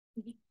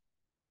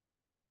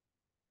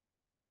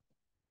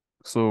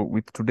So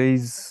with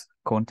today's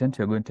content,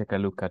 you're going to take a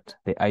look at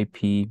the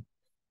IP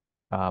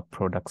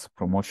products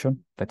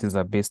promotion that is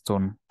based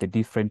on the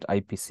different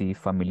IPC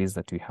families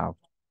that we have.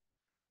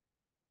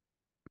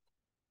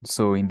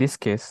 So in this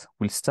case,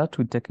 we'll start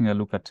with taking a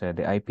look at the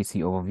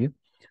IPC overview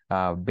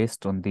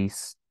based on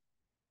this,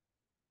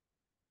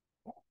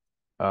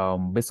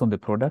 based on the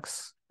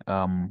products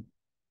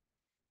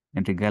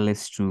and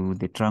regardless to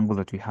the triangle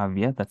that we have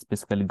here, that's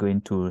basically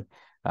going to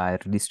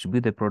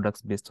redistribute the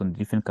products based on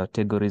different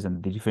categories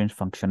and the different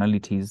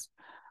functionalities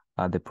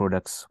the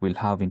products will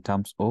have in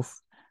terms of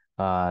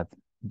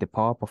the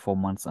power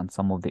performance and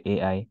some of the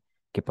AI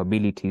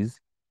capabilities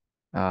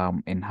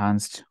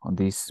enhanced on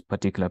these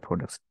particular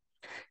products.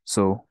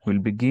 So we'll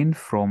begin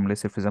from,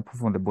 let's say, for example,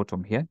 from the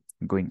bottom here,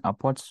 going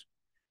upwards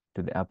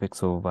to the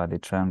apex of the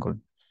triangle.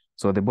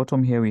 So at the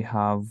bottom here, we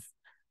have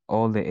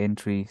all the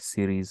entry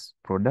series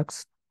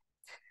products.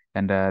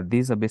 And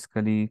these are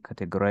basically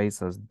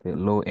categorized as the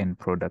low-end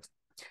products.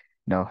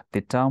 Now,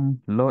 the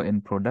term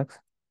low-end products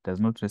does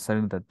not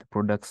necessarily that the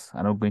products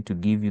are not going to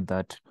give you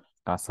that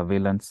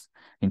surveillance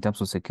in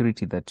terms of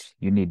security that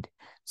you need.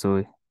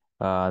 So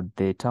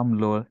the term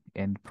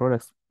low-end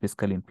products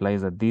basically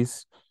implies that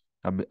these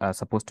are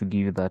supposed to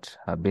give you that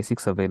basic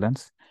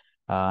surveillance.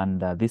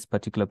 And these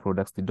particular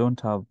products, they don't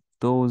have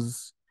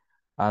those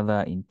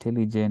other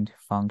intelligent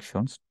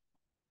functions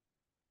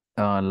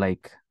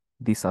like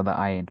these other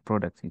high-end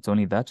products. It's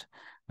only that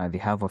they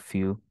have a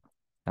few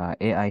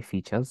AI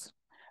features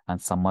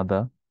and some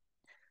other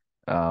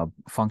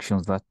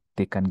functions that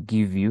they can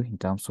give you in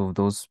terms of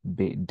those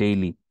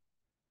daily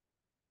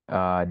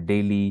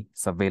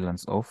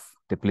surveillance of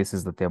the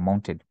places that they're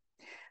mounted.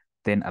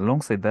 Then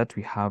alongside that,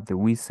 we have the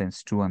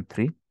WeSense 2 and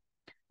 3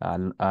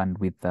 and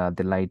with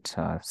the Light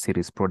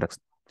series products.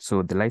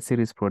 So the Light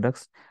series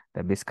products,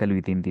 they're basically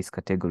within this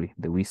category,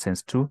 the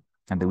WeSense 2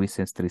 and the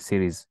WeSense 3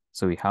 series.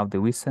 So we have the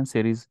WeSense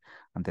series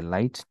and the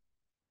Light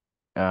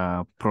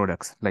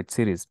products, Light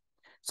series.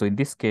 So in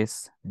this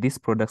case, these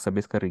products are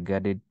basically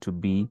regarded to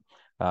be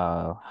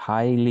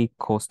highly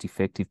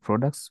cost-effective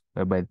products,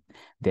 whereby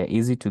they're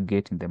easy to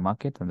get in the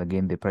market, and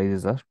again, the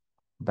prices are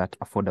that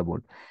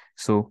affordable.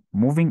 So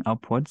moving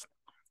upwards,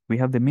 we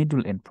have the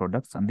middle-end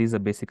products, and these are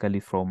basically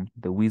from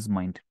the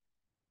WizMind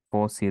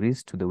 4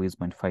 series to the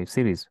WizMind 5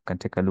 series. You can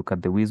take a look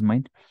at the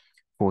WizMind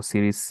 4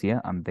 series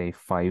here and the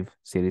 5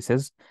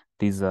 series.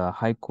 These are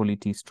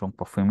high-quality,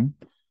 strong-performing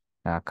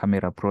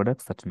camera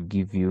products that will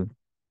give you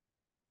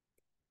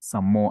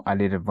some more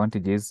added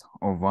advantages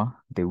over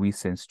the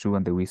WeSense 2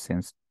 and the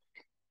WeSense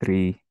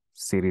 3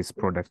 series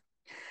product.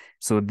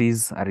 So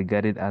these are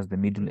regarded as the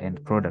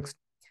middle-end products.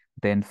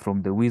 Then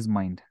from the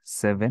WizMind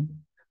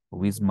 7,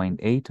 WizMind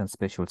 8 and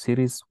Special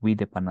series with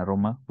the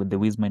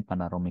WizMind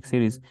Panoramic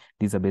series,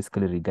 these are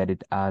basically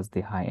regarded as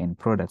the high-end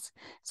products.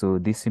 So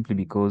this simply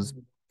because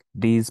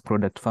these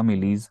product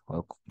families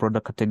or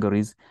product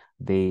categories,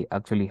 they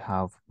actually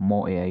have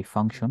more AI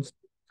functions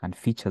and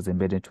features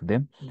embedded to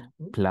them.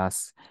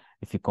 Plus,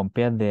 if you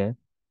compare their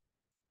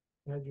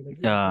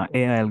AI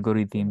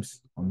algorithms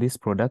on these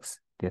products,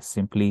 they're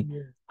simply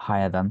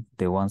higher than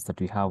the ones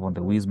that we have on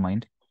the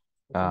WizMind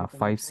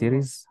 5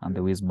 series and the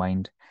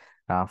WizMind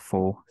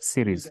 4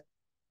 series.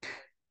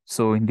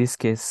 So in this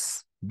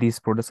case, these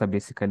products are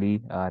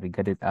basically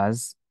regarded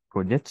as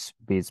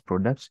project-based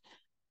products,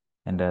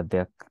 and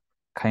they're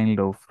kind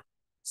of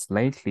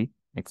slightly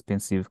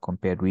expensive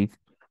compared with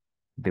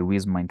the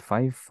WizMind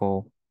 5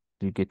 for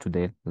you get to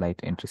the light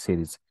entry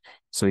series.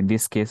 So in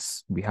this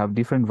case, we have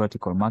different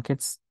vertical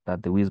markets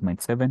that the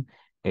WizMind 7,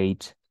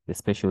 8, the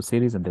Special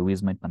series, and the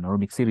WizMind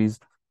Panoramic series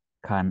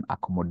can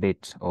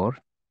accommodate or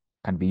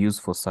can be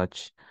used for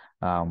such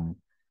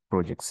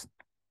projects.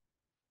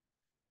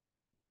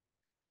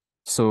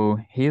 So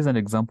here's an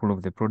example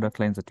of the product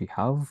lines that we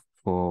have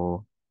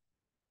for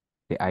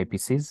the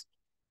IPCs.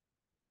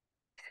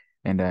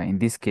 And in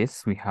this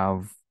case, we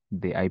have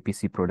the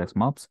IPC products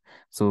maps.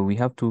 So we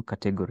have two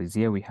categories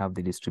here. We have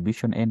the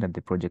distribution end and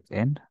the project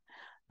end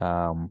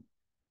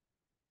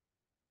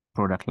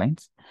product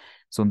lines.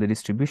 So in the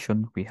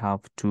distribution, we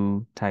have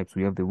two types.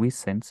 We have the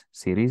WeSense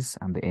series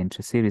and the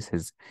entry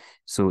series.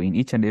 So in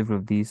each and every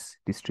of these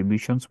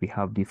distributions, we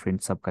have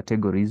different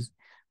subcategories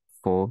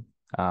for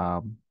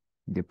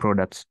the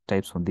product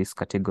types from these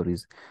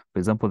categories. For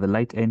example, the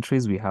light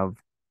entries, we have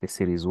the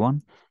series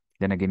 1.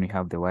 Then again, we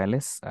have the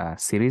wireless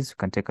series. You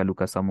can take a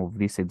look at some of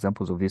these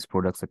examples of these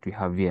products that we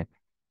have here.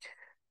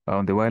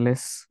 On the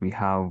wireless, we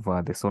have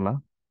the solar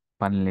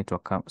panel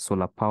network,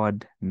 solar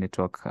powered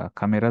network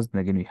cameras.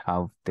 And again, we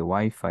have the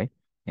Wi-Fi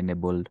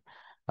enabled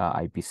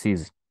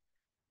IPCs.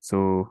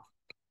 So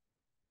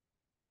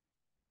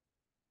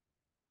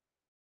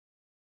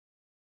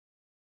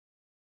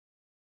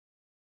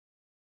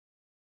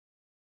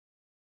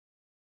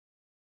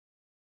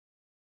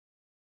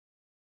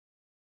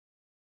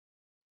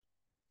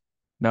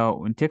now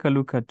when take a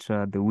look at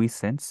the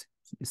WeSense,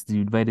 it's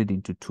divided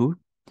into two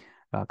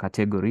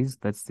categories.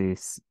 That's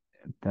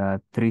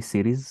the 3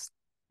 series,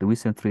 the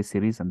WeSense 3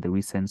 series and the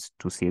WeSense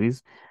 2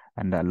 series.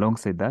 And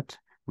alongside that,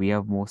 we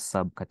have more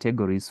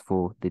subcategories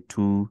for the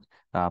 2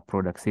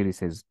 product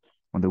series.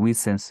 On the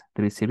WeSense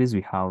 3 series,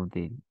 we have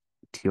the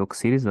TOC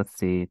series, that's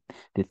the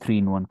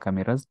 3-in-1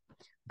 cameras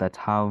that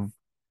have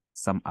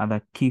some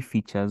other key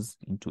features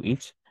into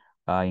it,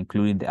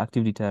 including the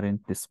active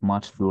deterrent, the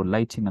smart dual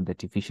lighting, and the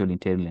artificial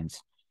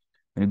intelligence.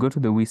 When you go to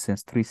the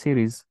WeSense 3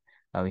 series,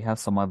 we have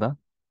some other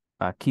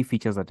key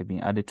features that have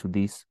been added to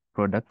this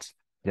product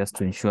just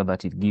to ensure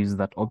that it gives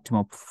that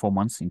optimal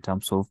performance in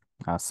terms of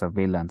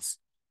surveillance.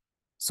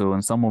 So,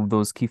 and some of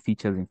those key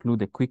features include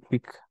the quick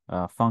pick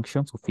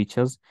functions or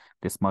features,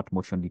 the smart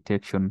motion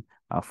detection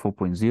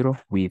 4.0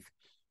 with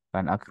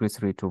an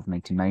accuracy rate of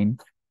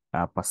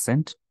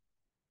 99%.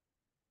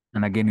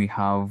 And again, we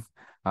have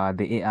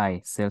the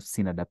AI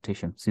self-scene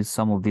adaptation. See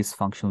some of these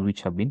functions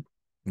which have been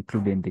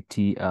included in the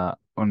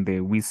on the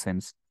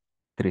WeSense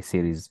 3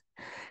 series.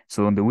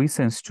 So on the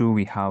WeSense 2,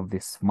 we have the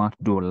smart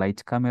dual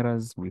light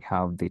cameras. We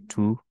have the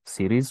 2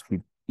 series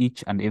with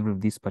each and every of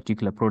these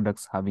particular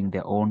products having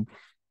their own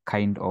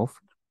kind of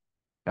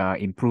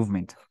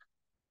improvement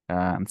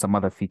and some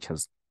other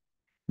features.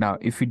 Now,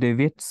 if we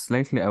deviate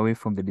slightly away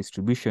from the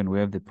distribution, we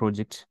have the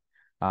project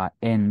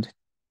end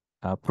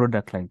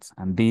product lines,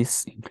 and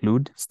these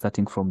include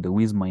starting from the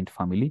WizMind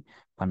family,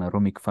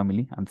 panoramic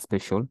family, and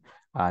special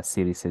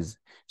series.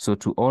 So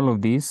to all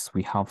of these,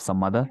 we have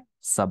some other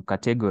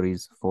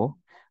subcategories for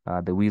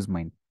the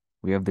WizMind.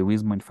 We have the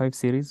WizMind 5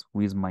 series,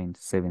 WizMind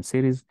 7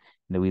 series,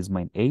 the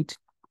WizMind 8,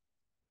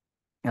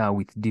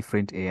 with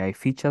different AI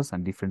features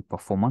and different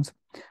performance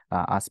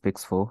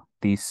aspects for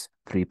these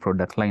 3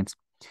 product lines.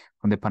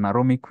 On the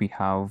panoramic, we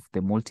have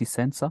the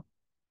multi-sensor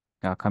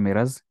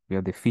cameras. We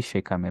have the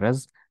fisheye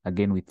cameras,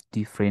 again with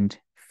different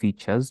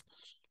features,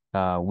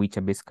 which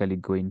are basically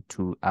going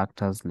to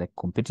act as like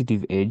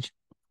competitive edge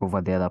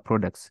over the other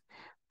products.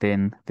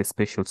 Then the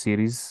special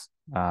series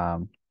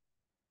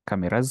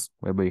cameras,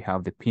 whereby we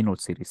have the pinhole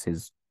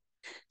series.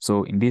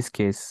 So in this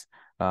case,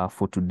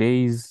 for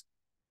today's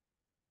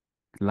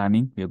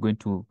learning, we are going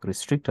to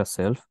restrict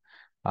ourselves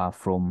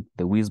from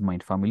the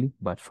WizMind family,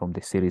 but from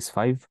the series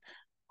 5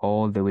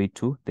 all the way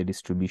to the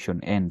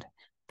distribution end.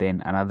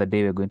 Then another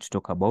day, we're going to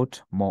talk about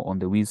more on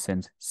the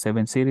WizSense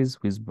 7 series,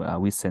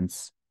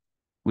 WizMind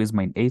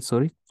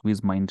 8,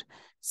 WizMind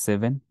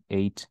 7,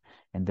 8,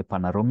 and the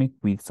panoramic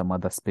with some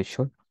other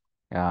special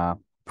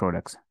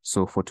products.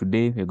 So for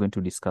today, we're going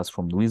to discuss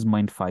from the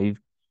WizMind 5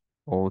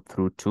 all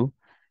through to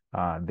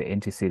the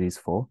entry series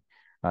for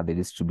the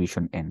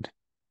distribution end.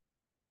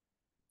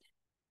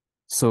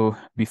 So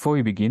before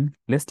we begin,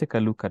 let's take a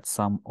look at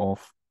some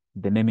of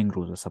the naming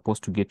rules we're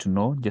supposed to get to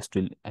know, just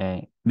to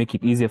make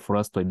it easier for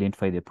us to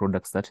identify the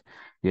products that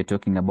we're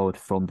talking about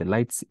from the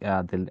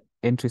the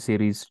entry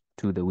series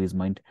to the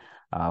WizMind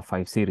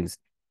 5 series.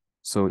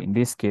 So in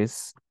this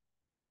case,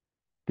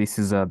 this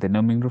is the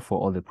naming rule for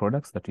all the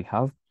products that we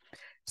have.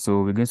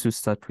 So we're going to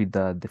start with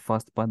the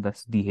first part,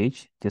 that's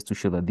DH, just to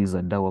show that this is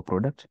a DAWA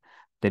product.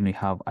 Then we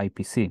have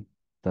IPC,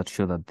 that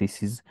show that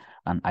this is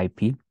an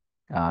IP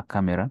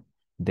camera.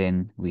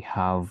 Then we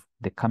have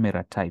the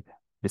camera type,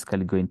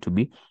 basically going to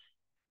be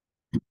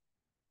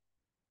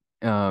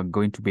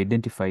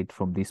identified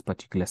from this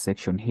particular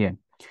section here.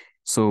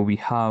 So we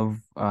have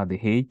the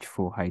H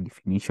for high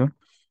definition.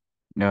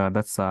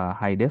 That's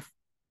high def.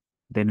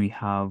 Then we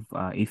have,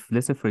 if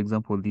let's say, for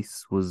example,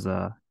 this was,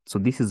 so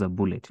this is a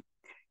bullet.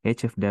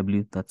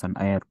 HFW, that's an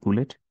IR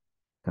bullet.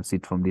 You can see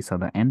it from this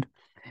other end.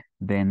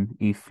 Then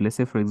if, let's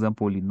say, for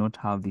example, you not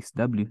have this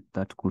W,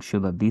 that could show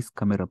that this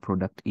camera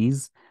product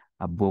is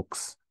a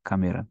box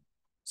camera.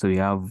 So you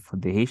have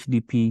the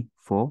HDP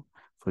for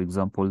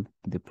example,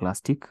 the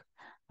plastic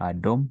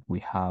dome.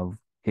 We have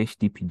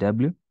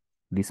HDPW,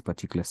 this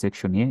particular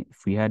section here.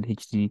 If we had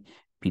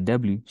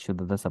HDPW, show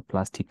that that's a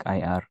plastic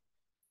IR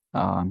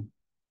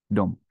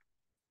dome.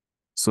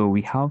 So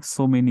we have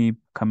so many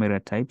camera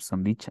types,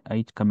 and each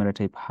camera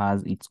type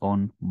has its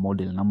own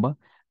model number.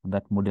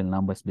 That model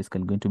number is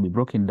basically going to be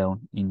broken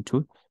down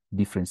into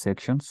different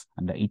sections,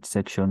 and each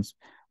sections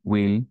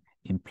will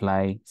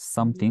imply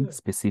something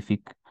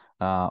specific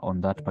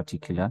on that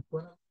particular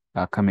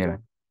camera.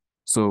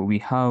 So we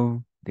have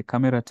the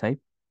camera type,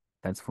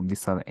 that's from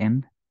this other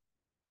end.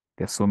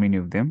 There's so many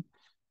of them.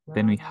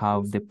 Then we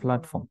have the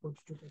platform.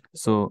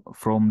 So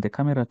from the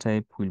camera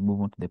type, we'll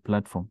move on to the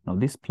platform. Now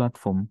this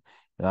platform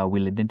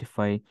will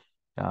identify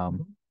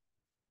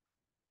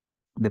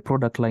the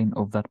product line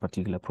of that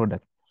particular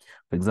product.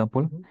 For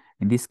example,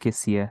 in this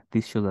case here,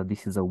 this shows that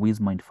this is a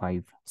WizMind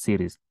 5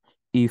 series.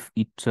 If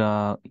it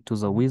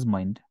was a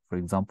WizMind, for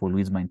example,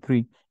 WizMind 3,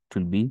 it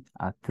will be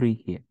a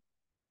 3 here.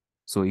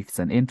 So if it's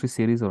an entry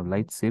series or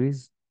light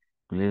series,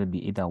 it will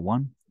be either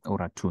 1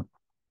 or a 2.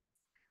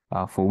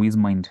 For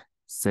WizMind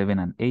 7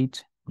 and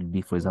 8, will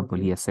be, for example,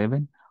 here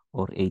 7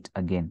 or 8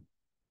 again.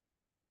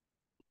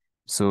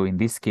 So in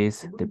this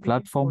case, the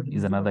platform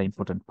is another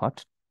important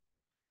part.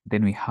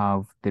 Then we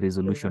have the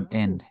resolution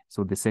end.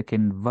 So the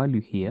second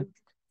value here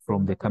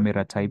from the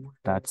camera type,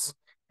 that's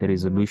the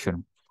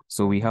resolution.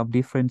 So we have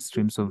different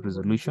streams of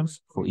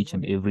resolutions for each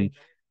and every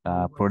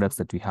products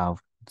that we have.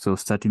 So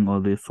starting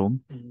all the way from,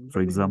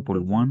 for example,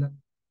 1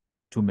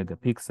 2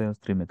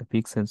 megapixels, 3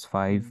 megapixels,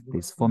 5,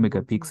 there's 4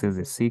 megapixels,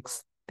 there's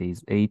 6,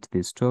 there's 8,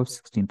 there's 12,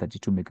 16,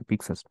 32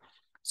 megapixels.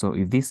 So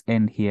if this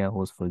end here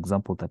was, for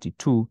example,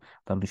 32,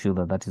 that will show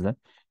that that is a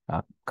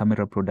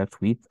camera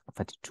product with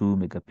 32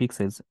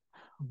 megapixels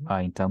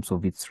in terms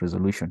of its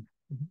resolution.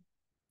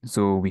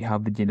 So we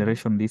have the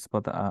generation, this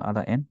part,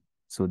 other end.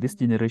 So this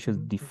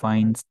generation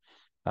defines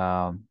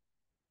the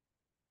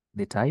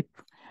type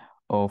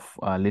of,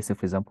 let's say,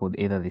 for example,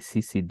 either the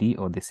CCD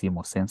or the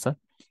CMOS sensor.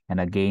 And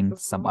again,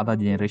 some other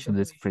generations,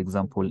 let's say, for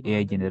example,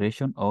 AI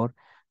generation, or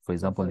for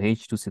example,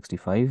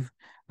 H265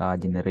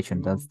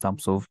 generation, that's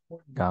terms of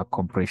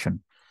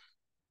compression.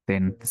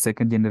 Then the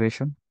second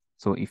generation.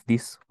 So if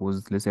this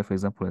was, let's say, for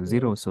example, a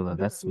 0, so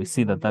that's, we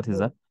see that that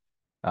is a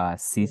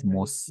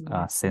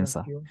CMOS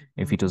sensor.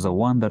 If it was a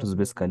 1, that was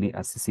basically a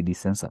CCD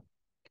sensor.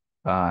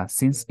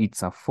 Since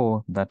it's a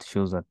 4, that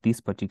shows that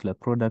this particular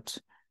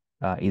product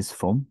is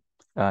from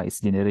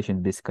its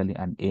generation, basically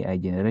an AI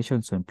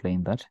generation, so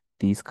implying that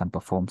these can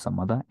perform some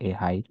other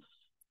AI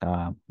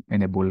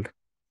enabled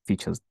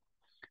features.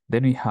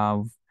 Then we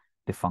have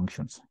the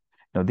functions.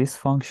 Now these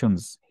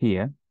functions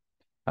here,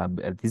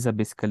 these are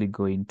basically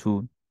going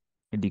to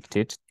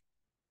dictate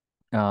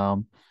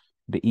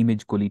the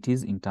image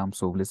qualities in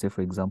terms of, let's say,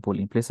 for example,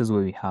 in places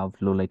where we have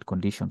low light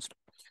conditions.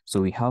 So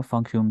we have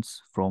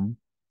functions from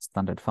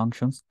standard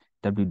functions,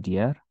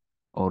 WDR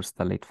or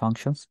starlight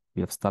functions.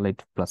 We have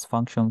starlight plus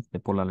functions, the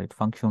polar light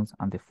functions,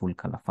 and the full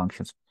color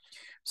functions.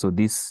 So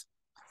this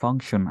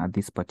function at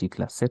this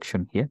particular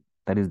section here,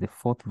 that is the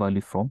fourth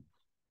value from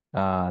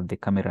the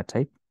camera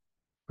type.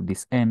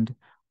 This end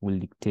will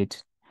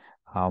dictate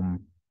the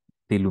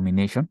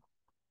illumination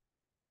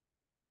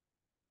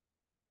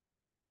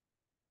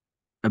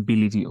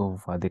ability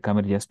of the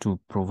camera, just to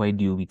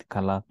provide you with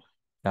color,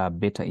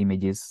 better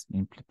images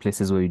in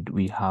places where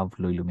we have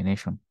low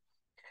illumination.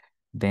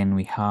 Then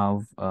we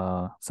have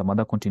some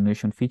other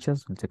continuation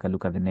features. We'll take a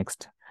look at the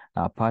next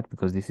part,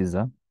 because this is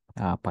a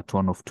part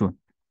 1 of 2. So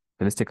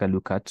let's take a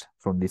look at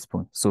from this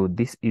point. So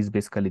this is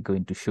basically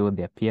going to show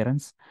the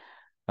appearance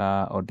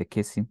or the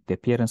casing, the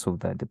appearance of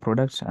the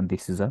product, and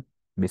this is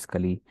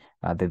basically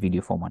the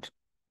video format.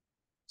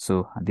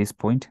 So at this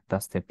point,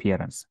 that's the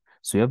appearance.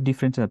 So you have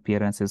different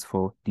appearances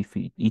for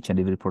each and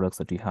every products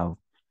that we have.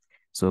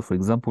 So for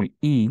example,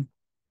 E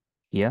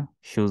here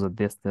shows that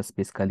this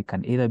basically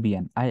can either be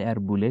an IR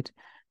bullet,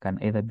 can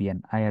either be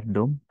an IR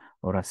dome,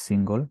 or a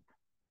single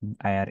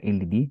IR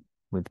LED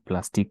with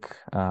plastic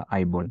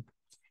eyeball.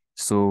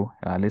 So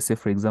let's say,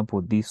 for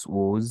example, this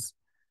was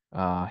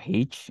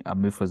H,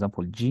 maybe for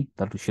example, G,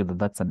 that will show that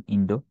that's an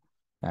indoor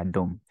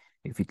dome.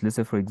 If it, let's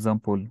say, for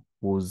example,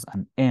 was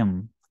an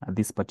M at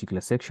this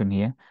particular section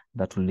here,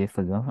 that will,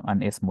 for example,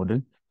 an S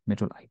model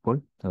metal eyeball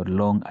or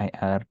long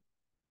IR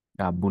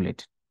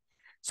bullet.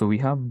 So we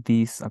have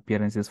these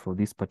appearances for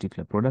these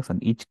particular products,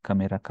 and each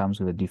camera comes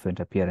with a different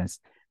appearance,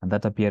 and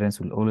that appearance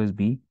will always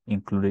be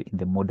included in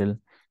the model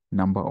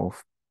number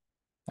of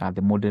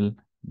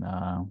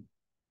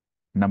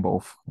number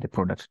of the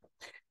product.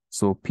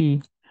 So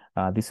P,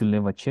 this will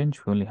never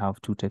change. We only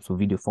have 2 types of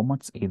video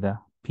formats, either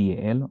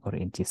PAL or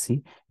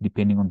NTSC,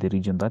 depending on the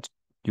region that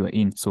you are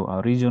in. So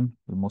our region,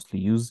 we mostly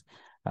use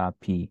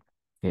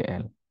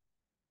PAL.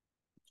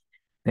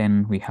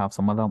 Then we have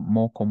some other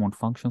more common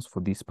functions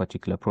for these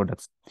particular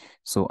products.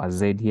 So a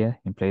Z here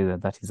implies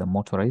that that is a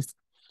motorized.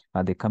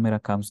 The camera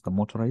comes with a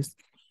motorized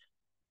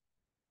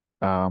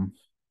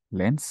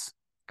lens.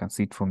 You can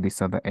see it from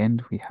this other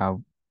end. We have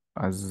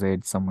a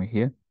Z somewhere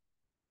here.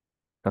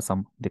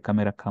 The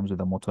camera comes with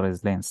a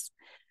motorized lens.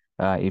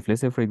 If, let's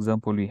say, for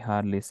example, we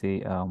had, let's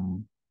say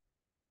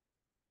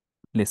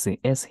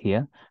S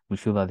here, we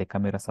show that the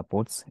camera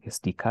supports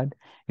SD card.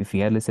 If we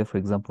had, let's say, for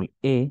example,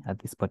 A at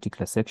this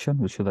particular section,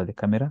 we show that the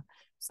camera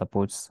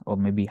supports or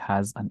maybe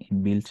has an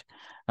inbuilt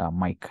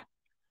mic.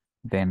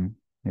 Then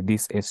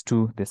this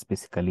S2, this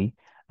basically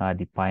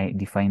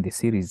define the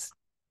series,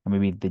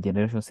 maybe the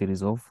generation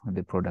series of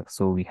the product.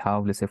 So we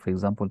have, let's say, for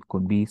example, it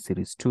could be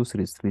series 2,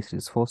 series 3,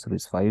 series 4,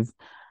 series 5,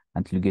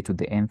 until you get to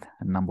the nth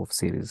number of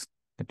series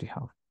that we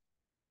have.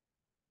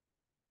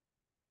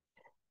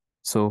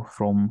 So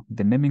from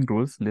the naming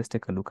rules, let's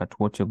take a look at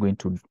what you're going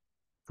to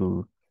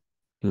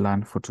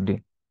learn for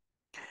today.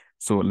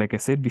 So like I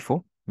said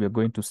before, we're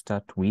going to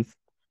start with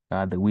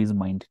the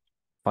WizMind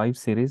 5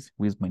 series,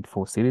 WizMind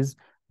 4 series,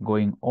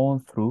 going all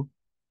through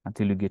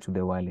until you get to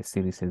the wireless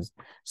series.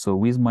 So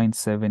WizMind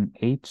 7,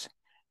 8,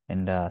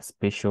 and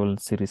special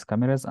series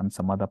cameras, and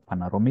some other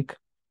panoramic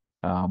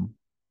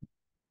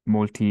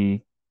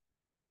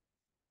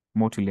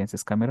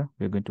multi-lenses camera.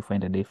 We're going to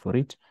find a day for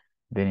it,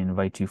 then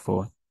invite you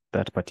for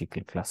that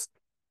particular class.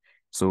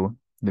 So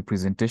the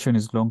presentation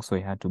is long, so I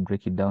had to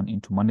break it down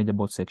into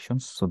manageable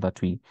sections so that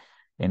we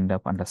end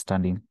up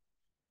understanding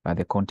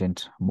the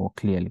content more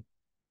clearly.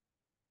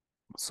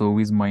 So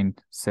WizMind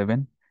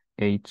 7,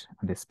 8,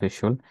 and the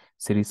special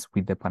series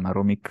with the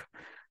panoramic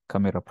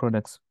camera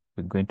products,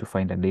 we're going to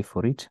find a day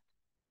for it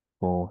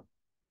for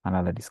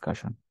another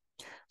discussion.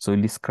 So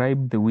we'll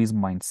describe the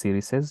WizMind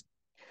series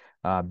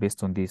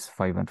based on these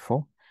 5 and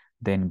 4,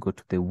 then go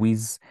to the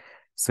Wiz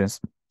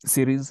Sense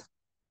series.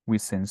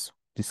 WeSense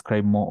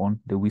describe more on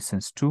the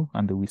WeSense 2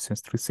 and the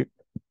WeSense 3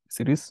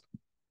 series.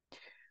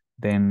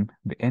 Then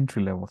the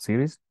entry-level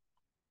series.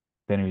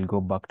 Then we'll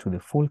go back to the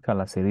full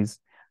color series.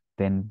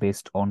 Then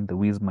based on the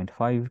WeSmind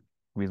 5,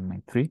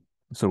 WeSmind 3,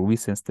 so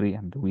WeSense 3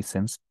 and the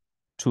WeSense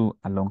 2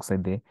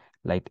 alongside the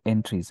light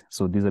entries.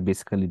 So these are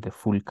basically the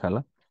full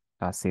color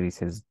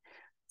series.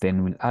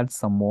 Then we'll add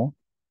some more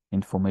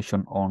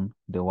information on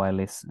the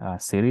wireless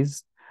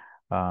series.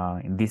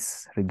 In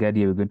this regard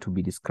here, we're going to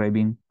be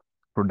describing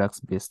products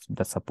based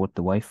that support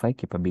the Wi-Fi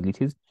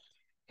capabilities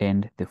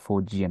and the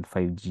 4G and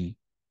 5G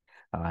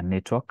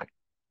network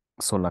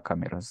solar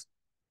cameras.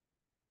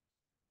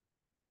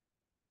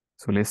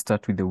 So let's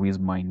start with the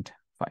WeSmind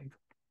 5.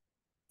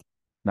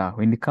 Now,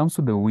 when it comes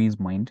to the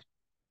WeSmind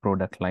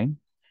product line,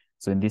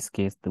 so in this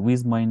case, the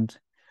WeSmind,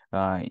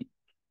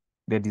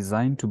 they're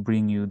designed to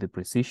bring you the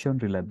precision,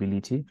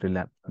 reliability,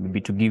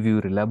 maybe to give you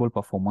reliable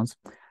performance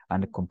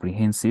and a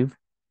comprehensive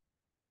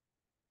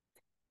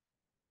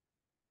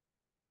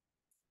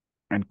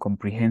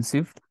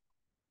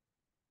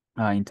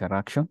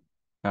interaction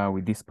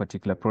with these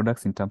particular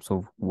products in terms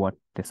of what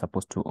they're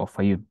supposed to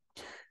offer you.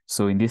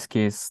 So in this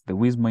case, the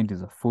WeSmind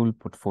is a full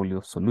portfolio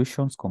of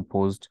solutions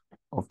composed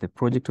of the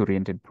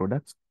project-oriented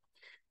products,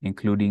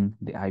 including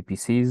the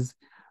IPCs,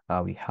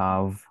 we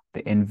have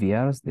the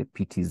NVRs, the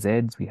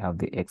PTZs, we have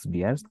the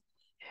XBRs,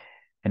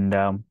 and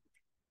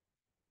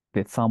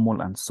the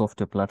thermal and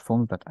software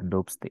platform that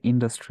adopts the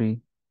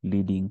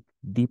industry-leading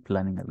deep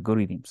learning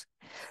algorithms,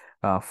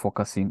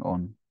 focusing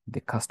on the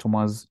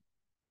customer's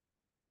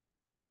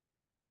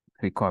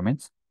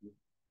requirements.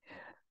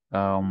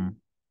 The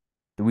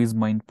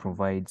WeSmind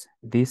provides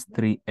these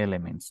three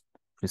elements: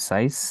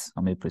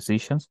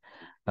 precision,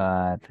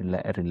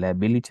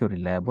 reliability or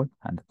reliable,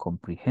 and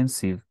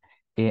comprehensive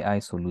AI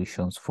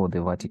solutions for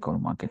the vertical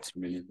markets.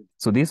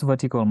 So these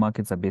vertical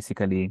markets are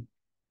basically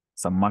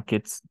some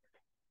markets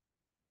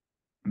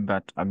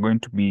that are going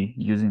to be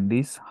using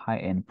these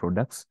high-end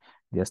products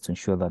just to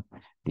ensure that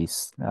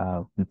this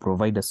will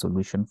provide a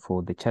solution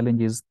for the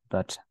challenges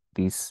that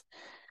these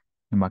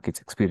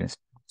markets experience.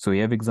 So we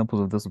have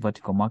examples of those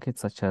vertical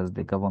markets, such as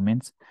the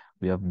governments.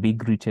 We have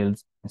big retail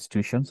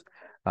institutions,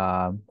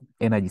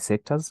 energy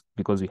sectors,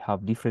 because we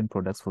have different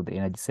products for the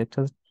energy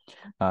sectors.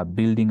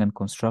 Building and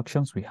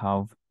constructions, we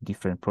have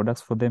different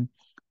products for them.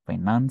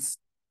 Finance,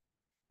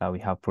 we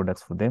have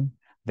products for them.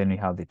 Then we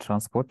have the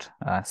transport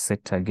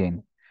sector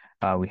again.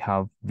 We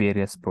have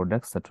various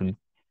products that will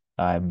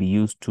be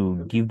used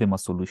to give them a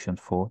solution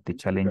for the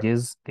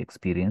challenges they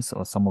experience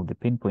or some of the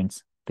pain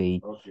points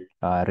they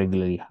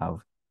regularly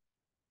have.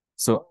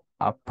 So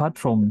apart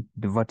from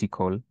the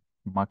vertical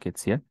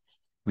markets here,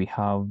 we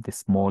have the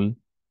small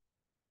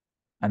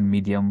and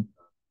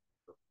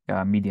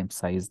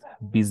medium-sized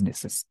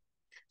businesses.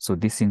 So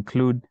this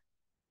include,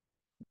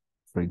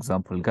 for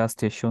example, gas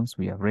stations,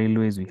 we have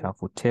railways, we have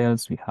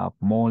hotels, we have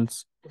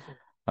malls,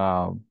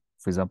 for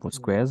example,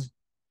 squares,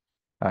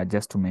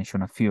 just to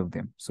mention a few of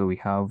them. So we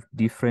have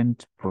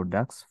different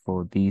products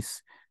for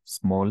these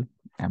small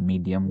and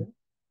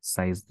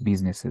medium-sized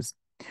businesses.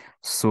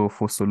 So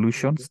for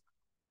solutions,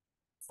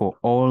 for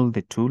all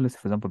the tools,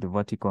 for example, the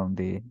vertical and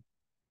the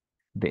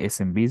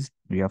SMBs,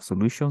 we have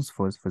solutions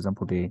for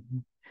example, the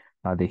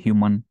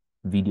human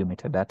video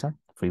metadata,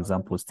 for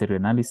example, stereo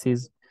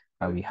analysis.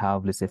 We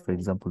have, let's say, for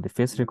example, the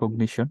face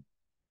recognition,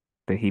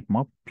 the heat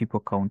map, people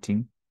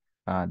counting,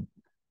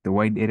 the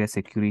wide area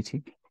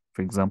security,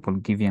 for example,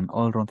 giving an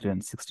all-round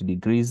 360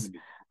 degrees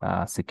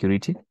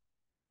security,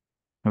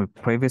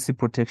 privacy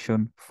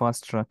protection,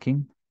 fast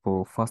tracking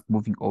for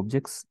fast-moving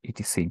objects,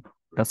 etc.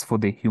 That's for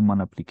the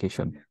human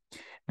application.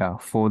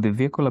 For the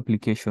vehicle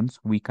applications,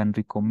 we can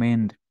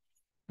recommend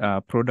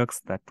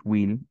products that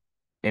will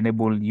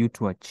enable you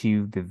to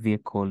achieve the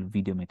vehicle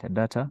video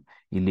metadata,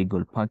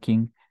 illegal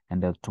parking,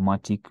 and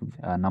automatic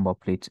number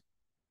plate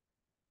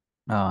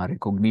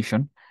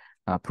recognition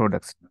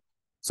products.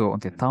 So on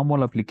the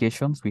thermal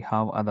applications, we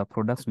have other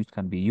products which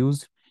can be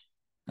used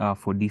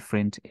for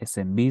different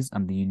SMBs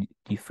and the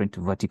different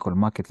vertical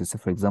markets. Let's say,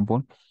 for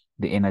example,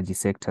 the energy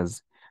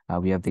sectors.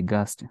 We have the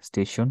gas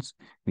stations.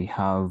 We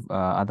have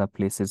other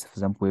places, for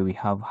example, where we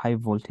have high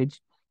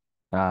voltage,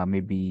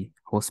 maybe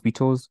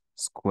hospitals,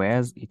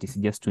 squares. It is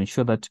just to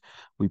ensure that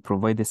we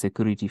provide the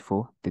security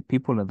for the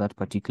people at that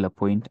particular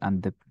point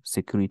and the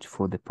security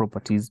for the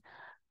properties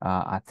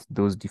at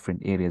those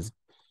different areas.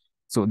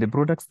 So the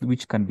products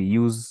which can be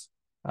used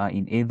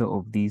in either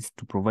of these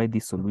to provide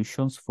these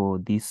solutions for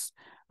these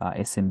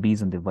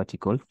SMBs and the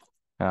vertical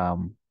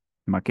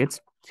markets,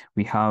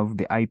 we have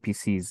the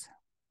IPCs.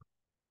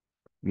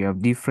 We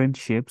have different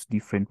shapes,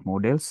 different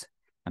models,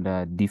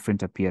 and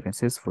different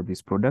appearances for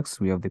these products.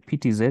 We have the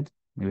PTZ,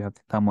 we have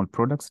the thermal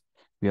products,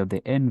 we have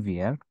the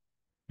NVR,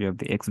 we have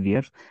the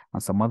XVR,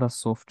 and some other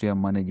software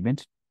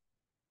management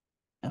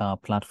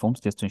platforms,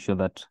 just to ensure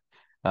that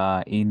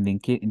in the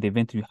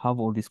event you have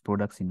all these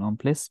products in one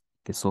place,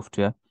 the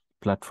software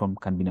platform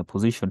can be in a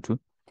position to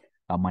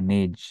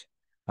manage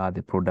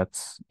the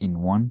products in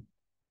one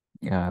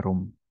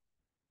room.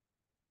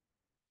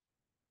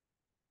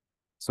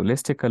 So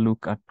let's take a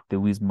look at the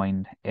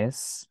Wismind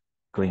S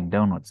going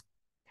downwards.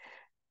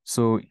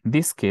 So in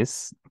this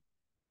case,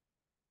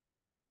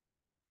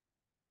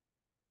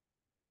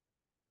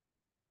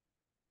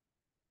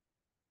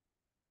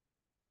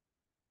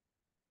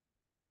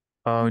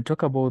 we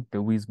talk about the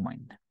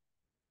Wismind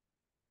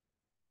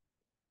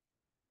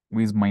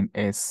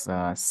S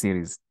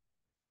series.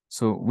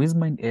 So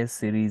Wismind S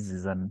series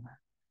is a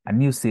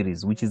new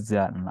series, which is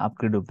an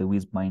upgrade of the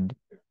Wismind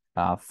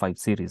 5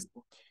 series.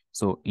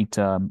 So it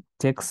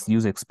takes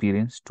user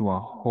experience to a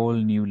whole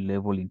new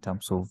level in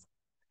terms of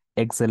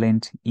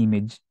excellent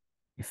image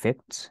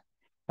effects,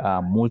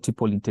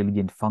 multiple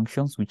intelligent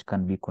functions which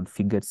can be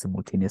configured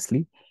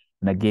simultaneously.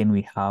 And again,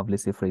 we have,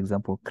 let's say, for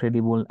example,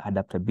 credible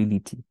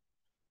adaptability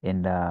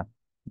and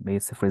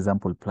let's say, for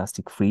example,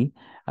 plastic-free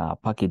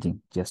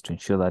packaging, just to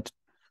ensure that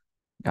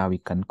we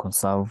can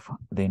conserve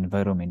the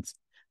environment.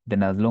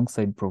 Then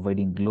alongside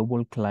providing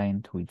global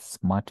client with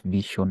smart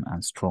vision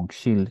and strong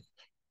shield.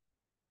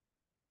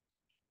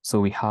 So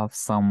we have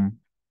some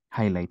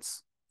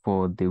highlights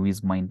for the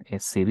Wismind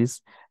S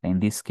series. In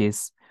this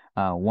case,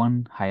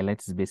 one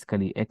highlight is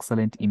basically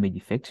excellent image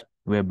effect,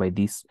 whereby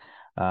the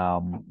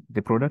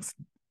products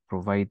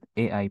provide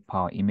AI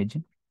power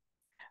imaging,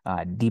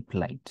 deep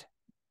lighting,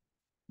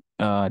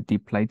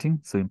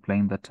 so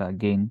implying that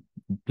again,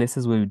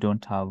 places where you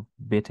don't have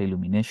better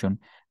illumination,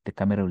 the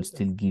camera will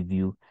still give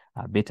you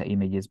better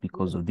images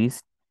because of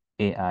this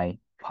AI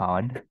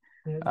powered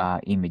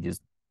images.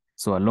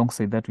 So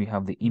alongside that, we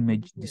have the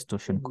image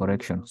distortion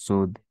correction.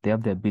 So they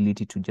have the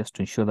ability to just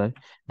ensure that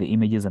the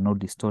images are not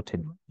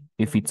distorted.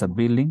 If it's a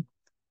building,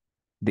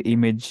 the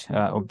image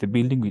of the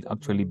building will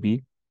actually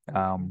be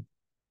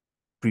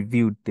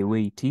previewed the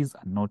way it is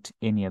and not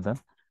any other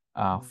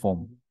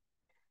form.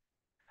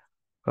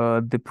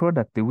 The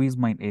product, the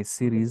Wismind A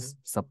series,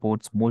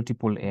 supports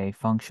multiple AI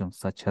functions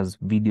such as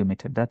video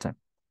metadata.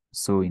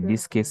 So in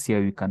this case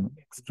here, you can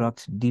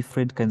extract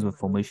different kinds of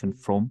information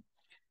from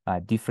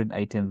different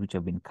items which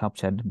have been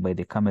captured by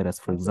the cameras.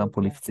 For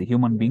example, if it's a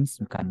human beings,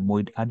 you can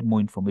add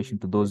more information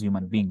to those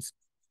human beings.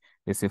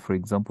 Let's say, for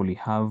example, you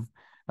have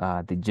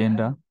the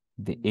gender,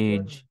 the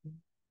age,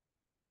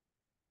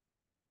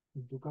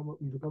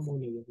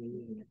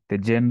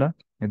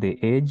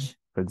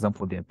 for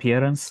example, the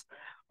appearance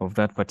of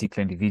that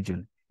particular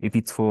individual. If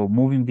it's for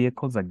moving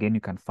vehicles, again,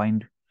 you can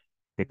find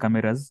the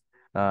cameras,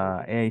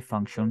 AI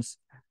functions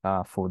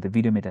for the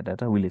video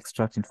metadata will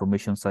extract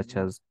information such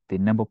as the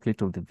number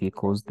plate of the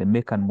vehicles, the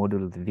make and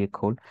model of the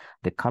vehicle,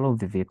 the color of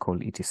the vehicle,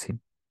 etc.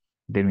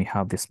 Then we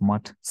have the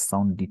smart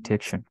sound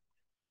detection.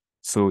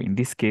 So in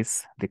this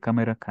case, the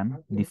camera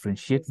can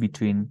differentiate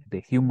between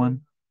the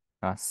human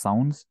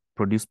sounds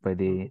produced by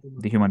the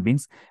human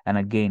beings, and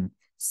again,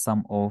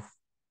 some of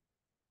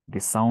the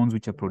sounds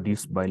which are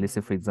produced by, let's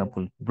say, for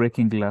example,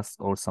 breaking glass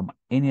or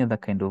any other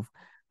kind of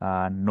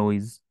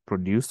noise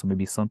produced, or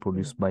maybe sound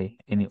produced by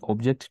any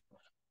object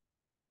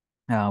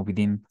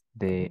within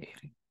the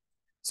area.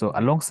 So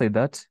alongside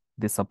that,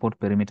 they support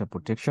perimeter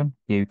protection.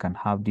 Here you can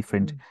have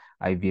different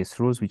IVS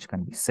rules which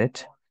can be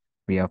set.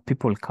 We have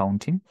people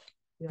counting.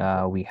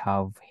 We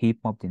have heat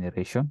map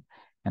generation.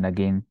 And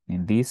again,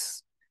 in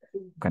this,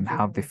 you can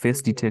have the face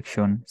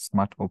detection,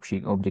 smart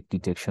object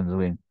detection as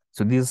well.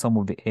 So these are some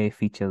of the AI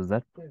features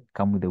that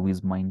come with the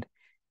Wismind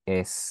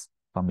S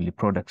family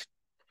product.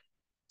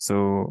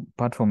 So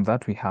apart from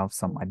that, we have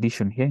some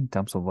addition here in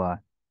terms of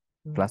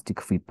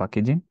plastic-free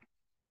packaging,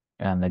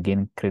 and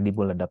again,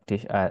 credible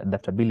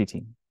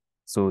adaptability.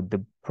 So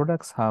the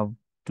products have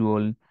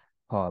dual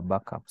power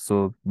backup.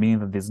 So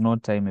meaning that there's no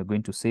time you're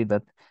going to say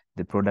that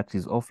the product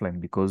is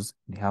offline, because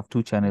they have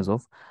two channels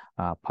of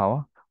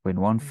power. When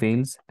one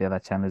fails, the other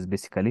channel is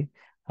basically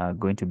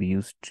going to be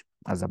used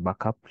as a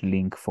backup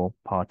link for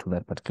power to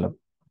that particular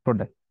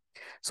product.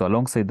 So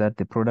alongside that,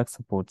 the product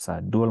supports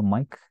a dual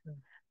mic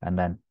and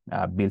then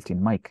a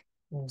built-in mic.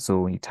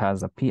 So it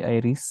has a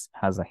P-Iris,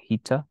 has a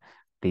heater,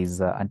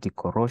 there's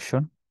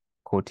anti-corrosion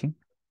coating,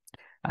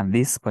 and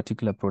this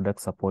particular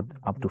product support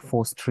up to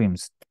 4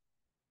 streams.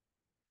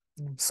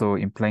 So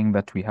implying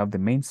that we have the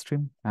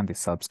mainstream and the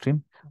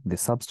substream. The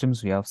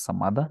substreams, we have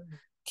some other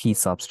key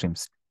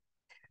substreams.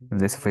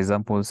 This, for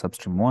example,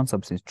 substream 1,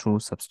 substream 2,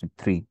 substream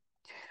 3.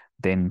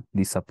 Then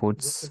this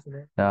supports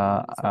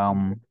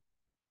SD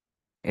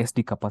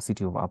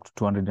capacity of up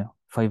to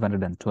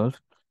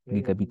 512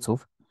 gigabits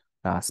of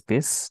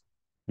space,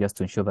 just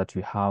to ensure that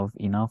you have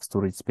enough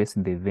storage space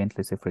in the event.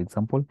 Let's say, for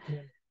example,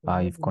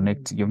 you've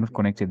not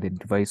connected the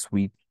device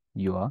with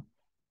your,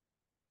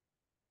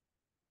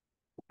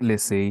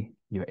 let's say,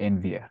 your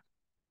NVR.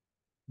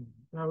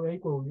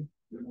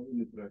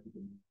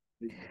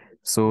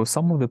 So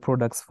some of the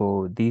products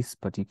for this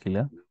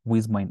particular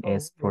Wismind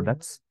S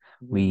products,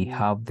 we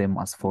have them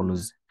as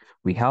follows.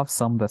 We have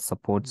some that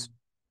supports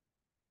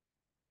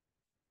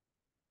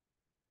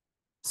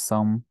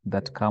some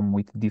that come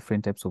with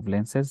different types of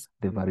lenses,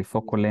 the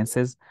varifocal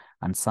lenses,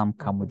 and some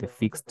come with the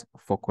fixed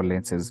focal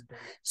lenses.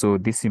 So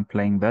this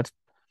implying that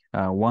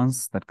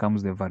ones that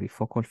comes the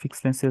varifocal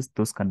fixed lenses,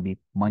 those can be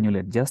manually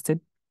adjusted.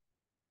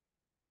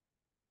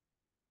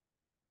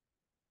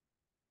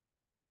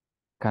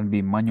 can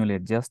be manually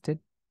adjusted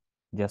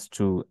just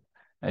to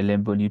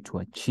enable you to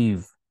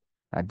achieve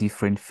a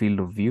different field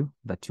of view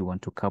that you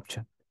want to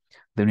capture.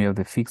 Then we have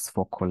the fixed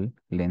focal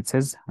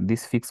lenses, and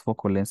these fixed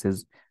focal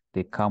lenses,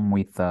 they come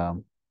with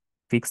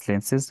fixed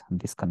lenses, and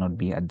this cannot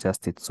be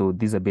adjusted. So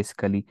these are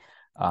basically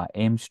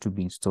aimed to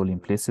be installed in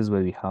places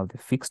where we have the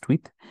fixed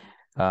width,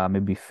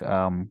 maybe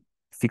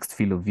fixed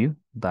field of view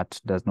that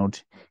does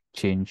not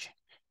change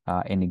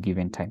any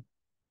given time.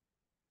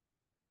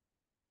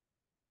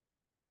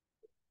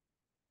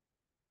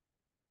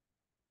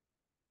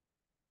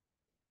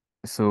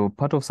 So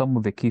part of some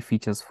of the key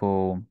features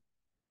for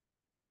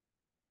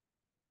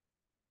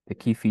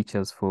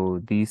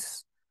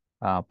these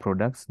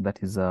products, that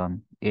is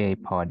AI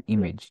powered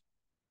image.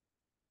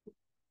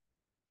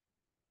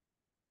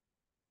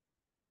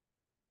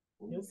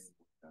 Yes.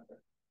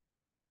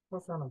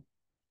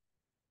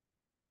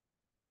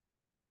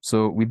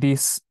 So with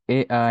this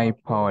AI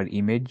powered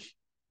image,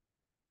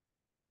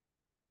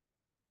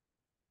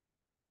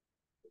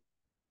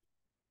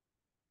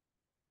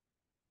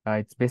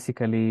 it's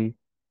basically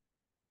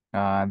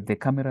the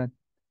camera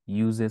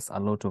uses a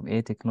lot of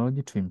AI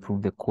technology to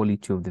improve the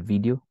quality of the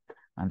video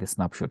and the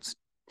snapshots.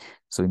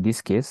 So in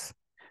this case,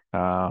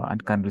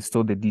 and can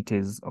restore the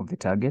details of the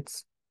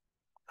targets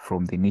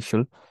from the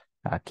initial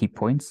key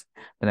points.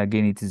 Then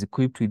again, it is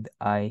equipped with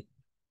AI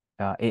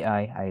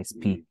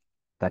ISP,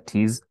 that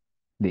is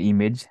the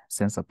image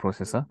sensor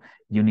processor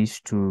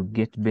used to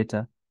get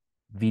better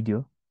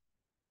video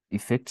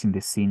effect in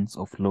the scenes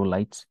of low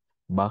light,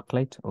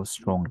 backlight, or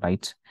strong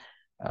light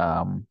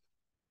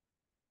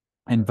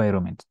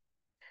environment.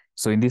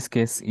 So in this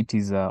case, it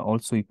is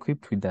also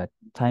equipped with the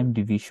time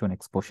division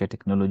exposure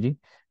technology,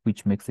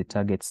 which makes the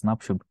target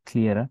snapshot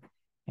clearer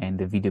and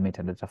the video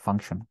metadata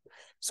function.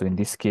 So in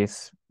this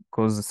case,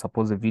 because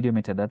suppose the video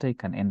metadata, it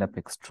can end up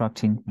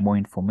extracting more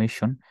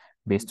information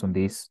based on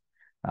these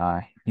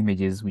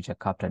images which are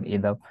captured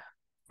either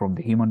from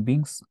the human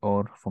beings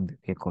or from the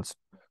vehicles.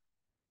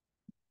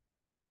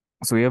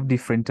 So we have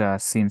different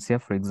scenes here.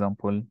 For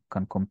example,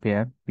 can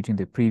compare between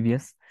the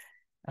previous,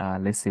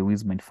 let's say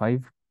Wismind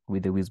 5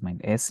 with the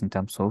Wismind S in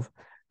terms of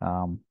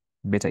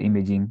better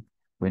imaging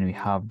when we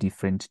have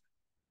different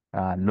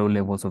low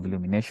levels of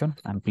illumination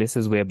and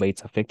places whereby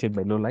it's affected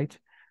by low light,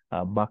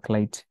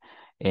 backlight,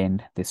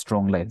 and the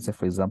strong light. So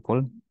for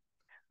example,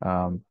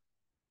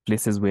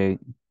 places where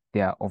they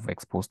are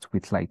overexposed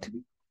with light.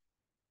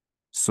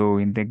 So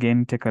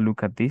again, take a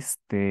look at this,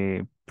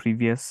 the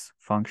previous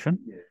function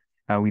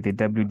with the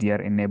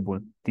WDR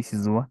enabled. This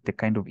is what the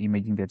kind of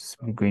imaging that's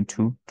we're going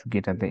to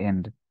get at the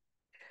end.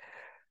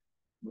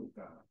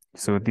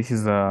 So this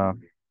is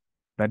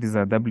that is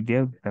a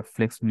WDR that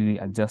flexibly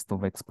adjusts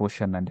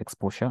overexposure and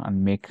exposure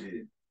and make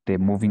the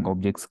moving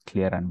objects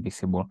clear and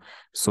visible.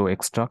 So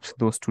extract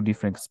those two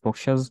different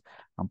exposures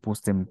and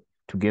post them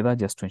together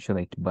just to ensure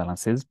that it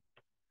balances.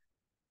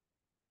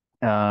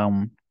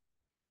 And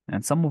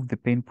some of the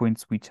pain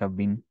points which have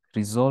been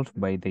resolved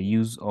by the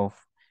use of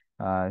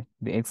the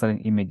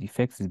excellent image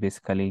effects is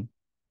basically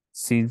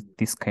see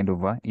this kind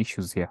of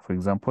issues here. For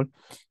example,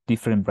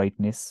 different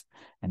brightness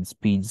and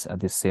speeds at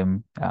the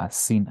same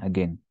scene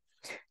again.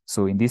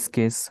 So in this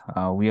case,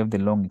 we have the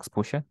long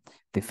exposure.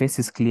 The face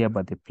is clear,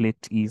 but the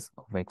plate is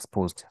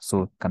overexposed,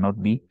 so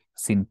cannot be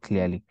seen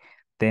clearly.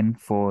 Then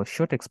for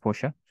short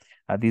exposure,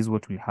 this is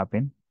what will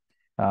happen.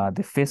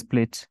 The face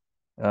plate,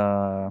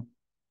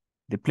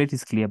 the plate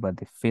is clear, but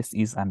the face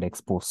is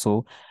underexposed.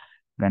 So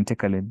then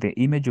take a look. The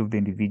image of the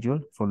individual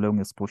for long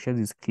exposures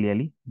is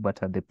clearly, but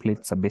the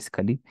plates are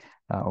basically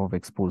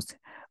overexposed.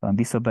 On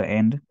this other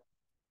end,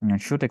 in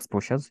short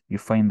exposures, you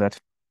find that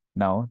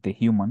now the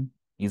human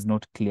is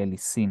not clearly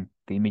seen.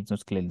 The image is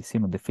not clearly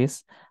seen on the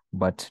face,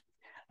 but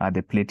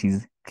the plate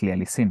is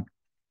clearly seen.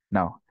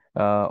 Now,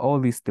 all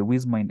this, the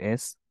Wismind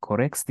S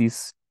corrects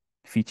these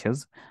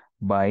features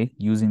by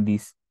using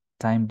this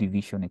time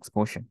division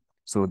exposure.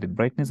 So the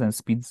brightness and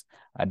speeds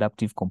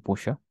adaptive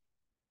composure,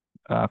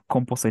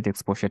 composite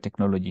exposure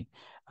technology.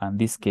 And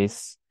this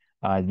case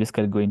is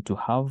basically going to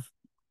have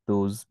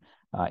those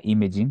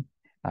imaging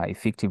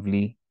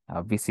effectively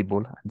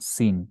visible and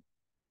seen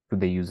to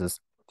the users.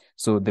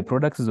 So the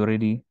product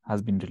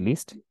has been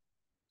released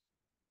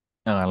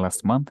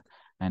last month,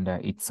 and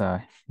it's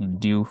in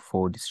due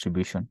for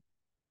distribution.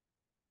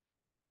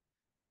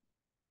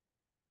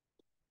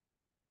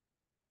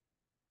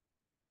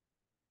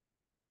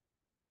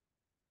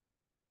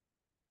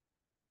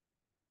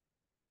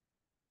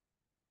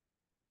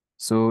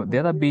 So the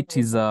other bit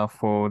is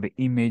for the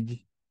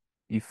image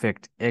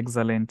effect,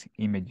 excellent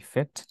image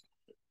effect.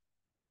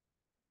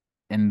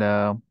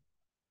 And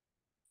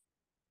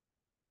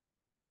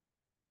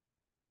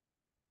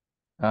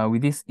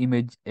with this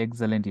image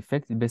excellent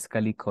effect, it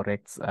basically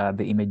corrects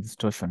the image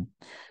distortion.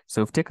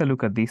 So if you take a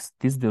look at this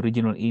is the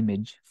original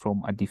image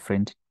from a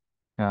different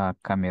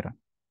camera.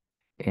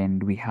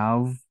 And we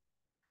have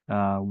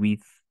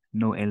with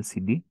no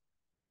LCD,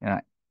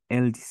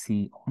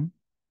 LDC on.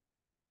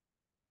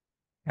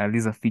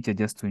 This is a feature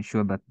just to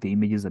ensure that the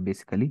images are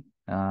basically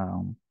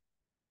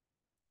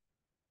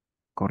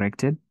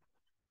corrected.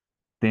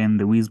 Then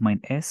the Wismind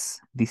S,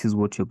 this is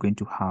what you're going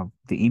to have.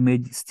 The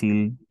image is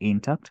still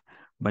intact,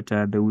 but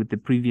with the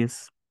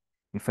previous,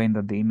 we find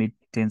that the image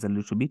tends a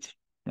little bit,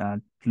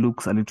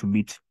 looks a little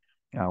bit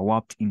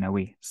warped in a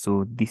way.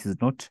 So this is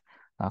not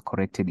a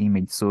corrected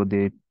image. So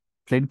the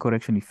plane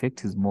correction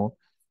effect is more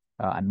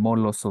and more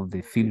loss of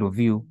the field of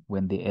view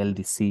when the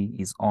LDC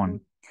is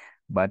on.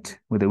 But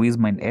with the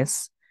Wismind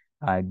S,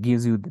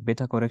 gives you the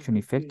better correction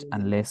effect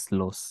and less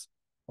loss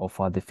of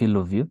the field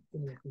of view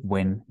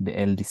when the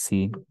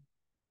LDC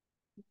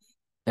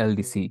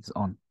is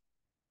on.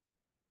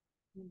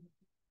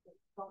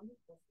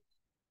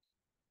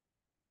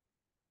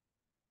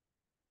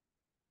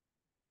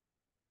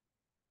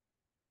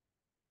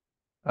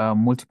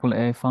 Multiple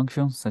AI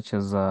functions such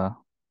as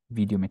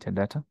video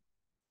metadata.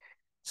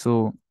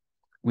 So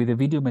with the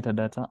video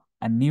metadata,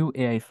 a new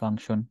AI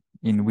function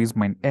in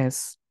Wismind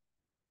S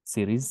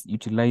series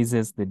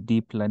utilizes the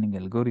deep learning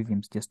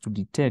algorithms just to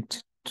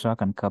detect,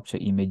 track, and capture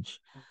image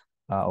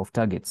of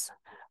targets.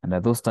 And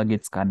those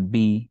targets can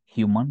be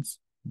humans,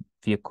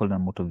 vehicle,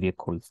 and motor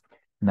vehicles.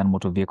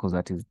 Non-motor vehicles,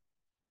 that is.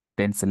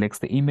 Then selects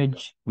the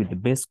image with the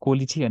best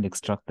quality and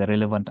extract the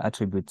relevant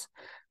attributes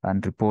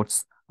and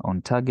reports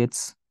on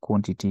targets.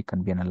 Quantity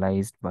can be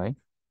analyzed by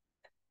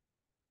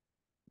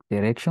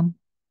direction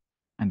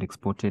and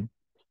exported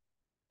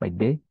by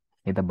day,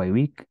 either by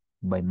week,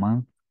 by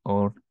month,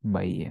 or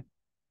by year.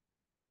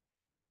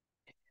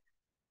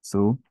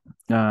 So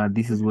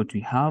this is what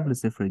we have.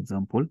 Let's say, for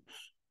example,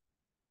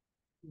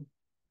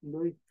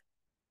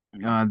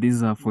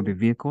 these are for the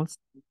vehicles.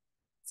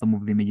 Some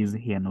of the images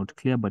here are not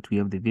clear, but we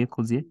have the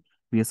vehicles here.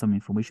 We have some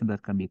information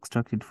that can be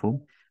extracted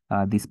from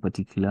this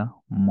particular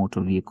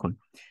motor vehicle.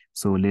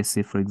 So let's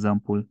say, for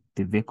example,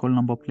 the vehicle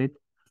number plate,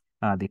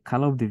 the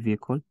color of the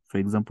vehicle, for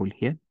example,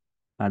 here,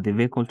 the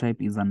vehicle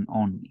type is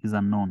unknown.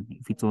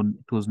 If it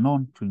was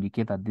known to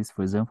indicate that this,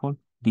 for example,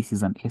 this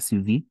is an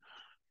SUV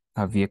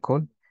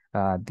vehicle.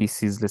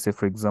 This is, let's say,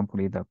 for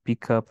example, either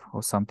pickup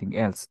or something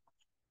else.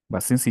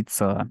 But since it's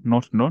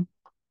not known,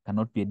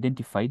 cannot be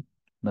identified,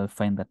 they'll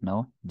find that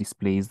now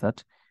displays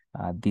that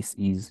this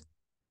is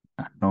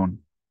unknown.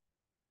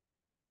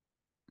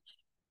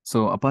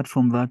 So apart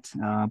from that,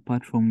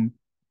 apart from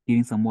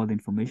giving some more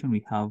information,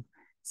 we have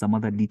some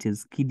other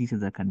details, key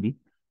details that can be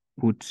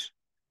put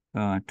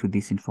to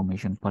this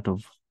information, part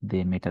of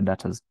the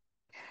metadatas.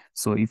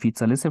 So if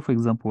it's, let's say, for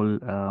example,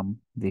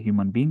 the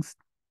human beings,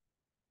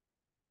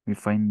 we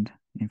find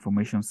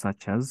information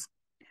such as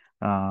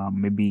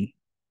maybe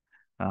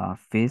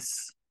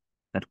face,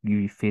 that give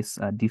you face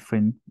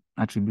different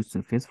attributes to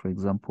the face, for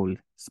example,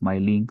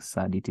 smiling,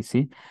 sad,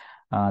 etc.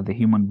 The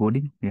human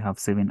body, we have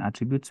 7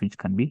 attributes which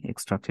can be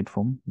extracted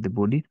from the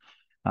body.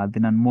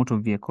 Then a motor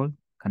vehicle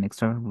can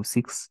extract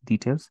 6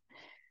 details,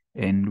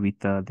 and with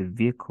the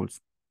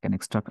vehicles can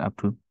extract up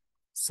to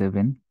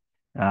 7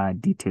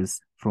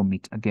 details from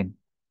it again.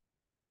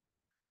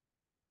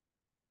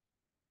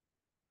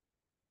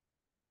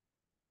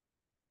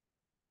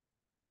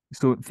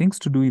 So things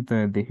to do with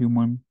the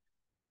human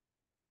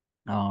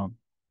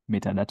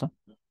metadata,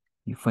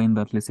 you find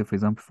that, let's say, for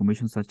example,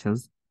 information such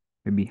as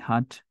maybe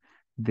heart,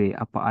 the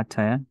upper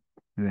attire,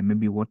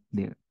 maybe what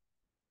the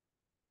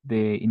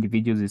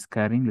individuals is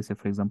carrying, let's say,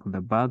 for example, the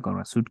bag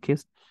or a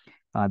suitcase,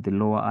 the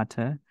lower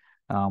attire,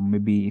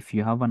 maybe if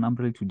you have an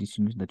umbrella, to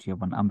distinguish that you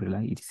have an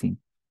umbrella, etc.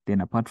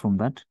 Then apart from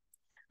that,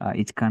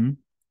 it can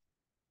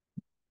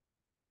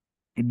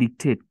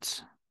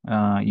dictate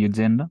your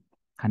gender,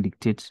 can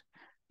dictate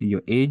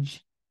your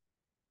age,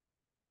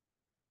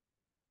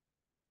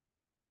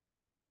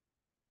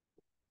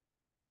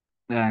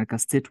 can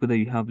state whether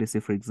you have, let's say,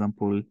 for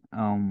example,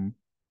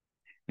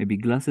 maybe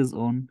glasses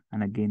on,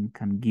 and again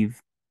can give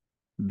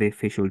the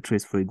facial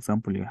traits. For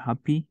example, you're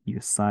happy,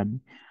 you're sad,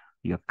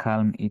 you're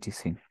calm,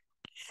 etc.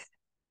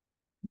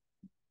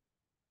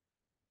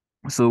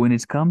 So when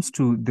it comes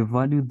to the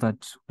value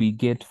that we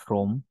get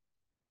from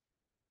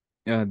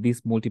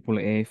these multiple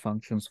AI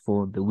functions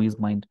for the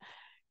Wismind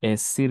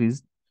S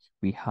series,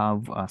 we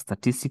have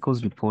statistical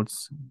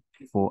reports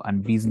for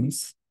and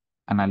business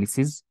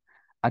analysis,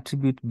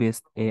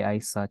 attribute-based AI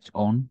search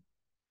on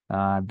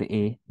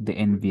the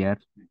NVR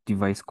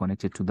device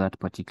connected to that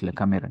particular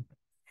camera.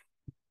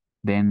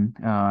 Then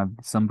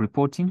some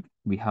reporting.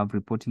 We have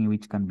reporting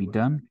which can be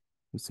done,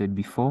 we said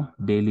before,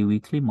 daily,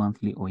 weekly,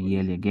 monthly, or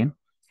yearly again.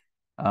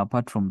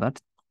 Apart from that,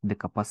 the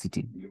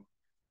capacity.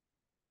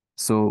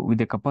 So with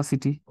the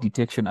capacity,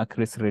 detection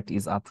accuracy rate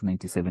is up to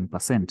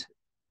 97%.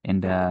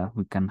 And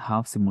we can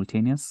have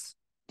simultaneous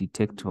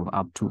detect of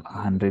up to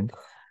 100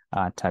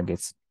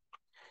 targets.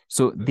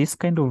 So this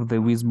kind of the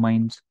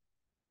Wismind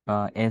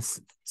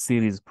S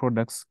series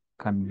products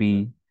can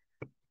be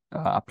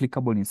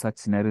applicable in such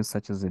scenarios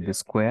such as the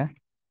square,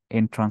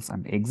 entrance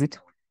and exit,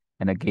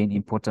 and again,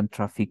 important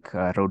traffic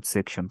road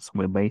sections,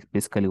 whereby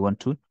basically want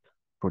to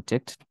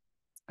protect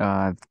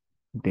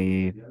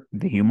the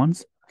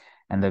humans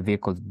and the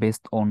vehicles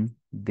based on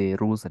the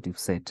rules that you've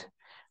set.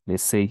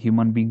 Let's say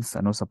human beings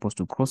are not supposed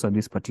to cross at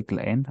this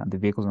particular end, and the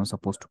vehicles are not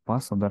supposed to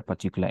pass on that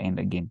particular end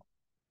again.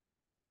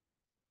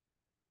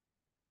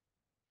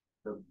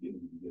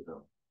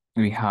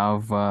 We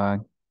have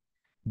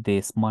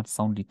the smart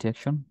sound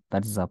detection.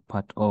 That is a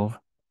part of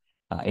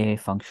AI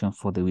function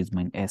for the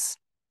Wisman S.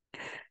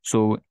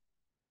 So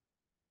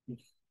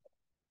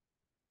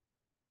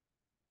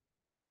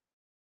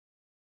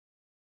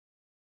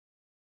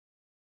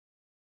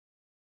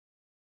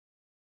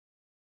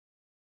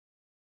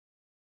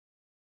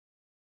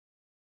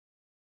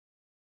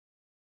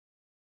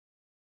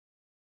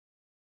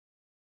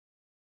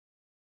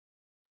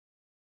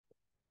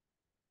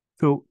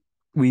so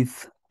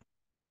with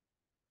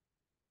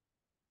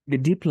the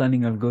deep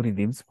learning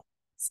algorithms,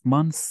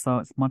 smart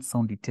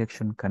sound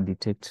detection can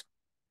detect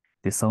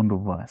the sound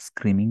of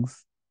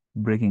screamings,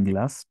 breaking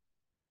glass,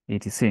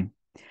 etc.,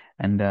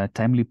 and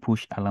timely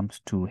push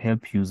alarms to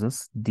help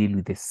users deal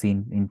with the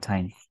scene in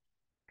time.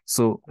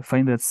 So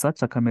find that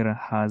such a camera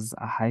has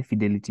a high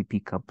fidelity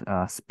pickup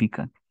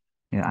speaker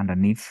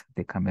underneath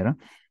the camera,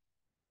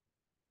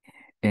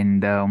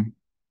 and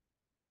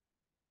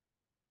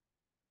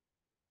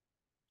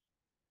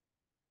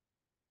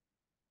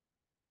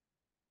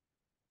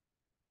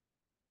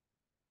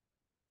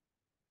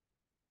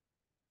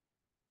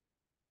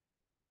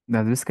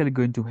that's basically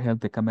going to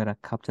help the camera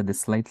capture the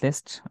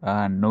slightest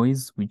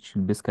noise, which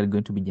is basically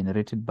going to be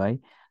generated by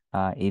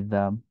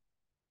either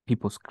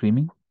people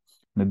screaming,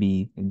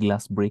 maybe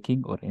glass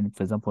breaking, or any,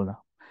 for example,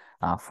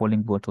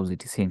 falling bottles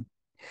it is in.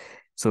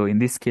 So in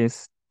this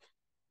case,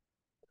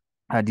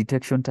 a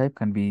detection type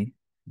can be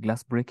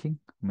glass breaking,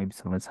 maybe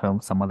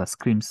some other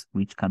screams,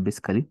 which can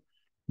basically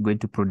going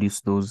to produce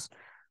those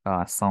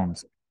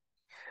sounds.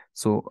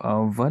 So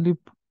value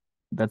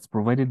that's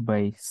provided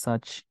by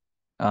such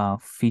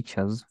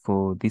features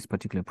for these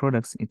particular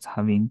products, it's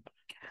having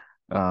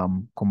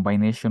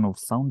combination of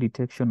sound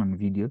detection and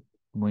video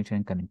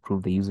monitoring can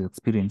improve the user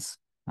experience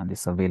and the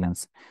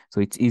surveillance.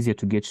 So it's easier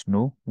to get to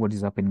know what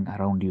is happening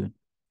around you.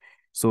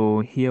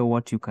 So hear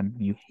what you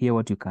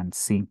can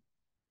see,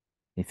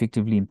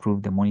 effectively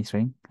improve the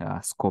monitoring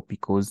scope,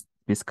 because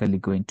basically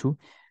going to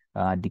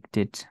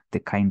dictate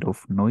the kind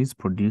of noise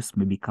produced,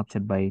 maybe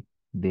captured by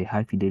the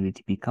high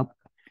fidelity pickup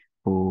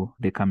for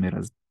the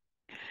cameras.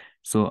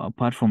 So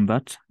apart from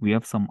that, we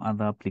have some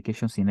other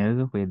application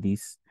scenarios where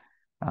these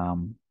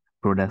um,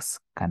 products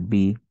can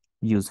be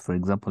used. For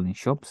example, in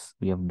shops,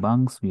 we have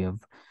banks, we have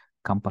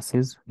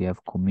campuses, we have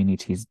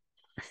communities.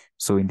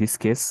 So in this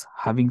case,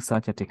 having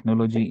such a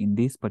technology in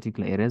these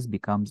particular areas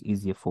becomes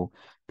easier for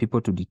people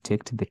to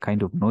detect the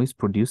kind of noise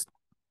produced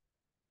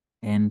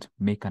and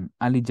make an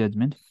early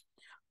judgment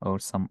or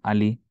some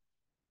early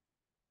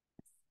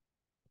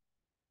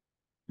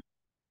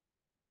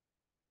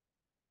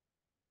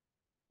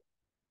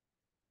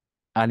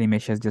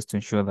measures just to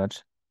ensure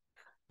that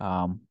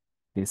um,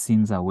 the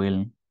scenes are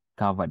well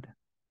covered.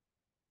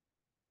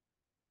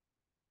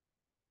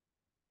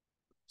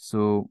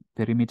 So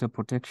perimeter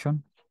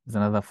protection is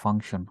another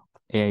function,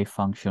 AI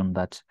function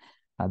that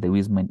the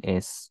Wisman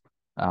S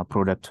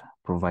product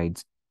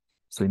provides.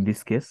 So in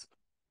this case,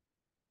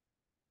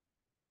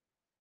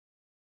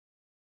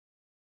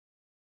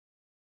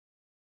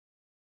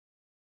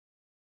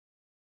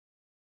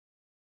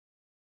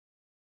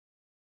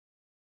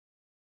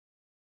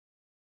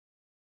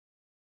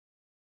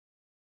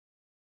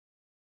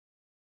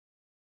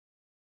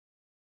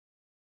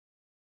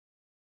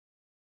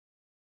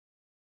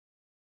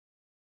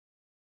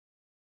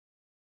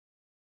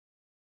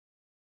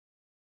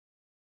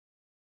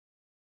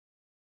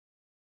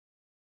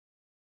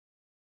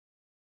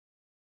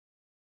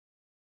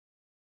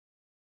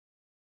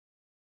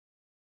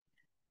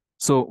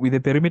 so with the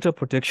perimeter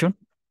protection,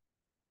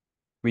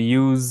 we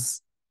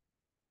use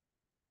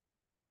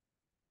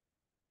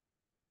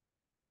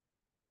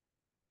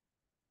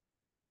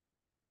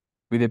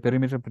with the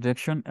perimeter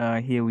protection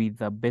here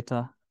with a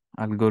better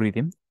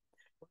algorithm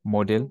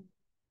model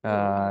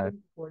uh,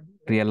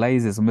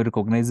 realizes and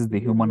recognizes the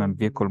human and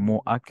vehicle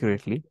more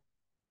accurately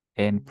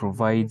and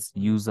provides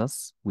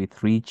users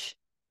with rich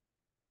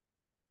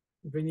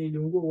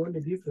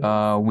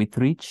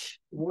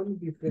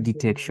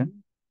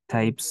detection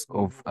types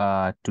of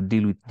to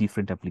deal with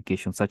different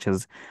applications, such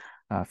as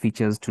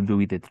features to do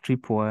with the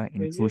tripwire,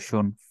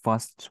 intrusion,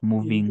 fast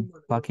moving,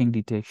 parking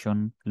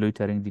detection,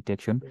 loitering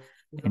detection,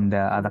 and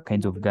other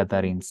kinds of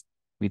gatherings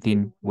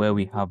within where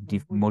we have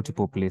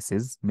multiple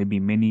places, maybe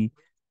many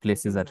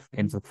places that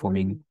ends up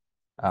forming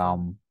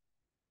um,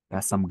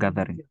 some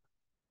gathering.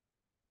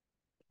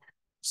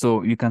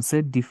 So you can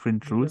set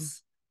different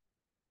rules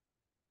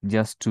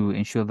just to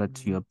ensure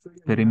that your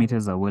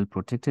perimeters are well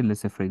protected.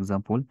 Let's say, for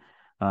example,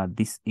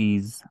 this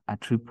is a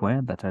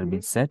tripwire that has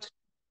been set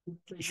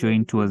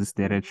showing towards this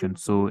direction.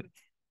 So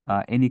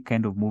any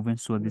kind of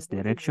movement towards this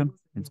direction,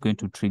 it's going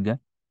to trigger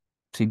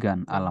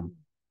an alarm.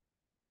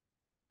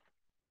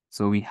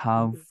 So we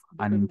have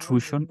an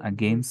intrusion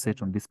again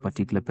set on this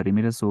particular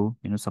perimeter. So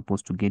you're not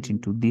supposed to get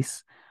into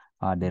this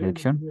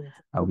direction.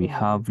 We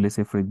have, let's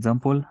say, for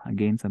example,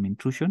 again, some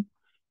intrusion,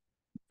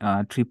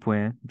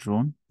 tripwire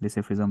drone. Let's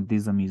say, for example,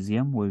 this is a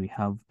museum where we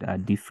have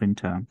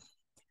different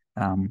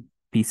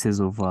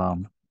pieces of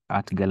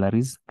art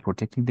galleries,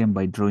 protecting them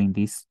by drawing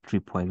this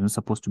tripwire. You're not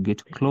supposed to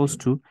get close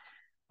to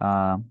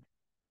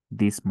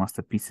these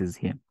masterpieces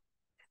here.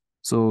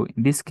 So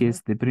in this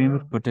case, the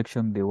perimeter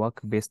protection, they work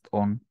based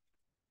on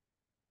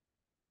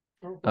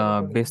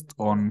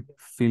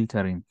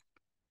filtering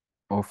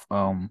of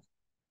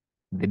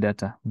the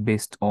data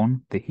based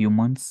on the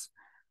humans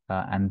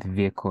and the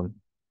vehicle.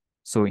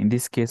 So in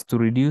this case, to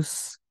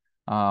reduce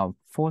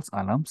false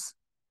alarms,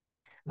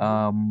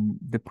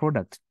 the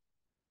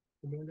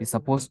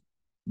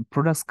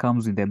products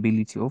comes with the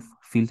ability of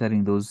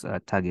filtering those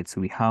targets.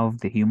 We have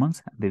the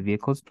humans, the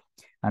vehicles,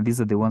 and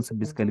these are the ones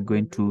basically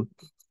going to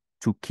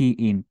key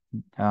in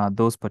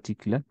those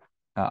particular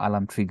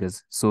alarm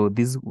triggers. So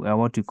these are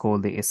what we call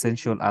the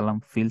essential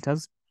alarm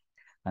filters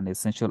and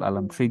essential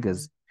alarm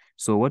triggers.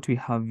 So what we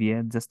have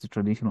here, just the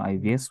traditional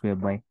IVS,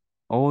 whereby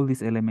all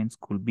these elements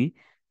could be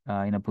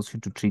in a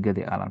position to trigger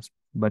the alarms.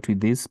 But with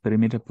this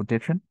perimeter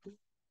protection,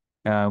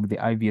 with the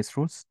IVS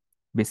rules,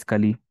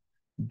 basically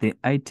the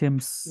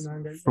items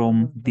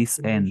from this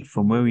end,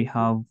 from where we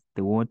have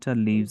the water,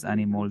 leaves,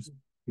 animals,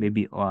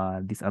 maybe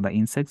these other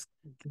insects,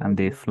 and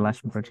the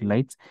flash bright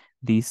lights,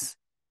 these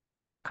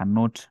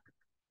cannot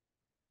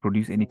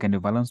produce any kind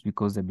of alarms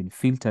because they've been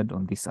filtered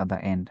on this other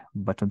end.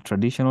 But on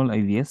traditional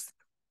IVS,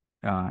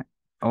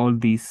 all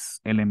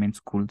these elements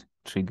could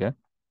trigger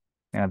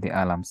the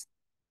alarms.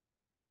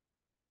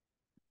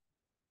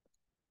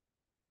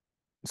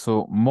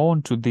 So more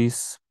onto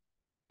these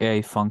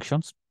AI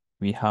functions,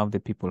 we have the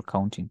people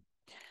counting.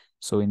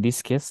 So in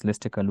this case, let's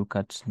take a look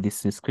at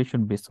this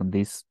description based on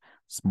this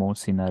small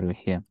scenario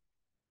here.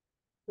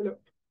 Hello.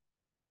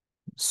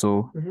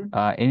 So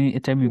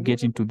anytime you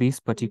get into this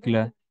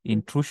particular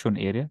intrusion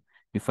area,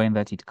 you find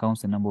that it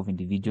counts the number of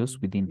individuals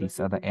within this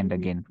other end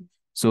again.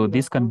 So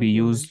this can be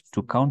used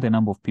to count the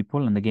number of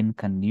people, and again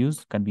can be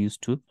used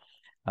to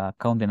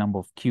count the number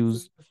of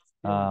queues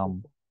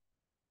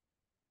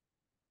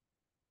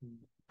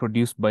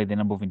produced by the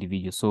number of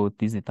individuals. So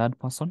this is the third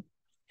person.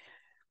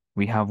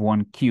 We have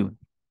one queue.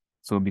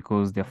 So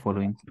because they're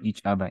following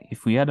each other.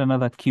 If we add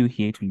another queue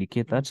here to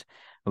indicate that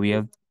we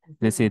have,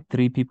 let's say,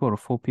 3 people or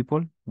 4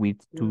 people with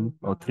 2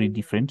 or 3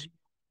 different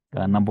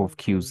number of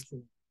queues.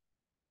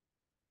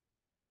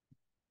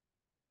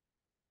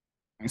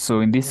 So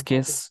in this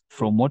case,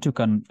 from what you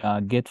can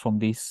get from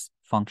this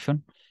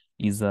function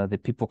is the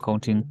people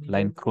counting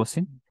line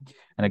crossing.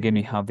 And again,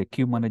 we have the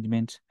queue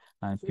management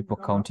and people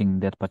counting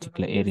that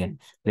particular area.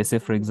 Let's say,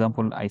 for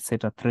example, I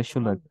set a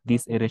threshold that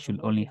this area should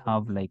only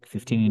have like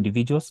 15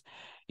 individuals.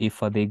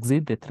 If they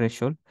exceed the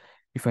threshold,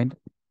 you find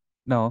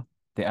now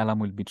the alarm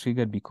will be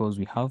triggered because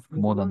we have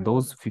more than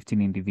those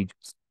 15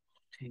 individuals.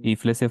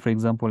 If, let's say, for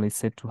example, I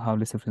set to have,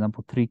 let's say, for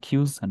example, 3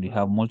 queues and we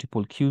have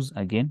multiple queues,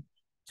 again,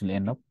 it will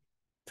end up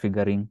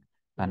triggering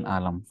an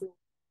alarm.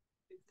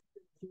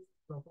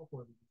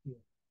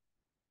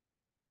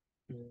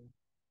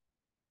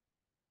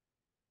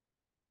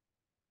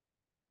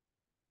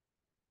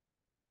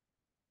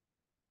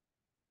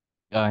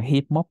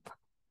 Heat map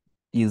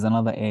is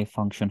another AI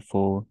function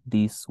for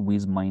this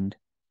WizMind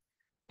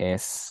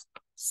S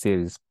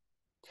series.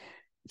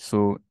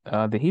 So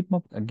the heat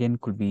map again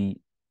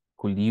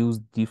could use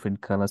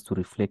different colors to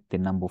reflect the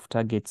number of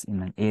targets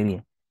in an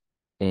area,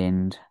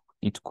 and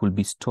it could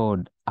be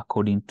stored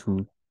according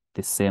to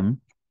the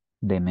same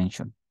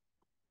dimension.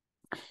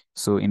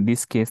 So in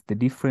this case, the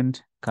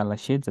different color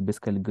shades are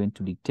basically going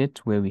to dictate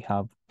where we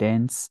have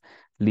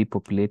densely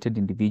populated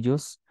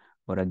individuals,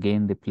 or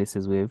again, the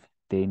places where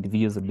the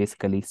individuals are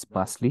basically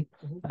sparsely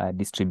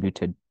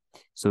distributed.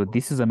 So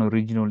this is an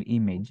original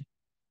image,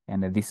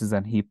 and this is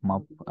an heat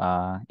map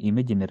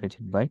image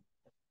generated by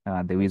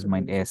the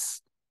WizMind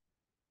S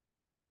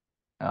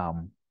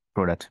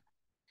product.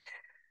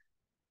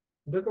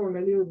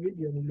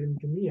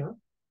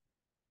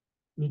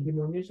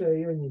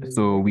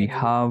 So we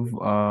have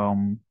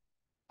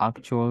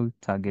actual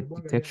target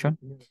detection,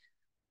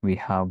 we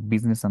have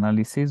business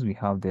analysis, we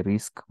have the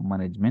risk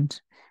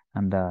management,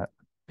 and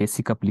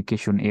basic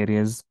application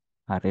areas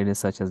are areas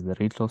such as the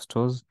retail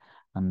stores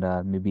and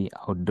maybe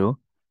outdoor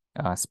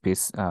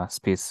space.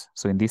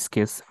 So in this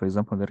case, for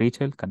example, the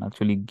retail can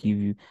actually give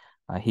you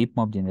a heat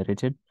map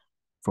generated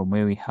from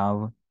where we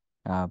have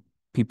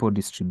people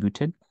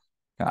distributed,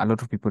 a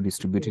lot of people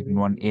distributed in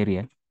one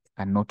area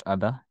and not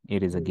other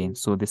areas again.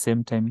 So the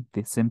same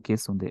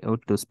case on the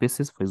outdoor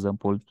spaces, for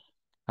example,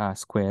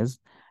 squares,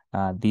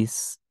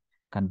 this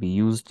can be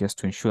used just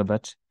to ensure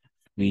that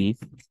we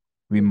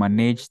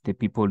manage the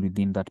people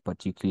within that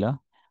particular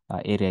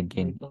area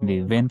again. In the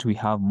event we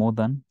have more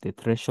than the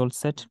threshold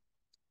set,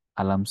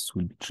 alarms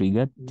will be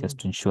triggered just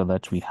to ensure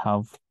that we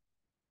have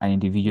an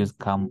individual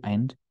come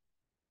and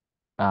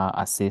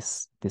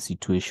assess the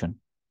situation.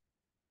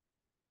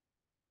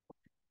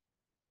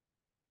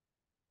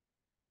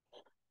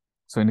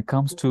 So when it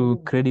comes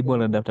to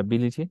credible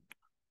adaptability,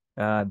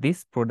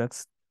 these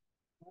products,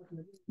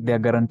 they are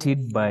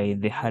guaranteed by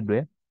the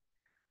hardware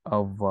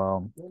of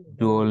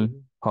dual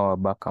power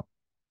backup.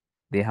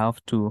 They have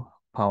 2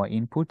 power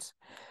inputs.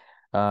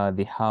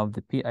 They have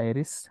the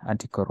P-Iris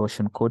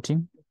anti-corrosion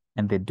coating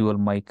and the dual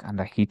mic and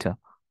a heater.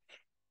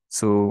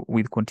 So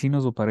with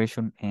continuous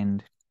operation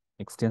and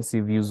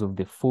extensive use of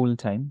the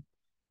full-time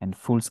and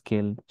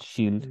full-scale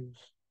shield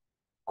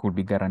could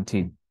be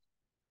guaranteed.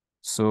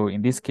 So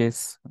in this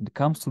case, when it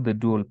comes to the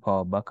dual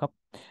power backup,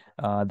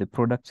 the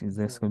product is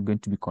also going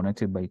to be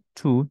connected by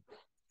two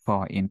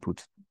power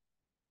input.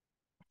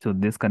 So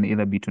this can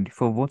either be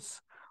 24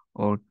 volts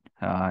or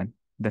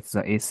that's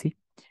the AC,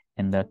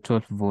 and the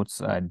 12 volts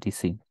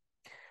DC.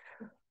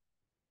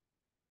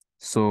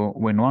 So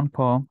when one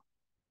power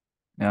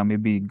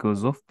maybe it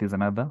goes off, there's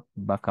another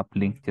backup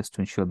link just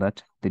to ensure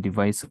that the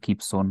device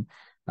keeps on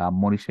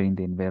monitoring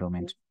the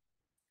environment.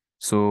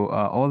 So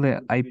all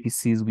the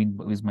IPCs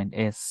with my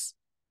S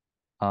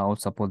all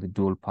support the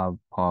dual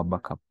power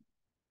backup.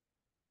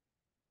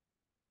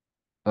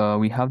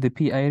 We have the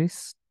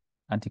P-Iris,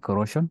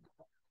 anti-corrosion,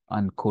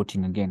 and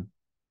coating again.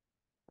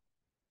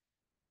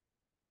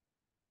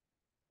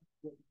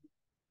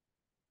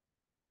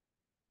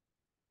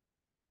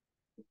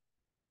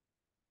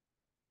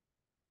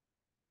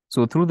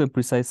 So through the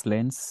precise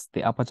lens,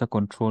 the aperture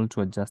control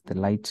to adjust the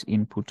light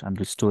input and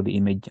restore the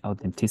image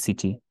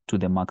authenticity to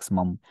the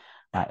maximum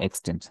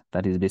extent.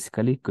 That is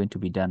basically going to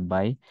be done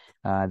by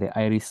the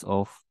iris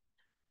of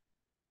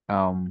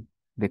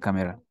the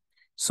camera.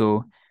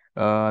 So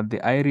the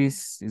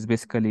iris is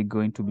basically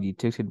going to be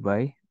detected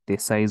by the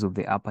size of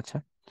the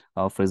aperture,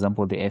 for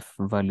example, the f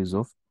values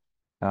of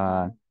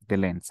the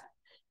lens.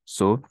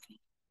 So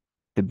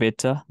the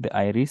better the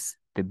iris,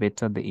 the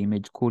better the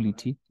image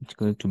quality it's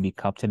going to be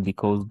captured,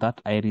 because that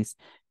iris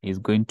is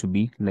going to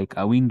be like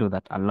a window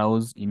that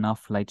allows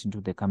enough light into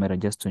the camera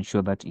just to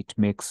ensure that it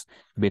makes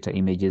better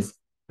images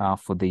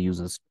for the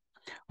users.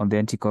 On the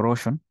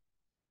anti-corrosion,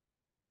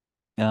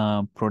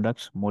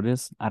 product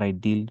models are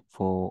ideal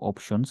for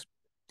options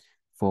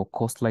for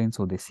coastlines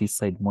or the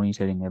seaside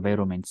monitoring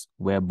environments,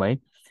 whereby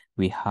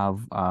we have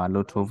a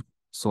lot of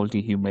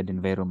salty, humid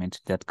environment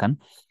that can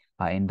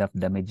end up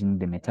damaging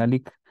the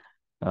metallic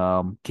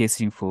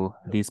casing for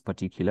these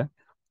particular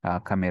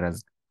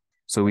cameras.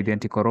 So with the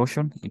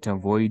anti-corrosion, it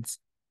avoids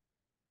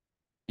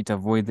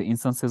the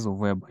instances of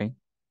whereby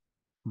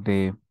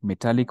the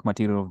metallic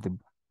material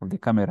of the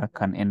camera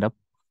can end up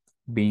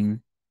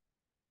being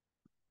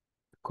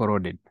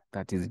corroded.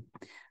 That is,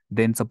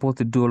 then support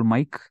the dual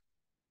mic,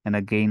 and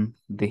again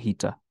the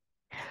heater.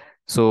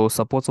 So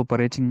supports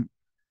operating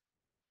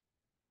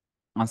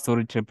and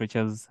storage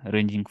temperatures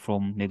ranging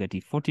from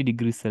 -40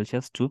 degrees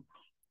Celsius to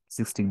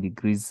 16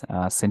 degrees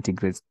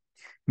centigrade,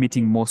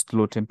 meeting most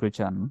low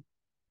temperature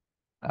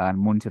and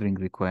monitoring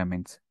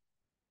requirements.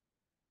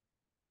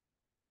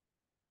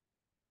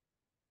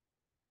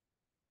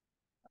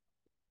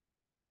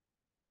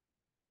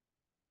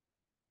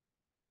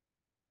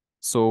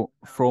 So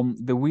from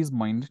the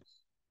WizMind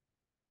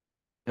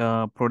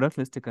product,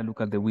 let's take a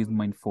look at the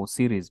WizMind 4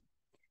 series.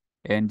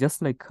 And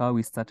just like how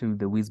we started with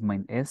the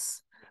WizMind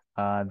S,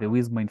 the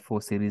WizMind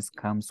 4 series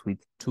comes with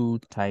two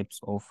types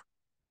of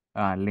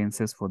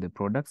lenses for the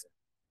products.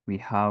 We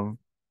have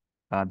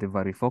the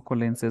varifocal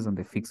lenses and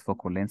the fixed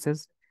focal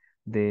lenses.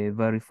 The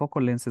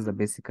varifocal lenses are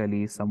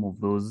basically some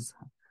of those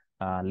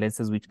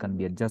lenses which can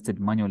be adjusted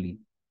manually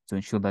to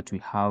ensure that we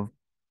have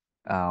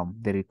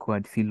the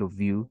required field of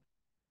view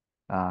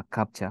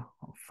capture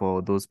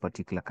for those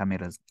particular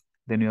cameras.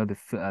 Then we have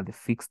the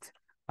fixed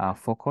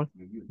focal.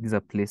 These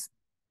are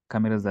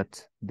cameras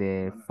that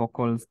the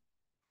focal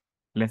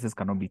lenses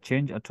cannot be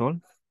changed at all,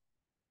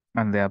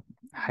 and they are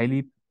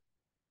highly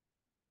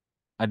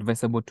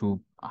advisable to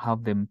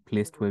have them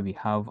placed where we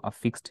have a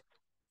fixed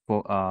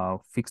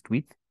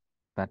width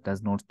that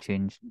does not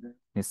change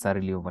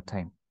necessarily over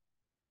time.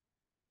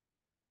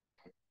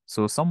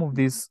 So some of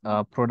these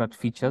product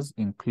features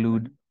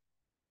include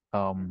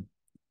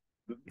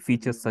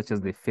features such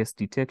as the face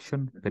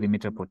detection,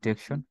 perimeter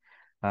protection,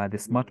 the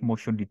smart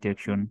motion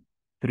detection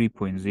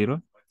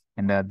 3.0,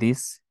 and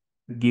this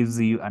gives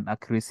you an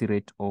accuracy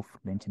rate of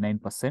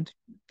 99%,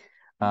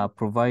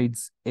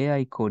 provides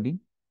AI coding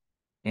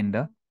in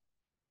the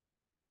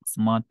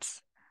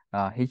smart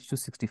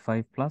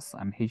H265 plus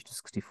and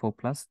H264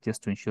 plus,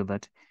 just to ensure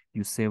that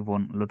you save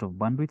on a lot of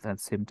bandwidth, at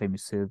the same time you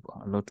save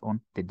a lot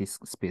on the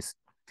disk space.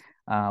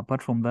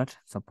 Apart from that,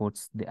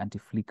 supports the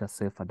anti-flicker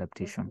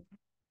self-adaptation.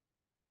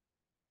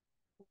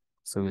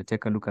 So we'll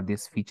take a look at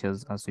these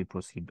features as we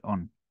proceed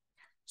on.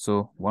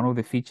 So one of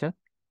the features,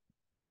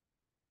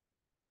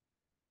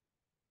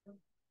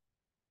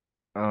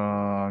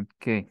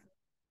 okay,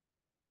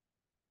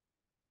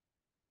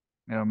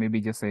 maybe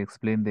just I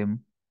explain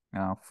them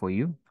for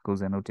you,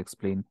 because I know to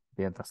explain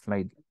the other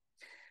slide.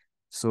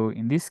 So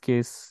in this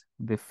case,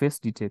 the face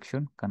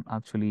detection can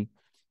actually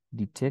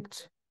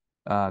detect,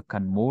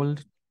 can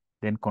mold,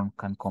 then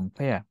can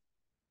compare,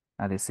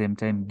 at the same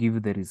time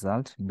give the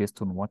result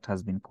based on what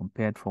has been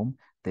compared from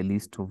the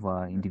list of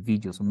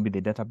individuals, maybe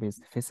the database,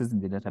 faces in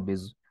the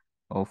database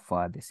of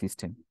the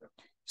system.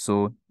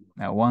 So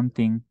one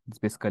thing is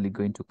basically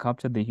going to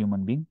capture the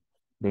human being,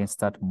 then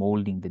start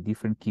molding the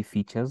different key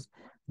features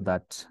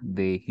that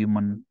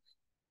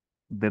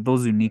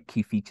those unique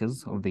key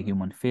features of the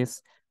human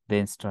face,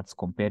 then starts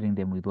comparing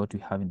them with what we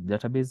have in the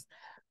database.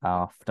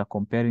 After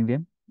comparing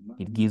them,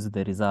 it gives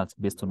the results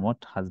based on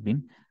what has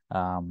been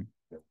um,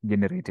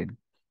 generated.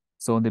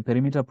 So the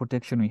perimeter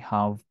protection, we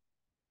have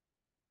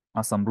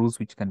some rules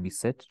which can be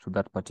set to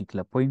that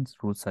particular point,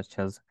 rules such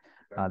as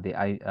the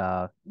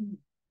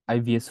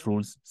IVS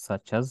rules,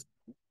 such as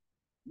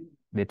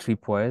the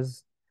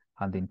tripwires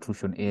and the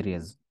intrusion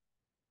areas.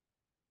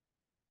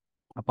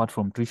 Apart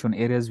from intrusion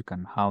areas, you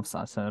can have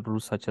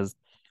rules such as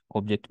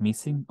object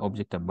missing,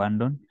 object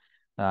abandoned,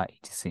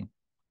 etc.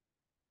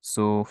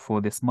 So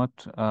for the smart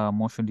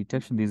motion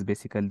detection, this is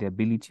basically the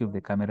ability of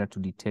the camera to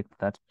detect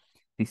that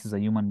this is a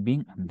human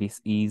being and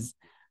this is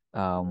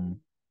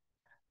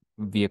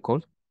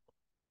vehicle.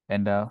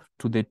 And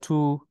to the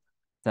two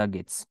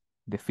targets,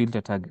 the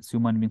filter targets,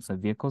 human beings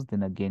and vehicles,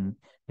 then again,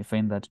 we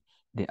find that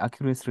the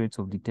accuracy rates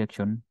of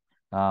detection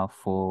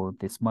for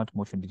the smart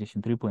motion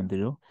detection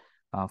 3.0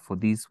 for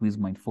this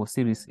Wismind 4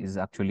 series is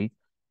actually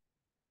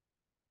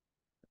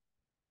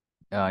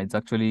it's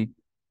actually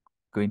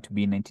going to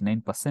be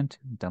 99%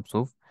 in terms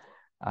of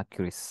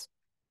accuracy.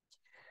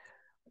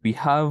 We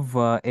have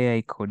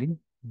AI coding.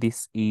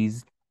 This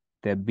is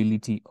the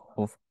ability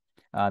of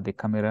the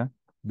camera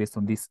based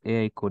on this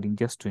AI coding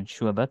just to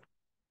ensure that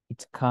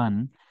it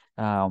can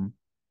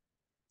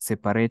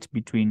separate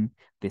between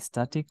the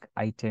static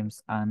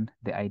items and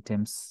the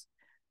items,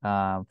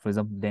 for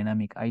example,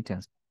 dynamic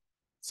items.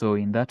 So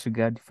in that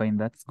regard, find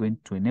that's going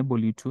to enable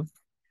you to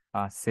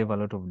save a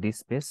lot of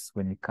disk space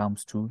when it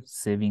comes to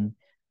saving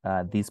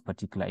this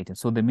particular item.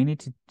 So the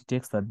minute it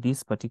detects that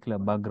this particular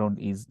background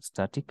is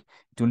static,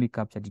 it only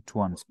captured it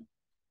once.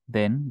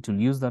 Then it will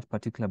use that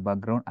particular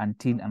background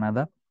until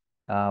another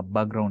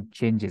background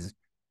changes.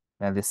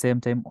 At the same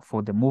time,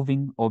 for the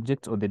moving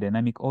objects or the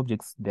dynamic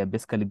objects, they're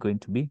basically going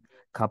to be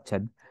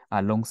captured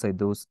alongside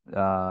those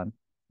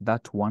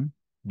that one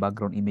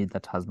background image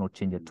that has not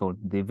changed at all.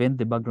 The event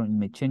the background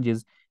image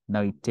changes,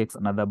 now it takes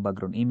another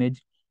background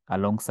image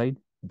alongside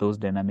those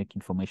dynamic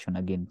information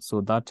again.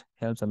 So that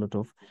helps a lot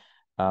of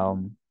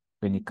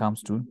when it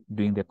comes to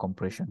doing the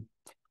compression.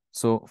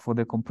 So for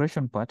the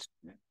compression part,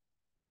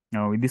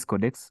 now with this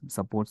codex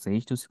supports the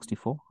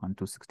H264 and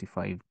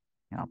 265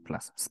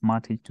 plus,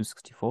 smart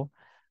H264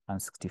 and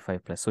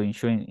 65 plus. So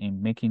ensuring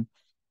in making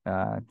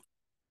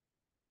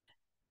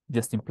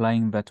just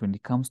implying that when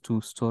it comes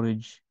to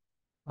storage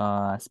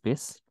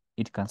space,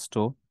 it can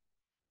store,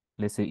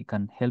 let's say it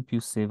can help you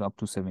save up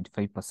to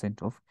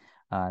 75% of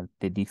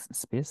the disk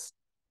space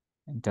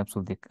in terms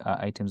of the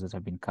items that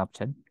have been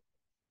captured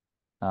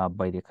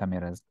by the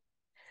cameras.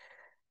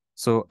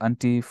 So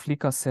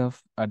anti-flicker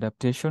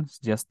self-adaptation is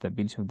just the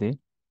ability of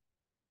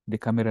the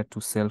camera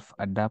to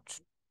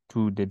self-adapt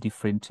to the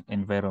different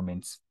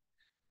environments,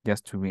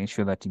 just to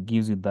ensure that it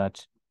gives you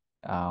that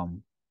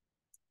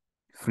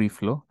free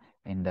flow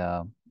and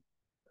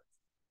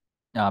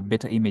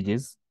better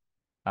images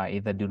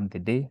either during the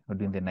day or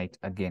during the night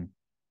again.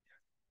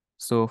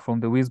 So from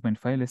the Wismind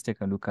file, let's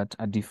take a look at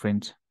a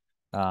different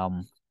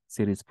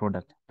series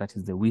product, that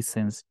is the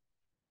WeSense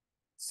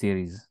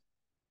series,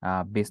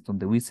 based on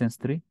the WeSense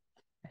 3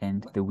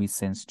 and the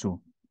WeSense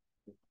 2.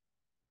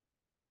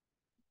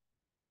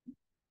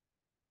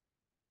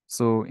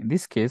 So in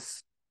this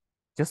case,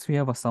 just we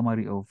have a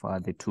summary of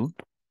the two.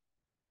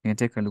 You can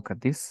take a look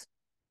at this.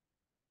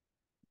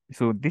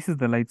 So this is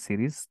the light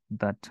series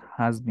that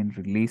has been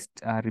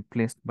released,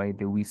 replaced by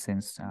the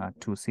WeSense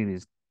 2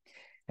 series.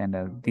 And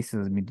this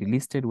has been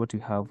delisted. What we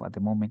have at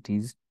the moment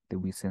is the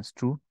WeSense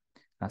 2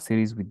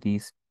 series with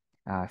these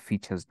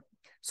features.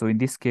 So in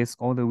this case,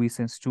 all the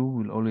WeSense 2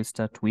 will always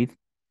start with,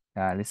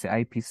 let's say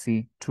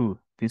IPC 2.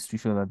 This to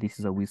show that this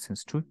is a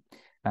WeSense 2.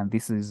 And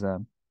this is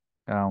the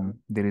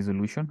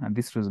resolution. And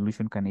this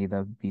resolution can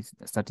either be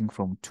starting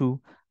from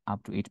 2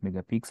 up to 8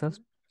 megapixels.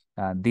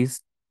 This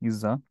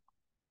is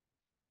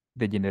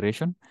the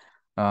generation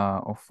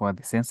of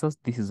the sensors.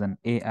 This is an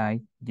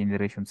AI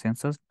generation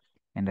sensors,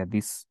 and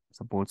this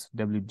supports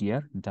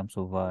WDR in terms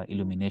of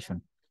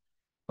illumination,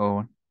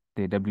 or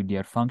the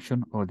WDR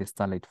function or the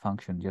starlight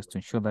function, just to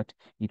ensure that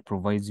it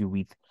provides you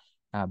with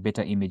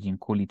better imaging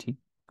quality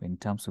in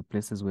terms of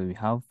places where we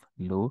have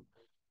low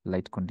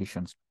light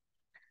conditions.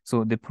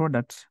 So the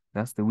product,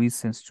 that's the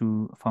WeSense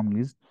 2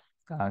 families,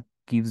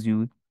 gives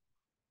you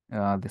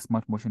the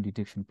Smart Motion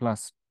Detection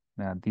Plus.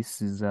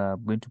 This is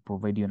going to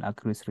provide you an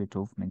accuracy rate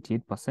of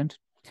 98%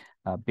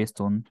 based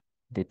on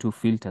the two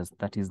filters,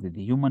 that is the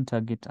human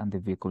target and the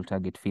vehicle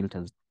target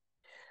filters.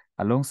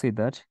 Alongside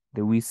that,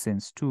 the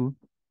WeSense 2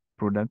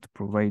 product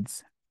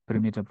provides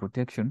perimeter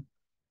protection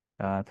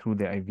through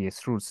the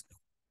IVS rules.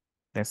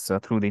 That's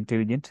through the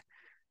intelligent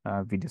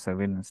video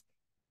surveillance.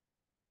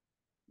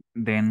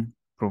 Then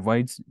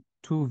provides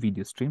two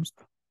video streams,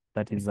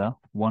 that is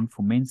one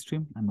for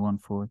mainstream and one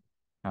for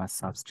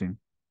substream.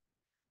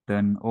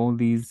 Then all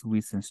these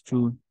WeSense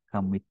 2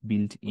 come with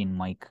built-in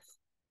mic.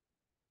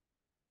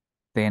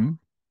 Then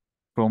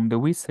from the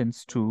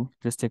WeSense 2,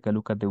 just take a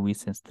look at the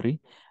WeSense 3.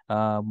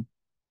 All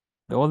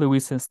the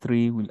WeSense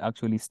 3 will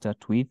actually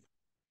start with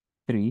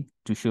 3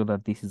 to show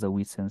that this is a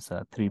WeSense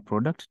 3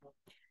 product.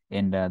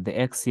 And the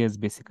X here is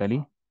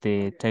basically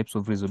the types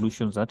of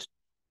resolutions that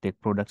the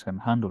product can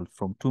handle,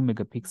 from 2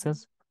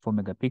 megapixels, 4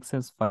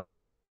 megapixels, 5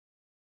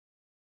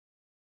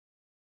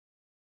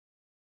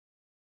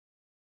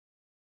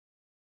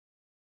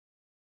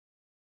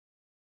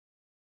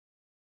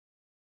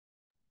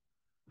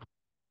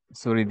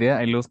 Sorry there,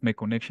 I lost my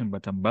connection,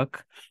 but I'm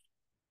back.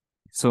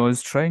 So I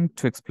was trying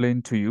to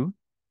explain to you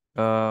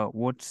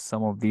what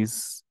some of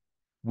these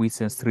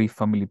WeSense 3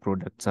 family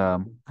products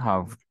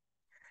have.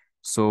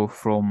 So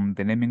from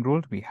the naming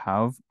rule, we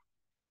have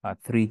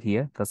three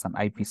here. That's an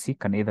IPC,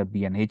 can either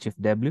be an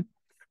HFW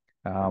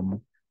um,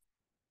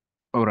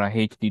 or a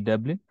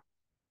HDW,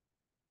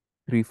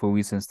 three for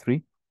WeSense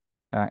 3.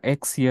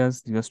 X here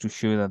just to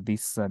show that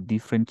these are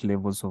different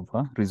levels of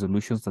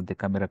resolutions that the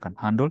camera can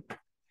handle.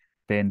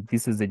 Then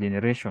this is the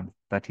generation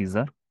that is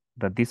that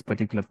this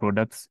particular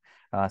product's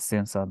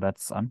sensor,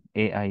 that's an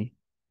AI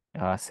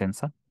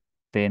sensor.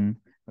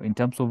 Then in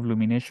terms of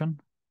illumination,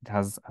 it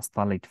has a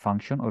starlight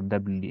function or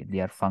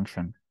WDR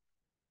function.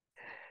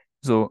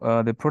 So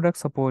the product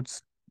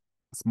supports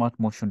smart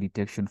motion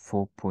detection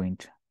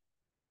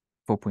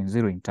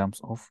 4.0 in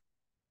terms of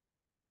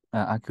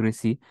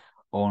accuracy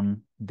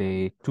on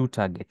the two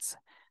targets,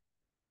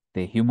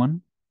 the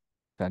human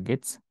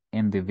targets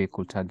and the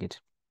vehicle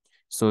target.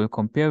 So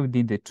compare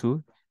within the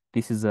two,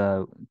 this is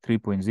a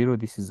 3.0,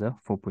 this is a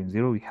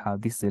 4.0. We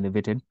have this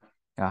elevated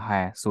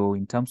higher. So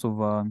in terms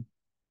of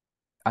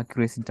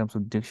accuracy, in terms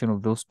of detection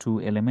of those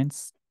two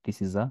elements, this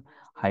is a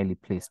highly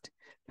placed.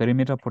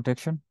 Perimeter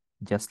protection,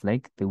 just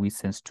like the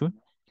WeSense 2.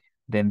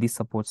 Then this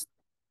supports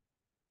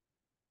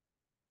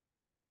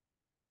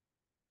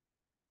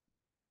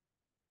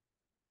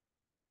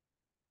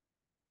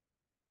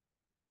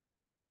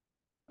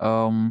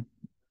um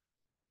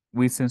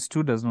WeSense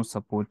 2 does not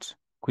support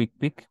quick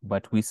pick,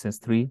 but WeSense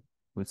 3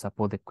 will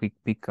support the quick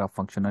pick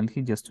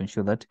functionality just to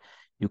ensure that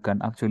you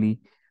can actually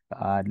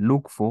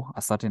look for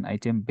a certain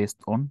item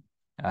based on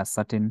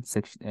certain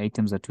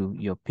items that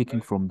you're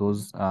picking from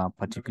those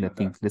particular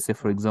things. Let's say,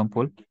 for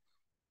example,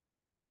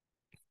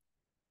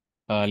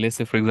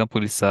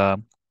 it's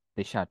the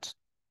shirt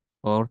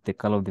or the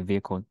color of the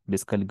vehicle,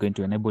 basically going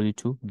to enable you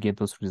to get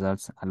those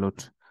results a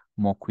lot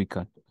more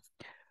quicker.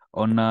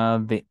 On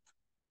the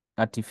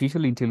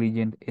artificial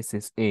intelligent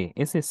SSA,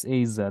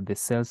 SSA is the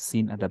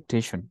self-scene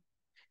adaptation.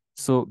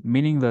 So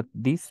meaning that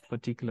this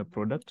particular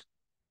product,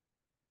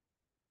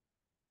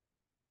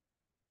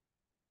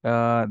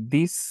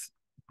 these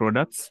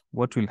products,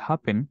 what will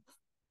happen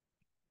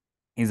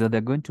is that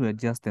they're going to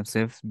adjust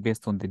themselves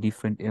based on the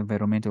different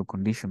environmental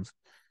conditions.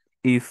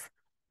 If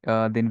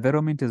the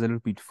environment is a little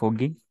bit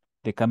foggy,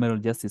 the camera will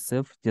adjust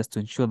itself just to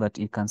ensure that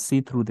it can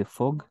see through the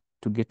fog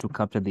to get to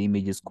capture the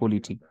image's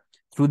quality.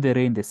 Through the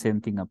rain, the same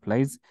thing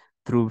applies.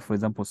 Through, for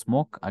example,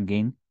 smoke,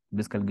 again,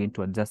 basically going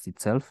to adjust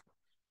itself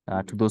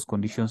to those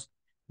conditions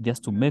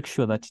just to make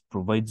sure that it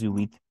provides you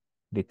with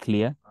the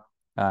clear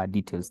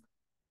details.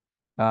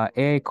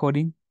 AI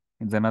coding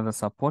is another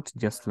support,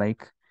 just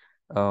like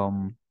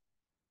the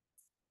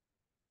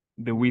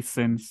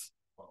WeSense.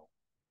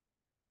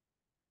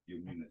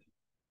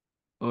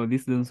 Oh,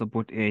 this doesn't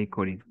support AI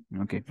coding.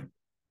 Okay.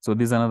 So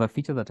this is another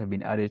feature that have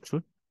been added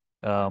to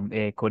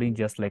AI coding,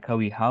 just like how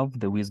we have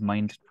the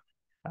WizMind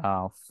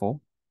 4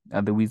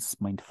 and the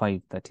WizMind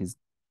 5, that is.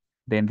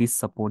 Then this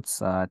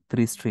supports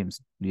three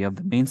streams. We have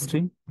the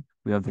mainstream,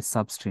 we have the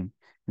substream.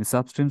 The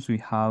substreams we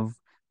have,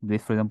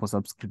 for example,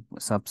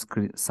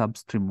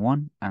 substream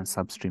 1 and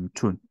substream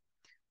 2.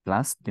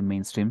 Plus the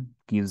mainstream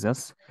gives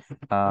us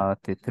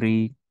the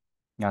three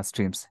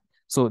streams.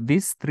 So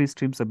these three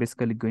streams are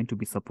basically going to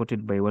be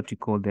supported by what we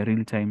call the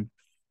real-time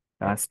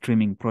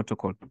streaming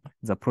protocol.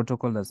 It's a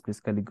protocol that's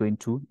basically going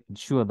to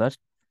ensure that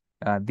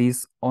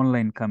these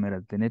online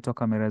cameras, the network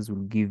cameras,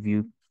 will give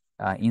you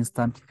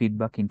instant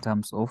feedback in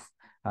terms of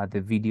the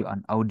video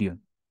and audio,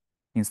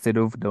 instead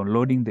of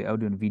downloading the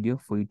audio and video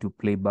for you to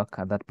play back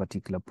at that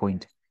particular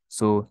point.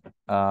 So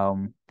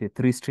the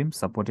three streams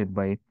supported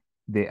by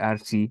the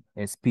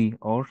RTSP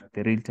or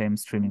the real-time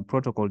streaming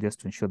protocol,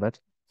 just to ensure that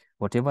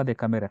whatever the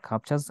camera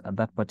captures at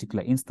that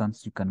particular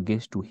instance, you can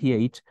get to hear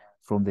it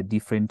from the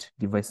different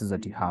devices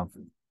that you have.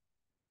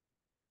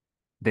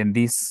 Then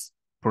this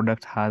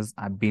product has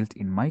a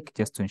built-in mic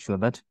just to ensure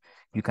that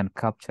you can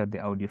capture the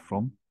audio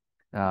from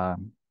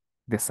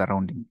the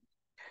surrounding.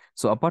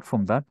 So apart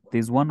from that,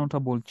 there's one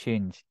notable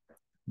change,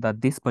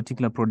 that this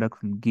particular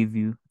product will give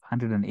you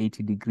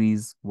 180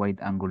 degrees wide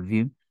angle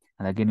view.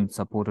 And again, it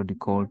supports what we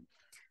call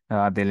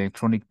the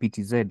electronic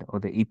PTZ or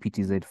the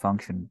EPTZ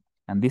function.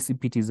 And this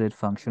EPTZ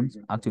function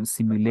actually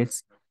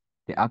simulates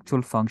the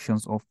actual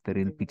functions of the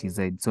real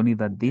PTZ. It's only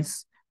that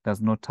this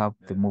does not have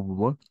the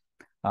movable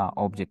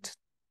object.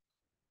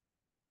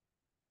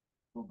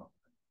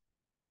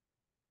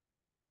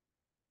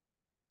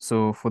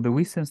 So for the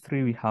WeSense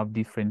 3, we have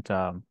different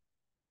product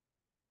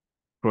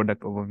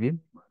overview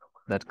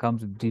that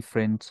comes with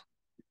different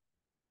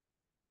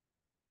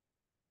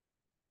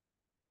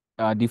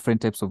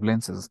types of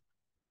lenses.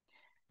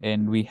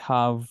 And we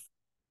have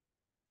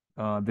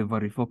the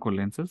varifocal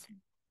lenses,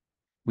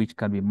 which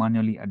can be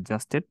manually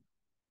adjusted.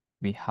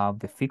 We have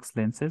the fixed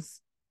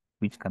lenses,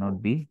 which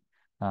cannot be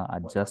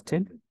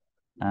adjusted,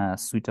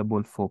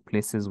 suitable for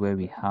places where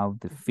we have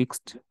the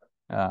fixed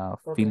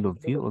field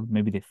of view, or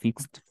maybe the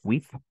fixed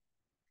width.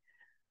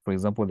 For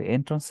example, the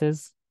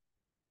entrances,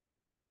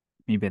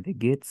 maybe at the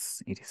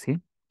gates, etc.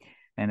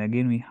 And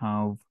again, we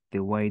have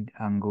the wide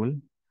angle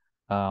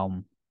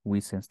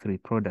Wesense 3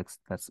 products.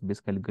 That's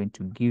basically going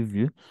to give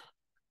you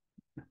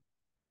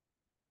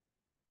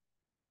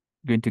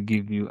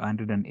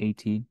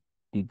 180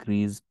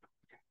 degrees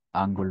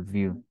angle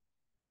view.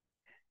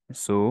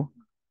 So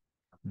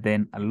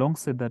then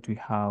alongside that, we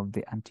have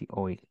the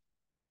anti-oil.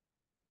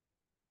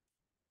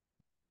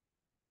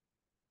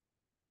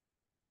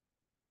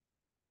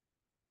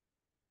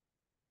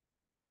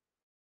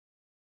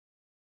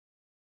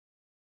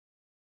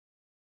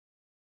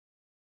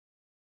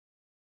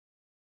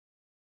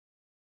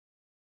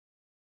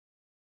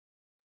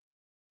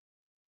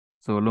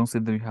 So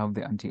alongside that, we have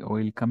the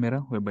anti-oil camera,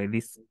 whereby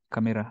this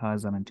camera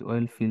has an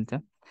anti-oil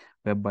filter,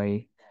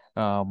 whereby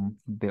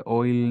the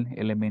oil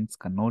elements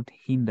cannot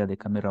hinder the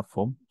camera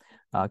from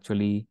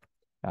actually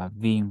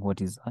viewing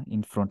what is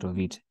in front of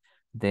it.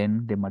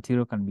 Then the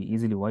material can be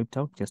easily wiped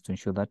out just to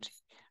ensure that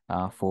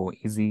for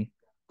easy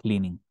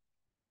cleaning.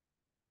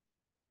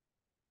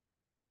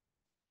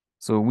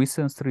 So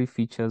Wesense 3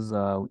 features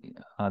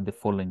the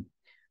following.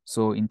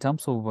 So in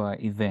terms of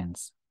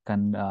events,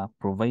 can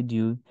provide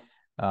you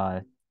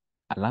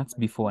alerts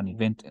before an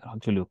event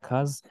actually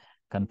occurs,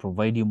 can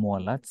provide you more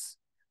alerts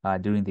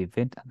during the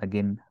event. And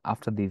again,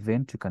 after the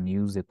event, you can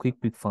use a quick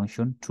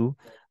function to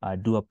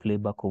do a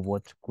playback of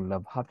what could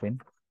have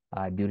happened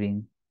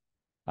during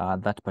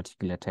that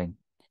particular time.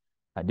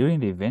 During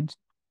the event,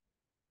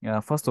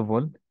 first of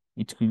all,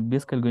 it will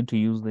basically going to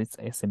use this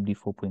SMD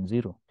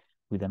 4.0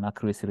 with an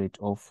accuracy rate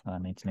of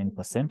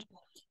 99%.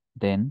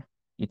 Then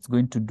it's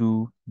going to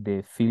do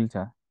the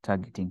filter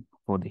targeting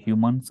for the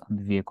humans and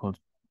the vehicles.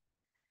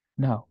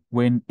 Now,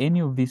 when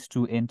any of these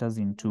two enters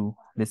into,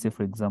 let's say,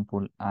 for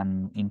example,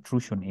 an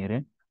intrusion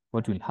area,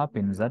 what will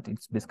happen is that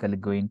it's basically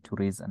going to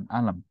raise an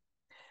alarm.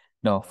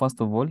 Now,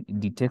 first of all, it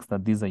detects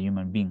that this is a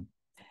human being.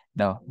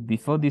 Now,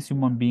 before this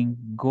human being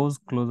goes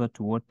closer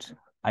to what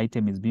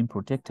item is being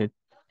protected,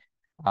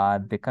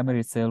 the camera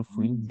itself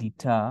will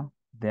deter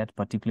that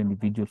particular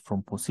individual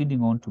from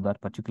proceeding on to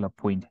that particular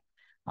point.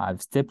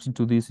 I've stepped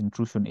into this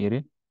intrusion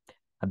area,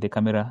 and the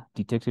camera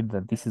detected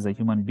that this is a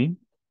human being.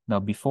 Now,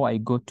 before I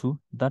go to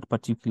that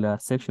particular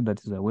section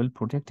that is well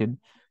protected,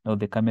 now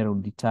the camera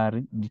will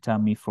deter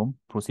me from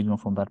proceeding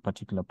from that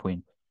particular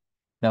point.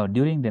 Now,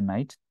 during the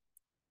night,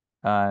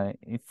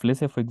 if let's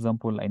say, for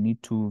example, I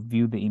need to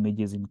view the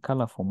images in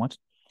color format,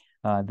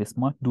 the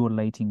smart dual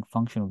lighting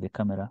function of the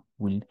camera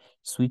will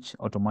switch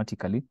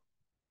automatically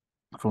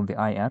from the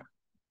IR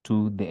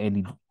to the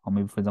LED, or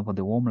maybe, for example,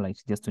 the warm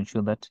light, just to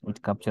ensure that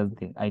it captures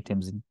the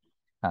items in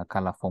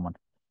color format.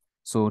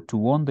 So to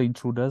warn the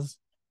intruders,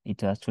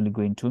 it's actually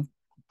going to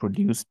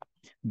produce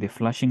the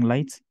flashing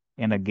lights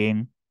and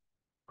again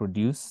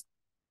produce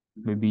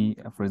maybe,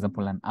 for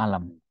example, an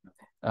alarm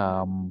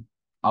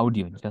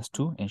audio just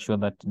to ensure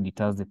that it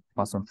deters the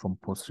person from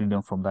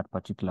proceeding from that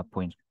particular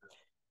point.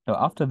 Now,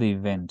 after the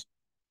event,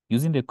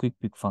 using the quick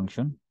pick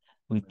function,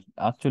 we're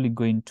actually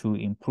going to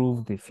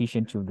improve the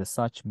efficiency of the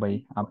search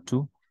by up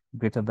to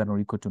greater than or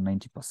equal to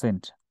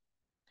 90%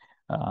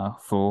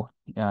 for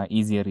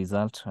easier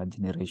result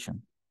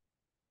generation.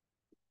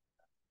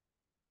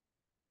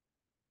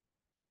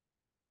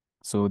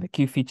 So the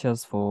key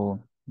features for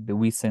the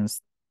Wesense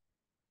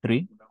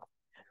 3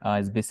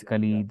 is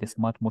basically the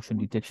smart motion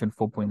detection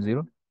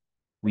 4.0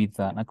 with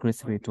an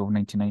accuracy rate of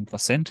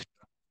 99%.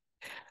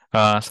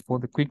 For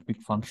the quick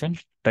pick function,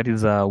 that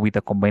is with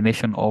a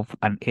combination of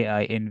an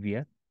AI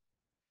NVR,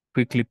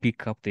 quickly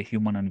pick up the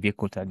human and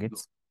vehicle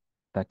targets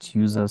that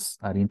users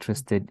are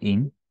interested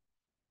in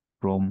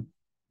from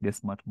the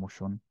smart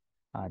motion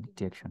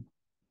detection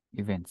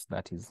events,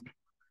 that is.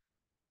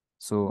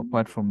 So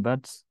apart from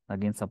that,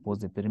 again, suppose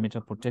the perimeter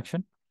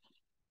protection.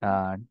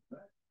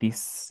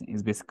 This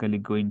is basically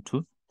going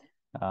to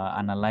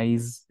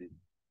analyze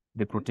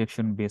the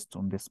protection based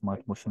on the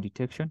smart motion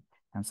detection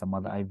and some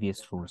other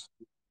IVS rules.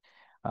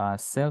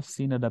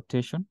 Self-scene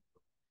adaptation.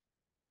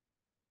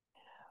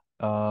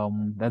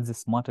 That's the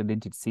smart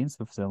identity scenes,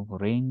 for example,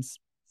 rains,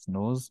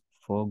 snows,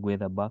 fog,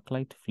 weather,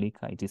 backlight,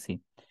 flicker, etc.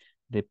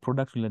 The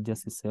product will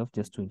adjust itself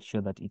just to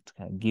ensure that it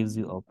gives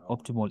you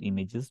optimal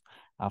images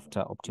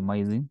after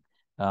optimizing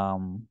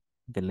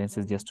the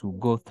lenses just to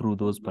go through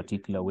those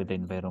particular weather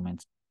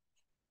environments.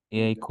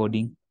 AI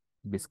coding,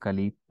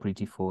 basically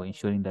pretty for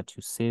ensuring that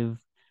you save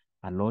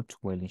a lot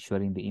while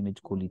ensuring the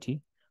image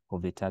quality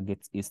of the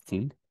targets is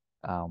still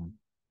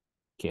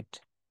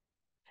kept.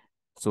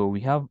 So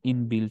we have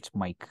inbuilt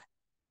mic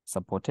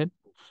supported.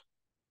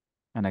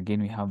 And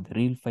again, we have the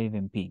Real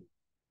 5MP.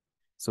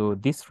 So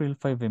this Real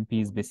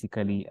 5MP is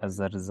basically as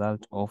a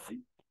result of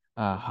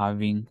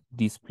having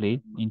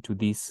display into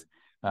this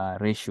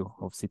ratio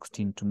of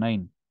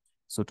 16:9.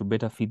 So to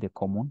better fit the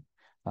common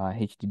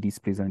HD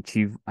displays and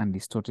achieve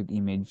undistorted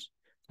image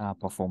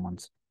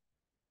performance.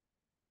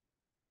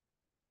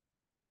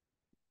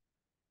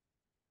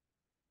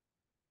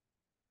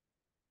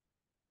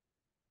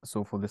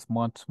 So for the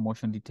smart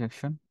motion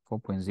detection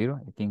 4.0,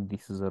 I think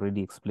this is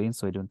already explained,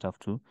 so I don't have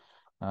to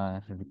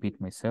repeat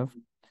myself.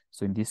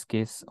 So in this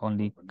case,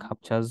 only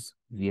captures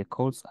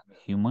vehicles and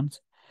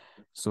humans.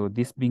 So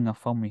this being a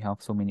farm, we have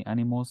so many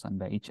animals,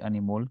 and each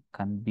animal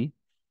can be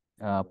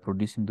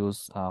producing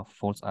those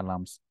false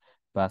alarms.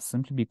 But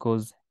simply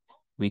because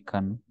we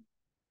can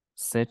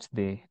set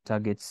the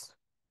targets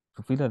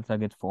to filter the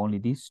target for only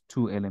these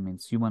two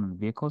elements, human and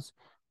vehicles,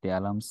 the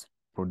alarms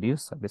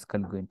produced are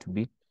basically going to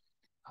be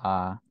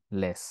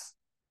less.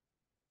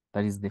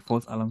 That is, the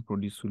false alarms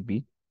produced will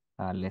be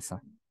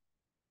lesser.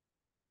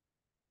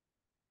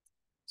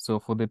 So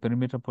for the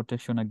perimeter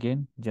protection,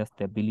 again, just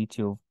the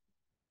ability of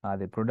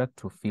the product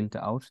to filter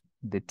out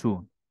the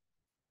two.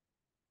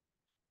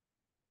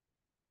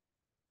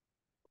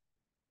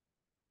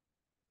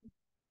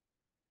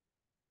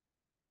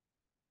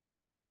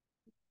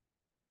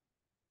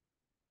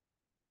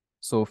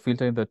 So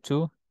filtering the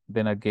two,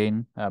 then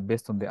again,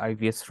 based on the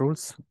IVS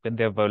rules, when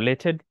they're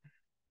violated,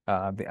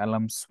 the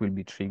alarms will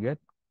be triggered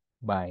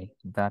by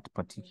that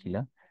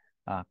particular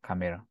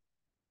camera.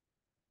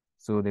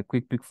 So the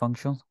quick pick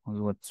functions, we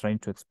were trying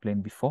to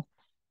explain before,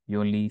 you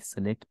only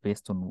select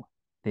based on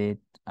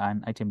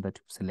an item that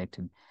you've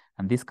selected.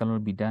 And this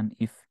cannot be done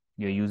if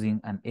you're using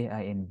an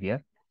AI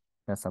NVR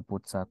that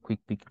supports quick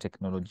pick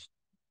technology,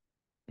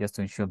 just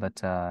to ensure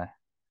that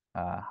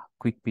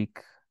quick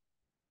pick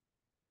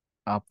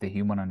up the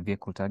human and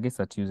vehicle targets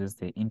that users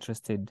are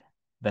interested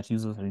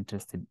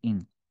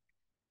in.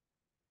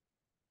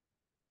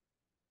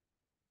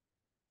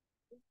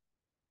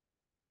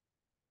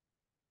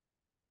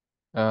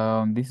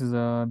 This is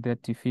the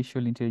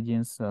artificial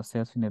intelligence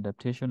self-healing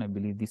adaptation. I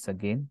believe this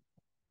again.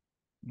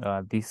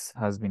 This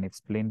has been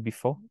explained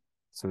before,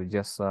 so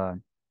just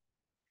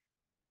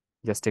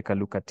take a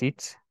look at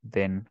it.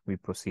 Then we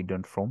proceed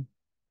on from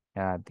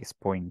this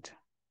point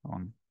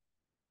on.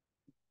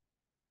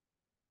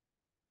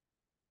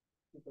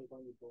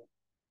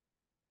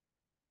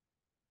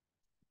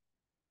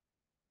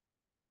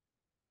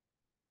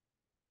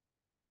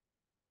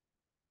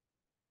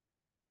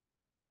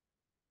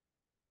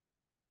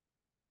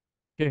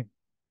 Okay.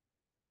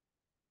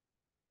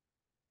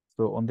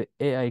 So on the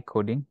AI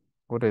coding,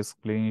 what I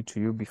explained to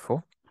you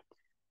before,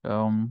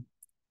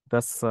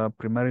 that's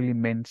primarily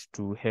meant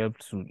to help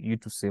you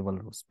to save a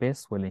lot of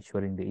space while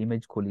ensuring the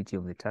image quality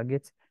of the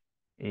target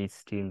is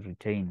still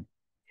retained.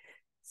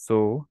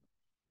 So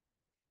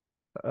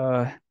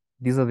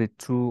these are the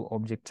two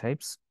object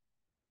types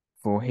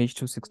for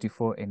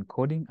H264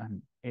 encoding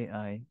and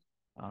AI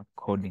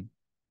coding.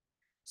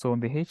 So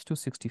on the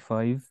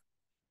H265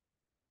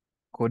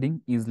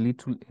 coding is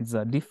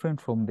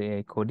different from the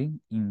AI coding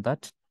in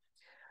that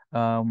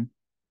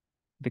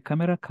the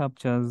camera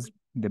captures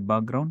the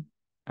background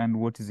and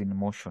what is in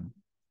motion.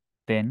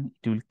 Then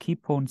it will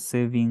keep on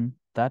saving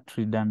that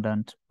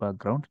redundant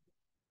background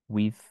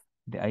with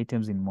the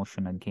items in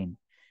motion again.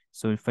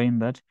 So we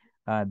find that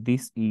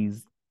this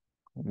is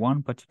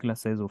one particular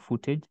size of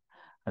footage.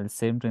 At the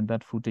same time,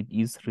 that footage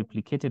is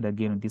replicated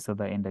again on this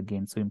other end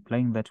again. So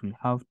implying that we'll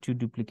have two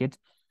duplicate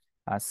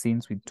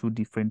scenes with two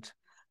different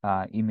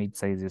image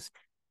sizes.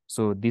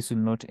 So this will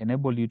not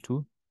enable you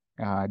to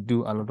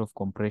do a lot of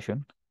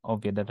compression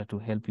of your data to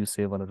help you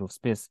save a lot of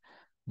space.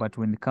 But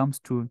when it comes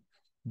to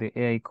the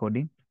AI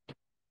coding,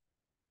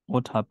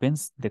 what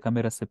happens? The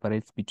camera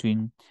separates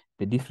between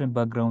the different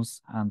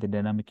backgrounds and the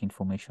dynamic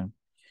information.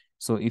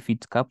 So if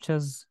it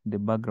captures the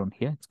background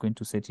here, it's going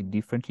to set it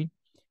differently.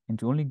 And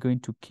it's only going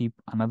to keep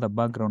another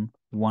background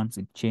once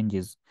it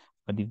changes.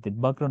 But if the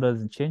background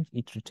doesn't change,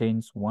 it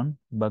retains one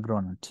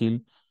background until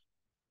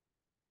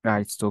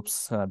it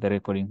stops the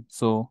recording.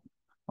 So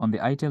on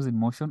the items in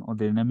motion or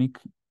the dynamic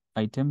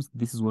items,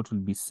 this is what will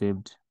be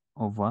saved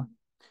over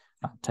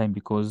time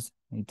because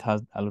it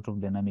has a lot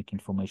of dynamic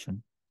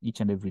information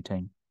each and every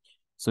time.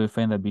 So we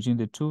find that between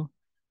the two,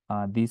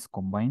 this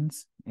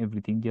combines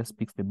everything, just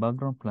picks the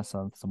background plus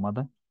some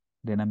other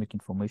dynamic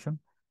information,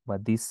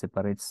 but this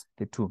separates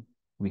the two.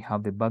 We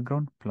have the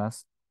background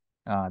plus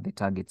the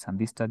targets, and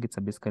these targets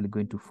are basically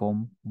going to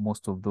form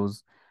most of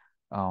those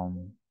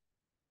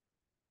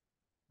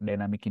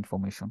dynamic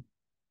information.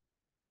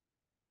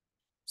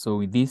 So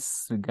with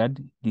this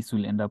regard, this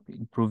will end up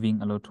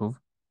improving a lot of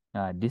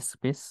disk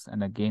space.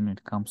 And again, when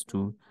it comes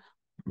to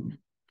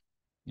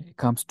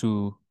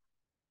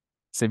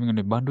saving on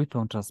the bandwidth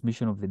on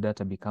transmission of the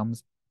data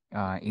becomes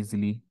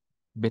easily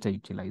better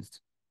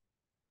utilized.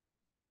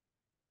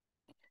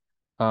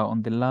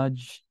 On the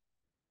large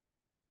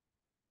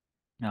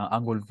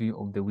angle view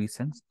of the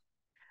VSense,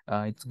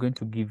 it's going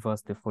to give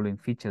us the following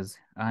features: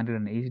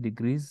 180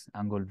 degrees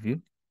angle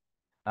view,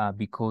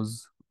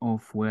 because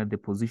of where the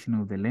position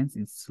of the lens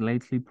is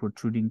slightly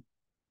protruding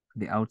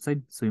the outside,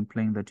 so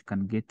implying that you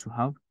can get to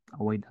have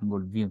a wide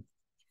angle view.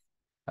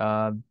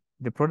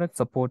 The product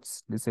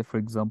supports, let's say, for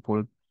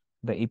example,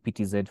 the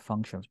EPTZ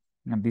function.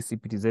 And this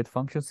EPTZ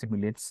function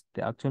simulates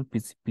the actual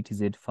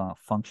PTZ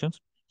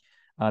functions,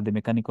 the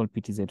mechanical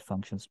PTZ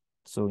functions.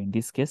 So in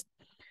this case,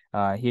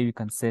 here you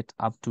can set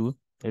up to,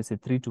 let's say,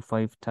 3 to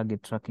 5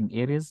 target tracking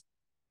areas,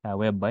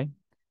 whereby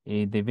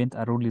the event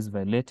a rule is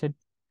violated,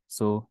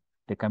 so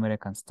the camera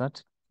can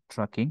start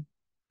tracking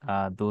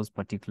those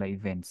particular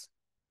events.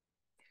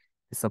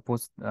 It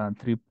supports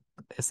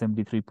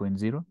SMD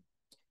 3.0.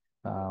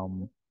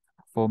 um,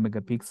 4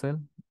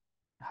 megapixel,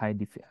 high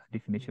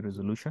definition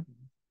resolution.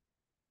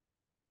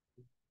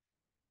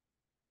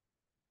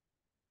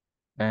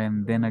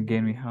 And then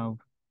again, we have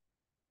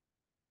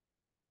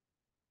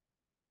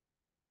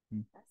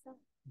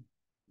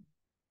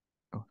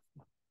oh.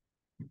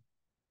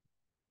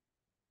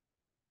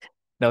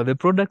 Now the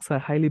products are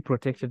highly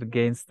protected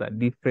against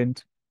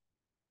different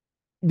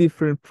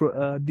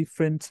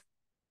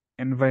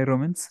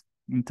environments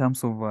in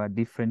terms of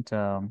different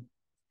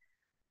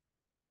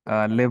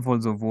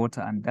levels of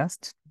water and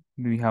dust.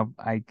 We have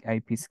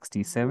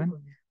IP67.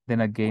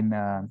 Then again,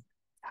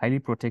 highly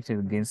protected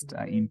against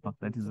impact.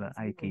 That is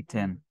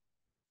IK10.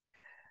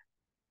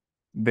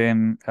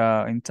 Then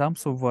in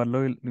terms of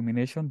low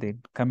illumination, the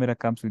camera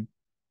comes with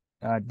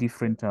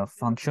different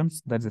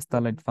functions. That's the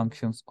starlight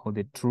functions or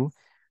the true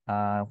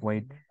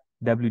white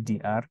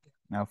WDR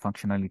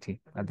functionality.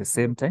 At the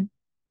same time,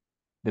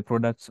 the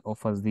product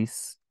offers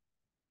this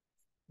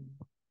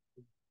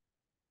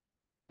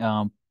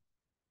um,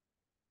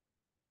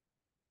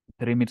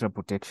 perimeter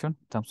protection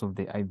in terms of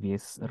the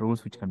IBS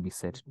rules which can be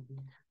set.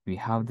 We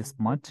have the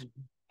smart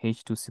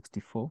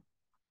H264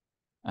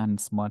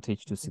 and smart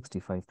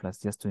H265 plus,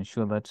 just to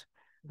ensure that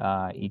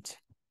it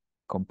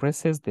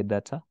compresses the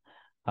data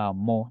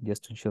more,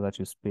 just to ensure that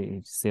you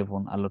save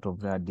on a lot of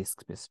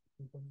disk space.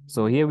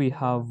 So here we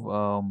have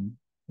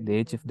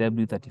the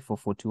HFW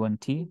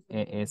 3441T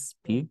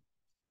ASP.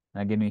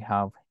 Again, we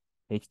have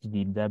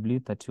HDDW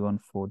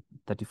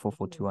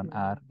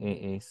 3441R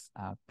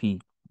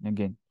ASP.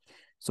 Again,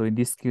 so in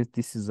this case,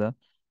 this is a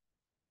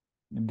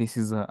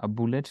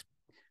bullet.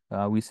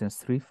 We sense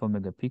 3 4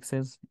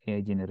 megapixels,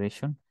 AI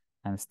generation,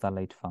 and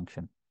starlight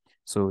function.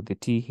 So the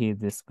T here,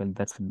 that's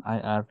an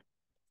IR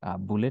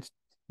bullet.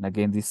 And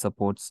again, this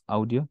supports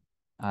audio,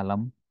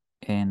 alarm,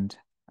 and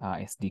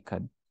SD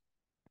card.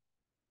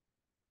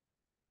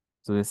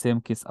 So the same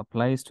case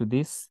applies to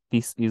this.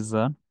 This is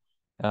a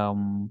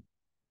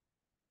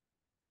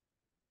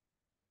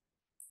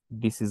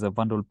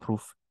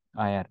vandal-proof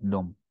IR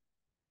dome.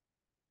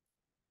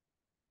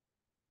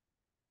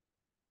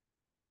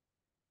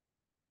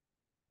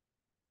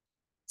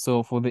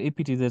 So for the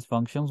APTZ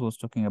functions, was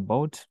talking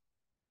about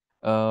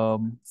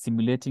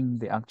simulating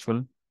the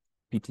actual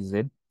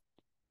PTZ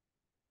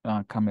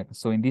camera.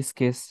 So in this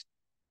case,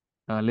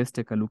 let's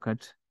take a look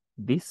at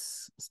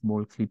this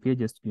small clip here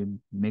just to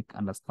make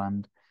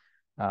understand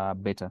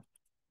better.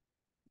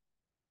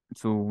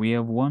 So we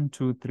have 1,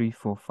 2, 3,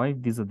 4,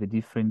 5. These are the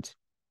different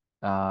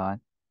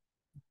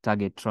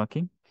target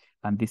tracking,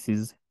 and this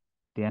is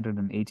the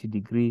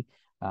 180-degree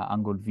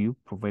angle view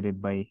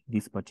provided by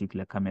these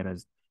particular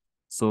cameras.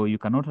 So you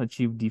cannot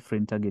achieve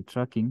different target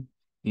tracking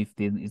if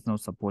it's not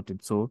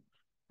supported. So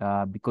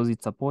because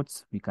it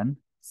supports, we can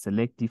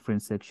select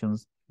different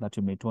sections that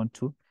you might want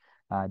to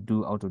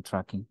do auto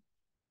tracking.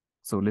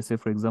 So let's say,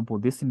 for example,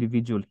 this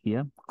individual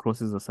here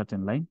crosses a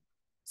certain line.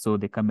 So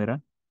the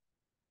camera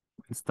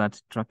will start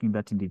tracking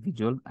that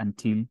individual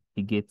until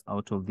he gets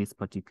out of this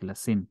particular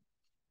scene.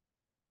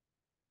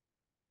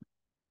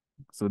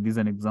 So this is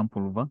an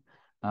example of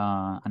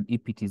an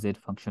EPTZ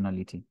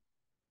functionality.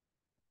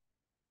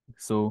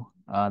 So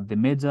the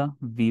major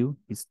view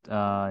is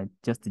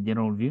just the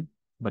general view,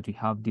 but we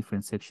have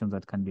different sections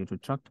that can be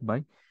tracked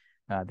by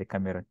the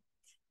camera.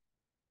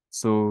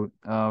 So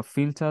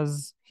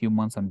filters,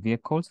 humans and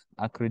vehicles,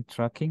 accurate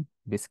tracking,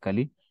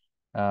 basically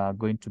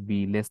going to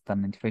be less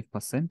than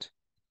 95%.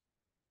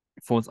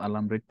 False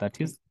alarm rate,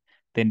 that is.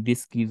 Then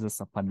this gives us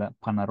a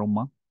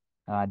panorama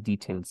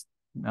details.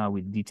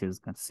 With details,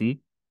 you can see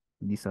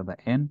these are the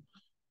N.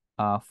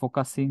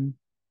 Focusing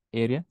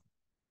area.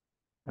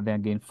 And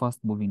then again,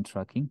 fast moving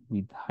tracking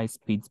with high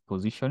speed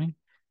positioning,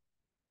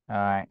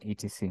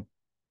 etc.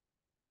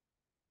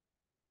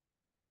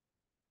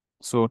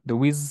 So the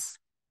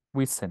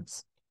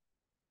WiZense,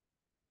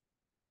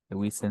 the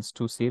WiZense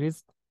 2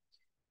 series.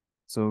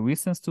 So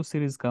WiZense 2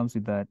 series comes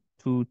with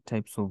two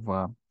types of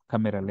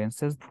camera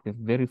lenses, the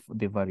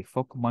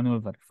varifocal,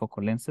 manual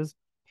varifocal lenses,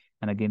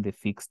 and again the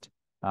fixed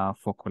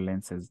focal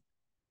lenses.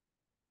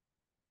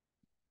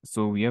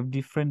 So we have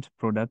different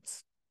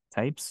products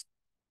types,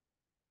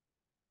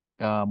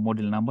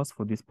 model numbers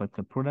for these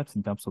particular products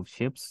in terms of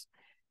shapes.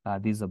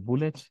 These are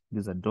bullet,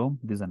 these are dome,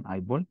 these are an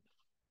eyeball.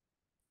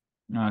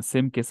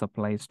 Same case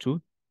applies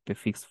to the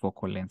fixed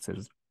focal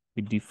lenses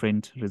with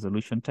different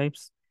resolution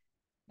types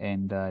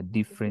and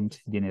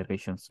different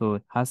generations. So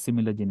it has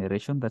similar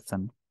generation, that's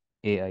an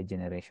AI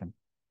generation.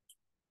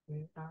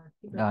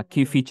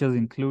 Key features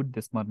include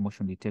the Smart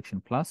Motion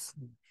Detection Plus.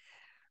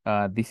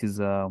 This is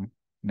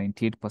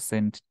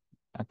 98%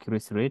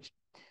 accuracy rate.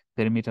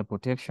 Perimeter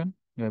protection,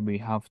 where we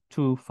have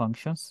 2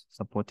 functions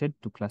supported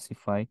to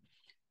classify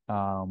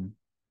for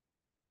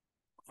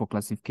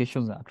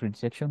classifications and accurate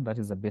detection, that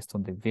is based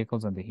on the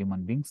vehicles and the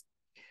human beings.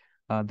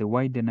 The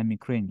wide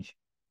dynamic range,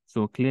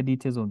 so clear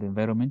details of the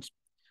environment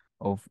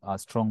of a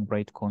strong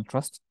bright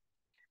contrast.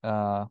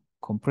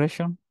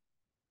 Compression,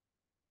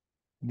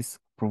 this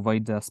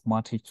provides a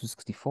smart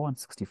H264 and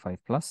 65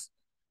 plus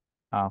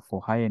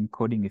for high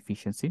encoding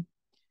efficiency.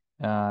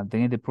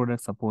 Then the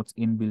product supports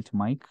inbuilt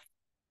mic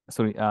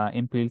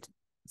inbuilt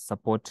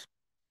support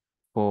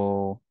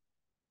for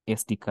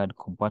SD card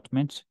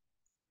compartment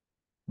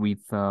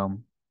with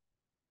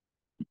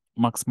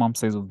maximum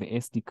size of the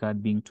SD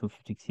card being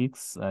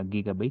 256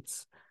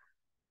 gigabytes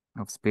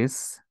of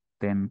space.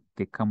 Then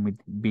they come with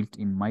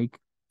built-in mic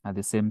at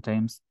the same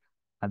times.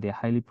 They're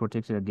highly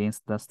protected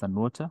against dust and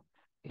water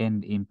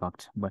and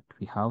impact, but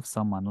we have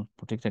some are not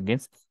protected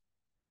against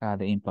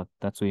the impact.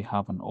 That's why we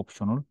have an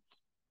optional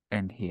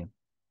end here.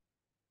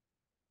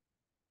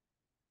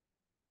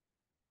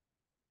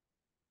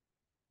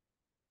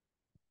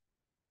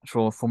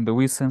 So from the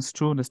Wilson's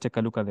 2, let's take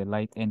a look at the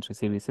light entry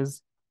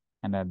series.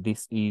 And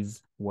this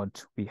is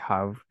what we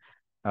have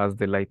as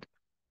the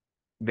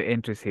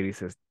entry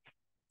series.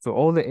 So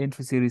all the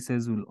entry series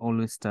will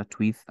always start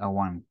with a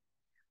 1.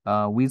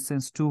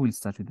 Wilson's 2 will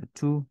start with a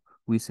 2.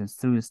 Wilson's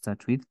 3 will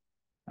start with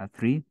a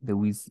 3. The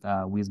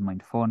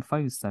Wismind 4 and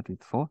 5 will start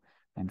with 4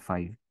 and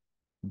 5.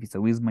 If it's a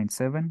Wismind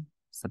 7,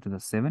 start with a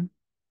 7,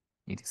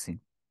 etc.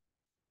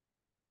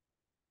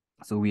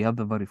 So we have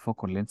the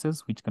varifocal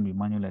lenses, which can be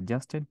manually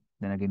adjusted.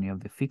 Then again, you have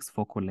the fixed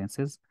focal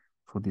lenses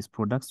for these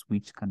products,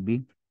 which cannot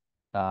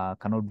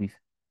be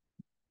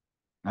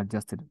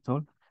adjusted at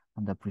all.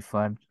 And the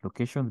preferred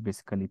locations,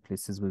 basically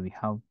places where we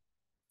have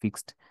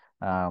fixed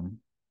angle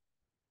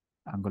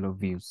of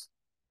views.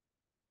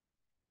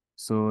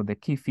 So the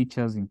key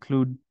features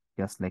include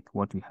just like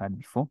what we had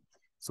before.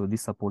 So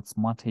this supports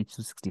Smart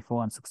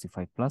H264 and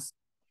 65 plus.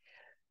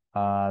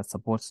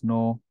 Supports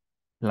no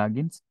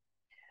plugins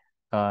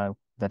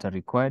that are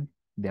required.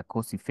 They are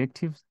cost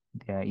effective.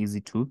 They are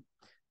easy to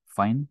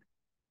find,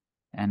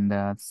 and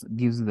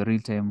gives you the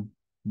real-time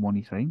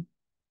monitoring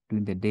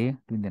during the day,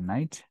 during the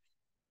night,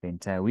 the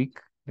entire week.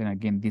 Then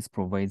again, this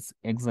provides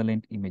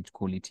excellent image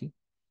quality.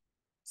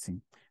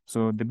 See,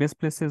 so the best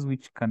places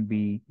which can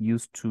be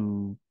used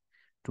to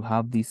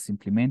have this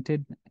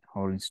implemented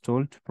or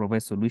installed to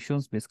provide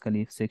solutions,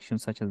 basically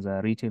sections such as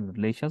retail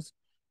leisures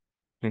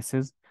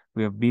places.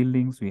 We have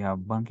buildings, we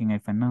have banking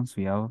and finance,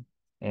 we have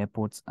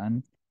airports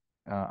and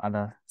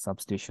other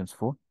substations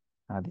for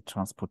the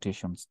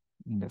transportations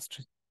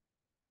industry.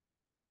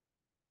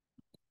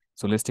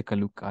 So let's take a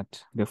look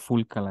at the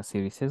full color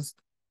series.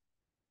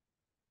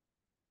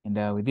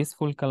 And with this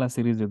full color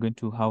series, we're going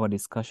to have a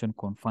discussion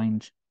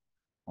confined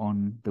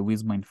on the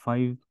Wismind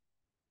 5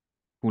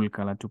 full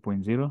color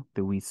 2.0,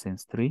 the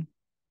WiSense 3.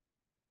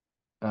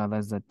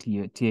 That's the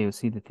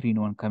TIOC, the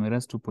 3-in-1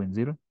 cameras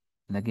 2.0.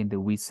 And again, the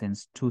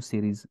WiSense 2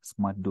 series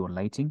smart door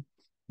lighting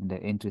and the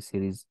entry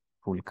series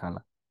full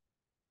color.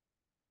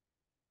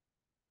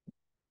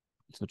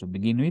 So to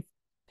begin with,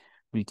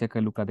 we'll take a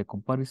look at the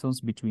comparisons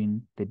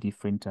between the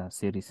different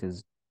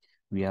series.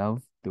 We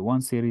have the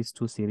 1 series,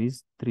 2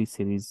 series, 3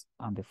 series,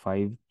 and the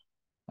 5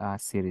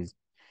 series.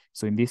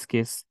 So in this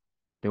case,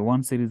 the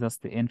 1 series, that's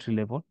the entry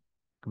level.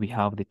 We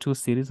have the 2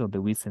 series or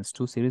the WiSense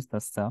 2 series,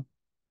 that's the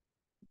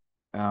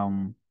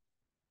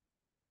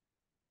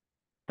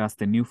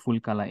new full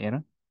color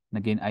era. And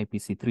again,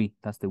 IPC 3,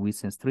 that's the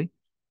WiSense 3.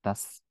 That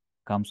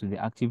comes with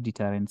the active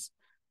deterrents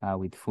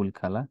with full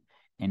color.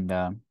 And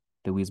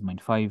the Wismind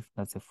 5,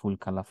 that's a full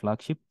color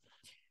flagship.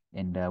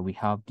 And we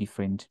have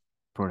different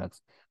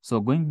products. So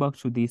going back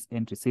to this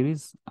entry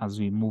series, as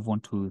we move on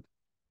to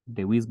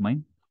the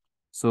Wismind.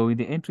 So with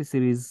the entry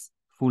series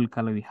full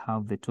color, we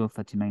have the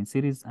 1239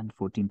 series and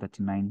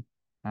 1439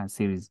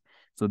 series.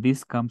 So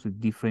this comes with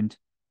different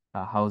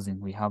housing.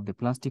 We have the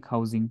plastic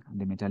housing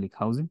and the metallic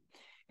housing,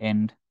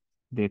 and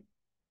the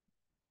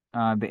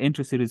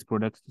entry series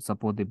products to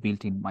support the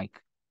built-in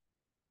mic.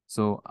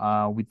 So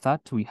with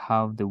that, we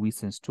have the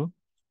WiSense 2.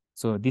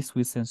 So this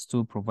WiSense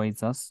 2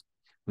 provides us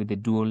with the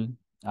dual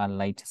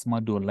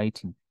smart dual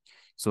lighting.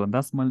 So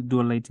that smart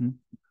dual lighting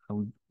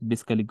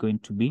basically going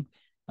to be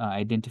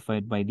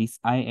identified by this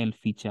IL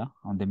feature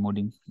on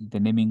the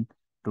naming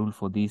rule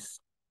for this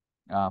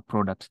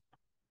product.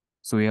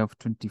 So we have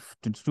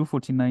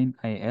 2249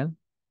 IL,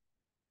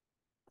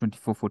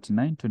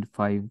 2449,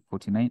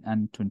 2549,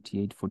 and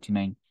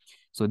 2849.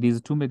 So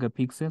these 2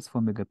 megapixels,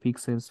 4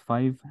 megapixels,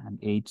 5 and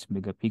 8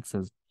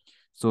 megapixels.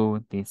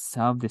 So they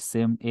have the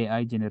same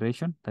AI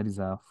generation, that is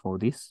for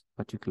this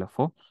particular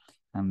 4.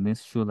 And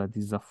let's show that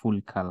this is a full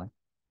color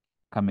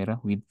camera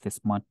with the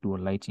smart dual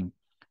lighting.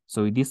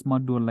 So with this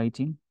smart dual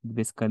lighting,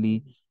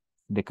 basically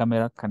the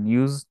camera can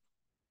use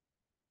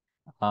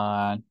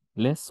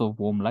less of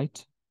warm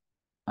light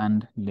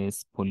and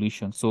less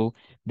pollution. So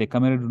the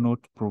camera do not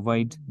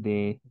provide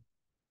the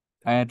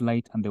fired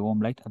light and the warm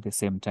light at the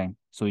same time.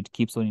 So it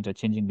keeps on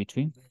interchanging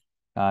between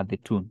the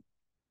two.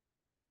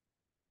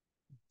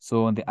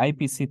 So on the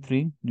IPC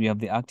 3, we have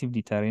the active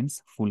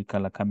deterrence full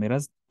color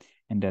cameras,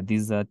 and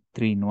these are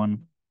 3-in-1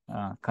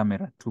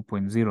 camera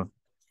 2.0.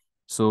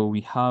 So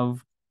we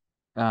have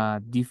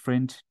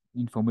different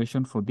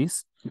information for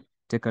this.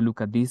 Take a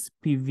look at this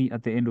PV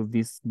at the end of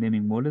this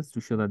naming models to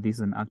show that this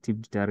is an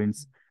active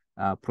deterrence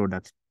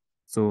product.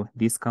 So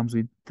this comes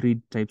with 3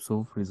 types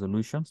of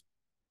resolutions.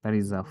 That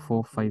is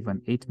 4, 5,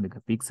 and 8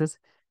 megapixels.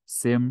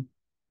 Same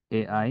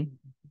AI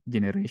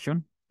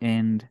generation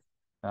and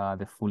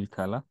the full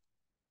color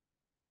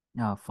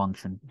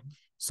function.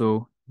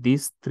 So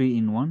this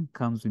 3-in-1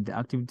 comes with the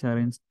active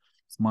deterrence,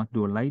 smart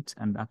dual light,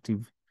 and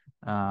active,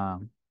 uh,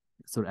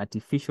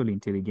 artificial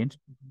intelligent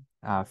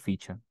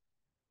feature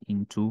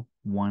into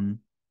one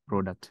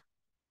product.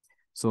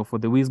 So for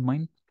the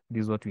WizMine,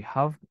 this is what we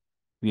have.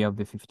 We have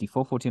the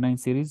 5449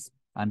 series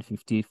and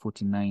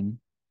 5849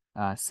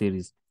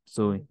 series.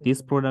 So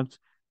this product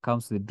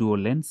comes with dual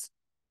lens.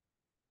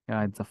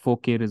 It's a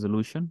 4K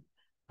resolution.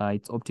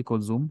 It's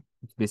optical zoom.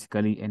 It's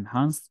basically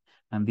enhanced.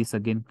 And this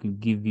again will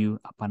give you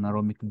a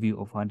panoramic view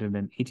of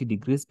 180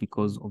 degrees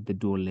because of the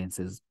dual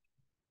lenses.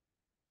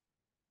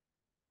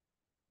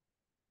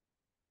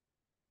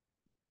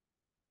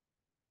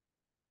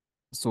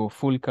 So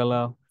full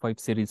color 5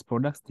 series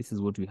products, this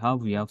is what we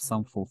have. We have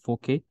some for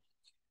 4K.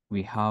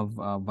 We have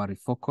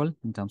varifocal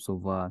in terms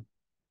of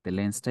the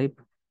lens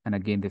type. And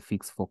again, the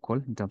fixed focal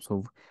in terms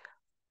of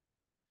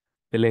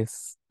the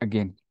lens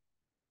again.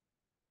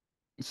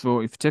 So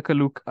if you take a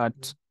look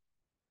at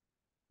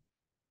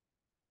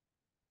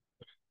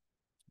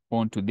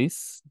onto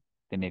this,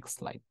 the next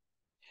slide.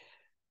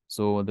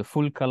 So the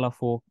full color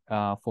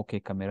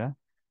 4K camera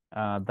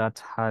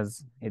that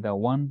has either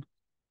 1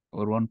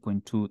 or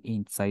 1.2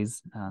 inch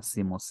size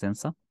CMOS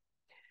sensor.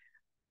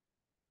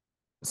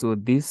 So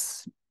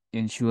this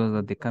ensures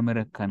that the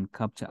camera can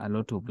capture a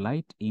lot of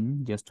light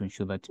in just to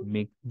ensure that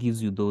it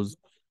gives you those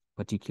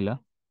particular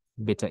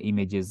better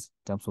images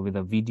in terms of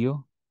either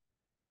video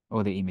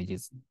or the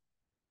images.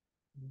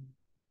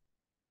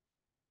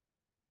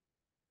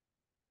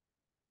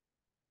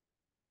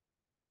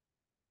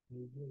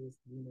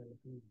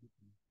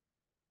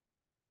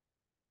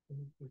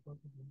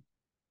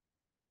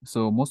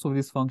 So most of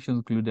these functions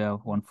include a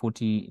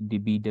 140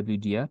 dB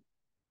WDR.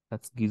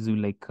 That gives you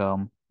like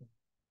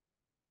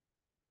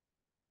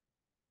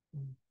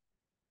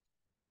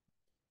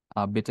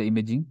better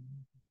imaging,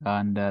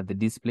 and the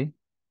display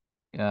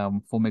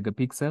 4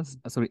 megapixels,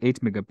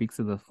 8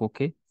 megapixels of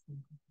 4K.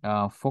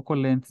 Focal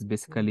length is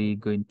basically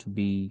going to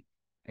be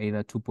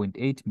either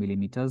 2.8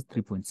 millimeters,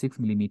 3.6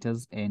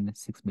 millimeters, and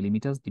 6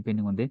 millimeters,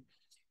 depending on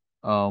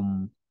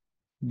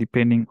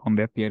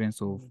the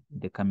appearance of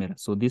the camera.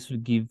 So this will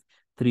give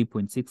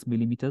 3.6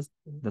 millimeters.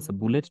 That's a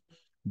bullet.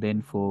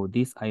 Then for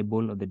this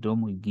eyeball or the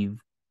dome will give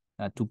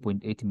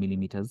 2.8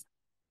 millimeters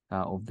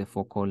of the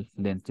focal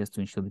length, just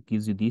to ensure it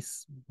gives you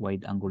this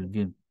wide angle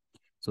view.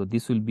 So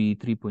this will be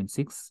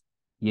 3.6,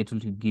 yet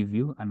it will give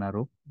you a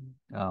narrow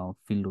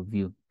field of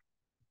view.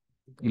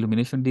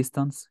 Illumination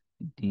distance,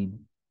 this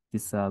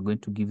is going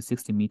to give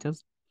 60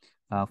 meters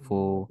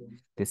for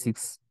the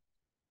 6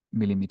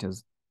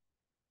 millimeters.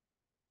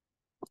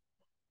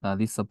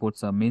 This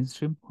supports a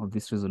mainstream of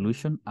this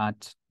resolution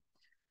at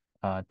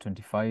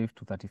 25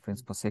 to 30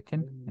 frames per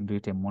second in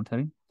real-time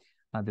monitoring.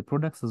 The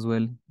products as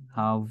well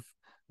have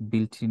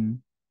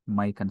built-in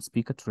mic and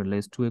speaker to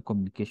realize two-way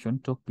communication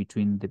talk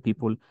between the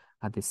people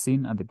at the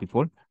scene and the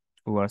people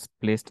who are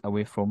placed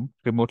away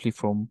remotely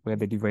from where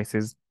the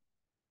devices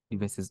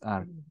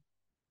are.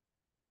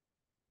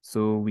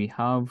 So we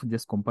have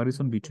just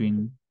comparison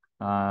between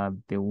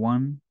the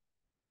one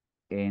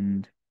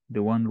and the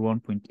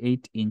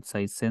 1.8 inch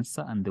size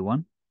sensor and the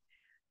 1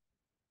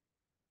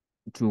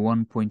 to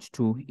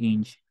 1.2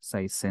 inch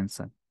size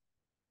sensor.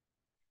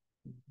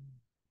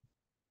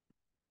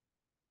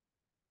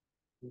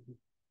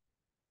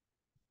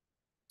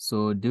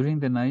 So during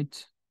the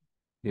night,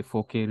 the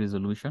 4K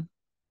resolution,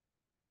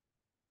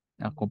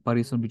 a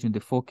comparison between the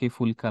 4K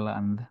full color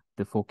and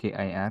the 4K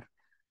IR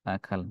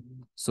color.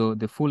 So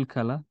the full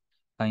color,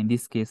 in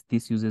this case,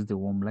 this uses the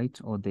warm light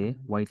or the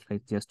white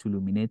light just to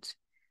illuminate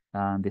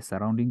the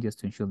surrounding, just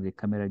to ensure the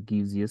camera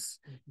gives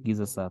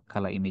us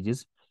color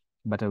images.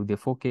 But the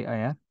 4K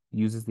IR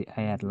uses the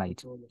IR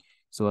light.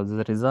 So as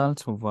a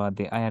result of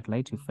the IR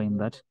light, you find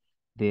that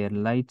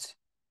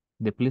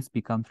the place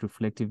becomes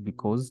reflective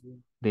because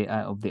they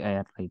are of the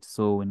IR light.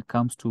 So when it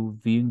comes to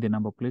viewing the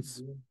number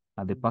plates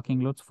at the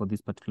parking lots for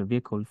this particular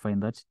vehicle, you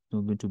find that it's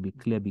not going to be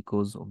clear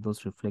because of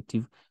those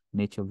reflective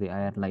nature of the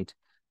IR light.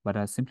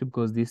 But simply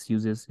because this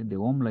uses the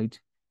warm light,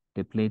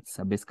 the plates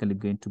are basically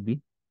going to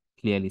be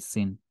clearly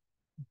seen.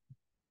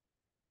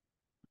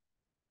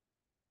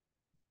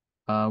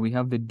 We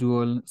have the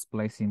dual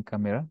splicing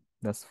camera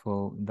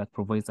that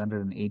provides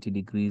 180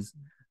 degrees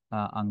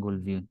angle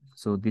view.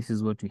 So this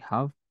is what we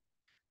have.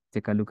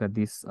 Take a look at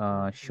this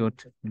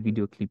short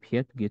video clip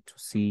here to get to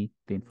see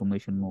the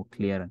information more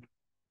clearer.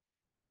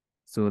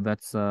 So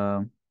that's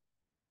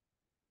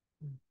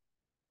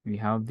we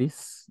have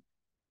this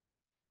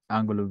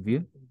angle of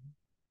view.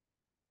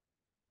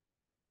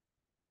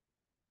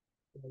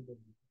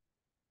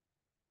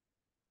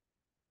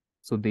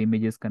 So the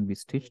images can be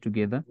stitched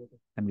together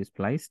and be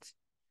spliced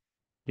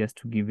just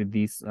to give it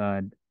this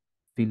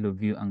field of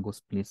view angle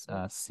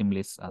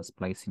seamless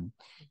splicing.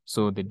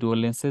 So the dual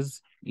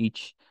lenses,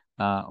 each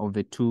of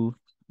the two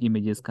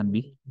images can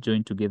be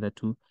joined together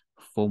to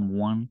form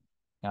one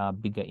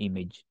bigger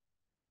image.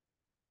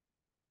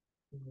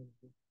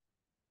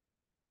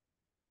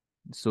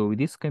 So with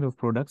this kind of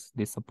products,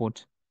 they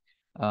support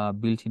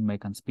built-in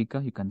mic and speaker.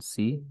 You can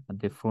see at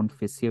the front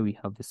face here, we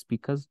have the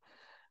speakers.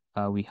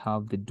 we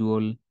have the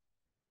dual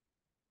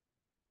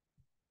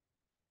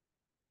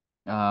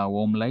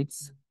warm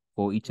lights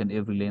for each and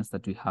every lens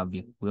that we have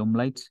here. Warm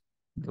light,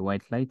 the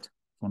white light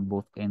on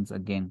both ends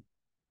again.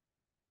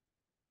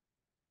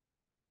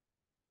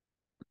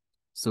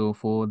 So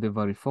for the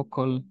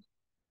varifocal,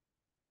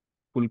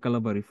 full color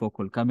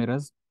varifocal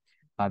cameras,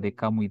 they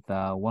come with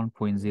a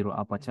 1.0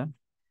 aperture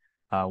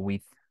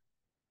with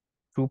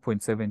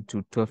 2.7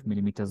 to 12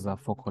 millimeters of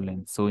focal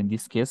length. So in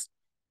this case,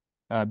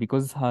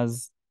 because it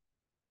has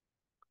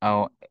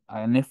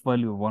an f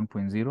value of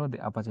 1.0, the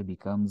aperture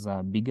becomes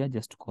bigger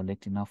just to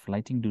collect enough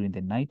lighting during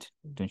the night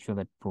to ensure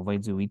that it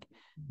provides you with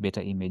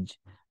better image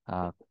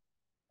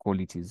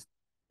qualities.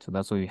 So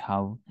that's why we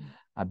have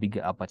a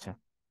bigger aperture.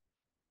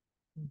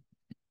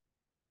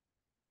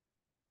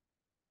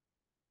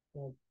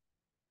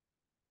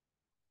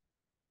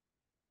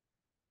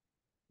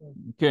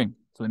 Okay,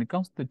 so when it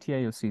comes to the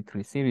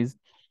TiOC3 series,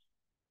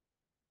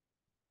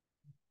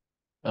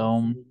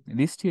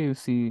 this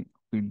TiOC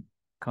will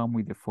come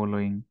with the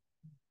following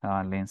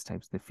lens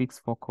types, the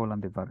fixed focal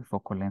and the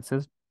varifocal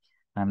lenses.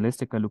 And let's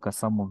take a look at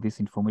some of this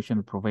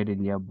information provided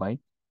here by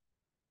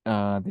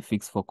the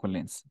fixed focal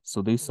lens.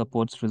 So this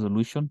supports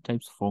resolution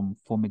types from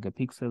 4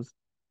 megapixels,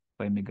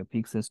 5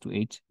 megapixels to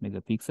 8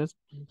 megapixels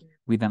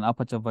with an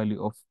aperture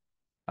value of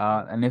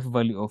an f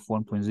value of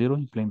 1.0,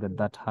 implying that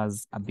that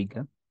has a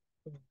bigger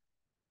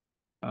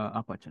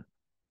aperture.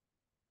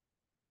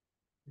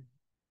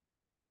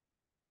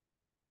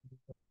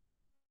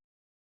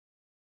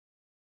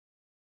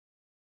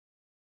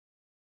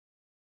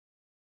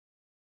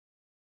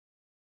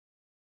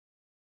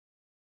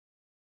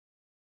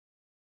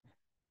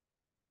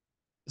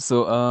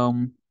 So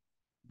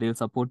they'll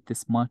support the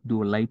smart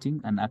dual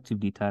lighting and active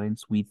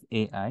deterrence with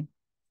AI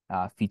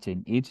feature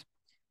in it.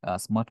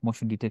 Smart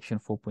motion detection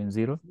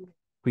 4.0,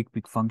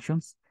 quick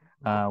functions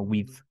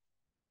with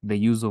the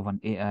use of an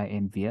AI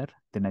NVR,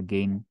 then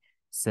again,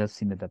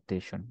 self-scene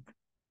adaptation.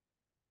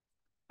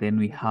 Then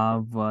we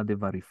have the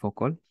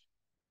varifocal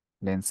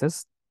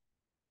lenses.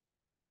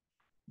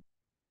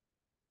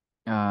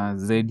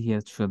 Z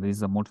here shows this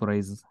is a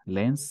motorized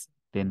lens,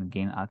 then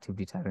again, active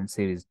deterrent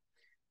series.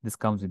 This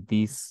comes with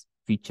these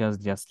features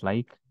just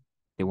like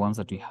the ones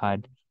that we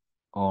had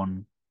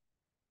on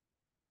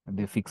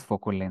the fixed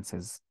focal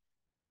lenses.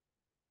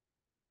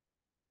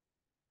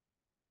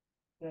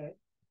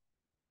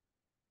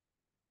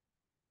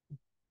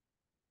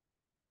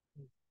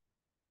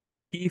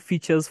 Key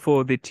features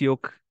for the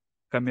TiOC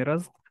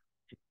cameras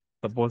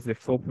support the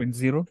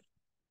 4.0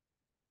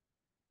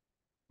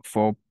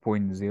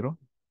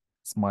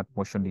 smart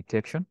motion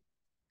detection,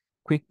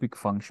 quick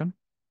function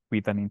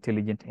with an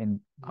intelligent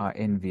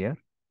NVR,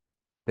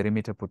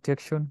 perimeter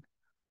protection,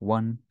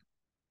 one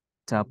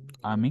tap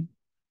arming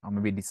or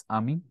maybe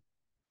disarming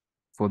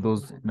for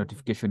those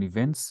notification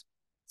events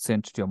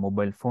sent to your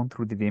mobile phone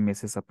through the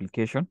DMSS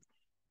application.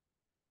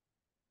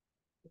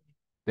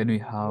 Then we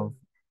have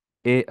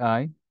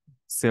AI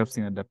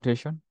self-scene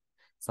adaptation,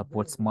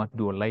 supports smart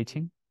dual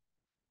lighting,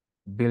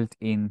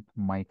 built-in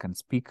mic and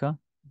speaker.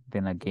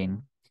 Then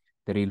again,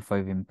 the real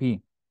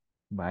 5MP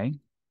by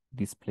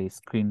display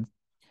screen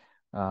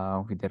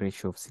with the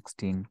ratio of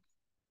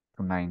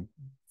 16:9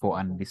 for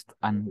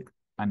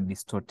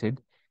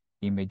undistorted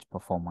image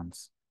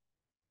performance.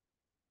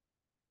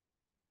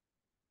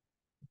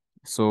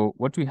 So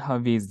what we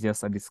have is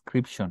just a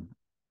description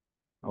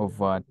of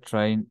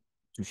trying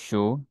to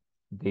show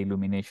the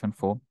illumination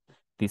for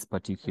this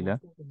particular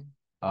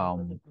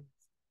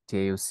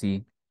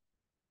TiOC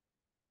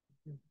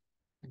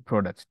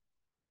product.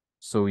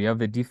 So we have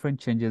the different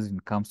changes when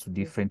it comes to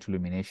different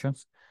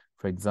illuminations.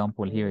 For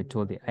example, here I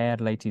told the IR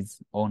light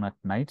is on at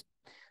night,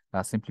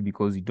 simply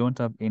because you don't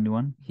have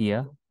anyone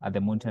here at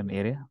the mountain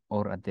area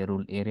or at the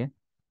rural area.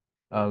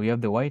 We have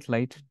the white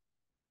light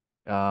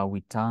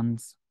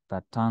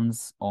that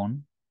turns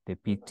on the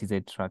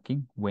PTZ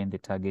tracking when the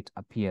target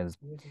appears.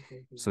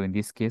 So in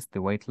this case,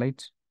 the white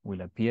light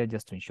will appear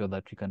just to ensure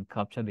that we can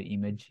capture the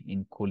image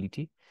in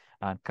quality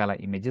color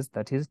images,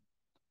 that is.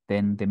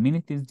 Then the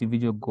minute this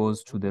individual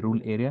goes to the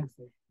rural area,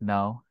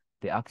 now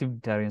the active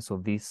deterrence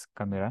of this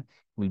camera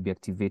will be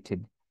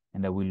activated,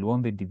 and I will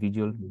warn the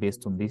individual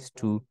based on these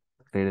two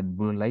red and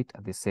blue light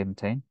at the same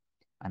time,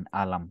 an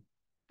alarm.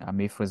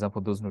 If, for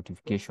example, those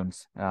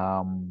notifications,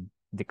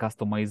 the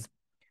customized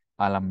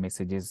alarm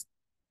messages.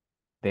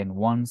 Then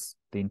once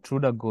the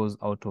intruder goes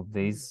out of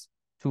this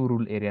two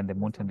rural area and the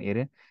mountain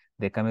area,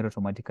 the camera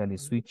automatically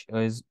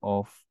switches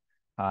off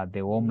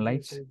the warm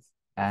light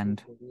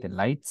and the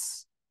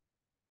lights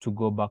to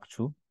go back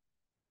to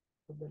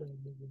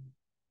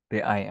the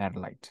IR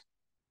light.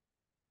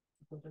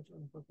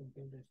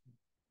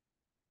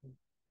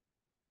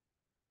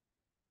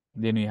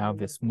 Then we have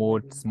the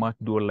smart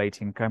dual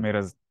lighting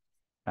cameras.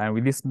 And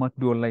with these smart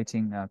dual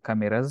lighting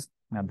cameras,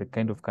 the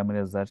kind of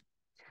cameras that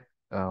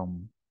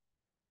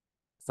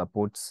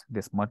supports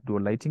the smart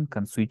dual lighting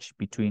can switch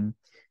between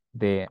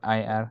the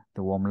IR,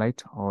 the warm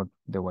light, or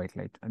the white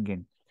light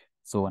again.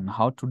 So on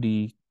how to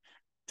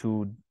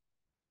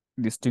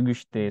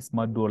distinguish the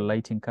smart dual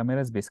lighting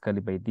cameras,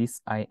 basically by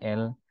this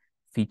IL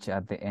feature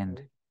at the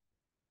end.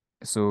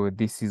 So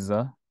this is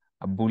a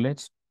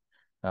bullet,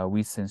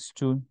 Wesense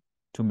 2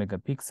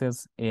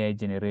 megapixels, AI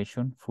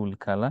generation, full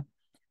color.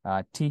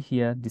 T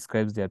here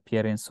describes the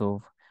appearance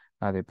of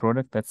the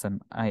product. That's an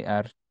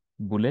IR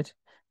bullet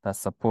that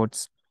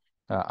supports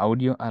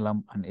audio,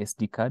 alarm, and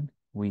SD card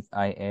with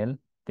IL,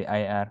 the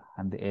IR,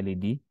 and the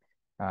LED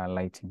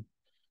lighting.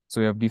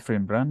 So we have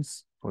different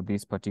brands for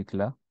these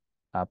particular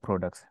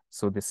products.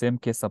 So the same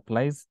case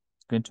applies.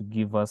 It's going to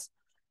give us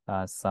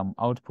some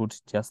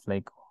output just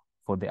like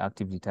for the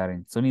active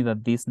deterrent. It's only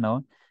that this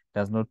now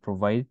does not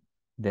provide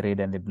the red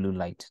and the blue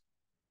light.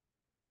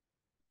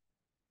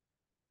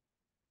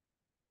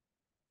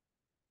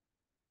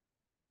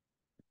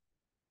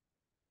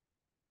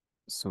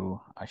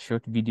 So a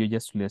short video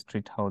just to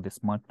illustrate how the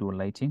smart door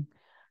lighting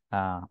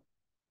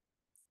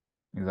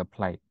is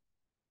applied.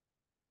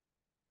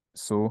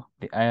 So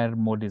the IR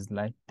mode is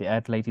light, the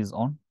IR light is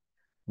on.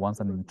 Once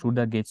an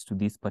intruder gets to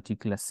this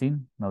particular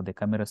scene, now the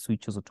camera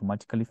switches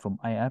automatically from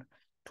IR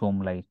to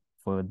home light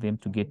for them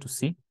to get to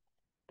see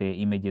the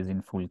images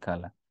in full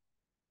color.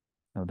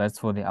 Now that's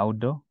for the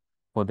outdoor.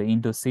 For the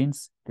indoor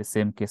scenes, the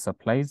same case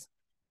applies.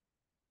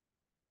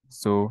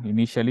 So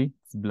initially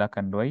it's black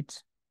and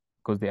white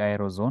because the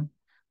IR was on.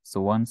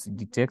 So once it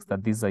detects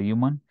that this is a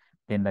human,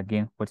 then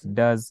again, what it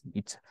does,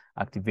 it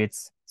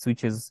activates,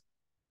 switches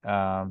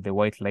the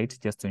white light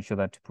just to ensure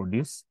that to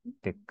produce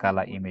the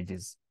color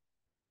images.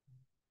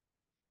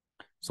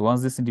 So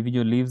once this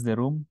individual leaves the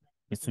room,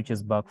 it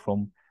switches back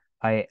from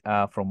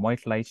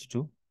white light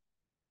to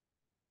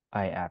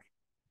IR.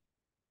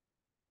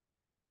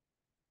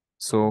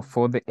 So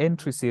for the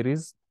entry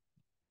series,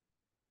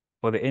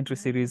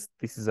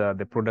 this is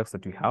the products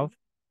that we have.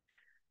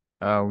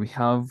 We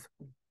have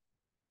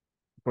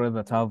products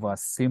that have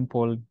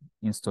simple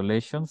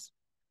installations,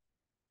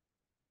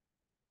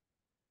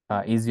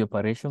 easy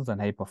operations,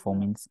 and high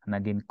performance, and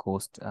again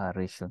cost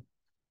ratio.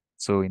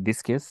 So in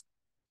this case,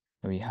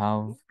 we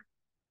have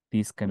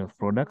these kind of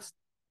products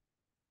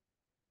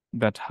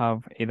that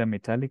have either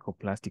metallic or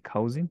plastic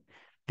housing.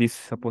 This is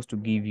supposed to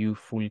give you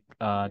full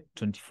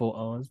 24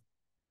 hours,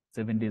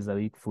 7 days a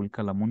week, full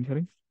color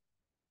monitoring.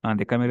 And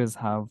the cameras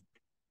have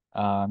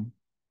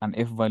an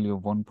f value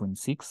of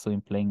 1.6, so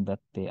implying that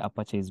the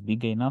aperture is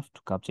big enough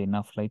to capture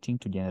enough lighting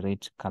to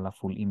generate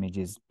colorful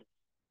images.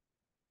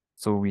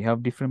 So we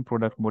have different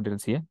product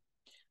models here.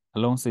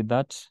 Alongside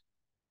that,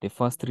 the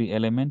first three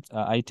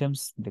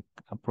items, the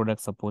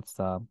product supports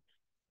the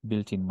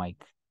built-in mic.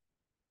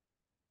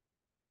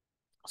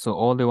 So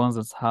all the ones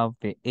that have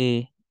the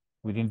A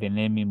within the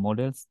naming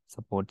models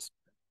supports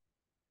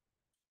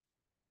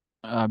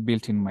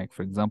built-in mic.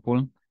 For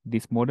example,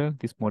 this model,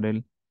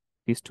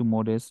 these two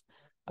models,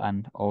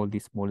 and all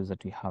these models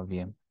that we have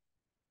here.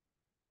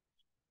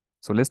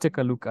 So let's take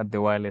a look at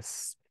the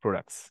wireless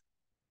products.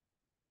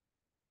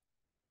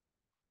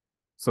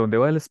 So the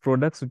wireless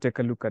products, we take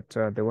a look at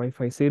the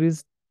Wi-Fi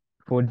series,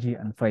 4G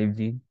and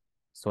 5G,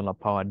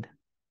 solar-powered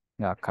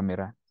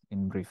camera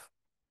in brief.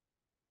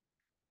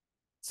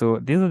 So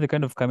these are the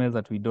kind of cameras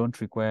that we don't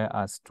require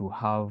us to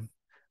have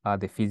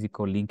the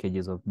physical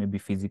linkages of maybe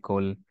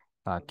physical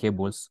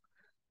cables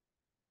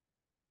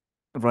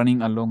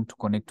running along to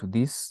connect to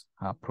these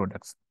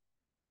products.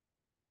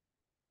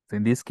 So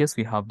in this case,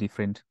 we have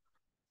different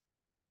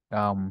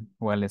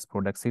wireless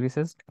product series.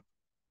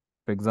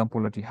 For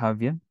example, what we have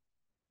here,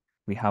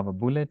 we have a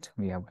bullet,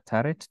 we have a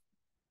turret,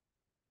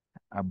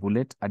 a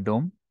bullet, a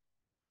dome,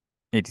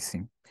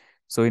 etc.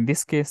 So in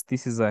this case,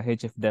 this is a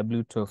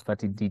HFW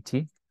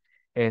 1230DT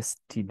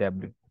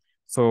STW.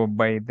 So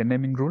by the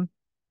naming rule,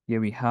 here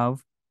we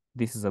have,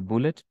 this is a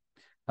bullet,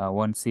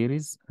 one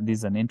series, this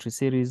is an entry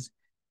series,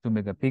 2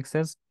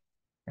 megapixels.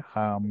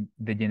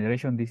 The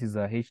generation, this is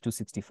a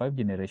H265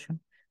 generation.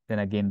 Then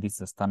again, this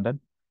is a standard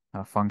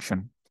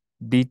function.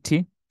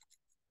 DT,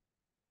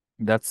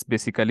 that's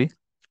basically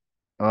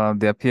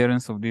the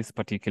appearance of this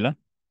particular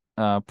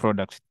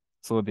product.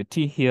 So the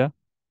T here,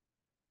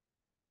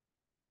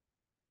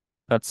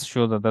 that's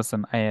shows that that's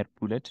an IR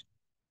bullet.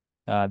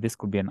 This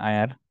could be an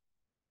IR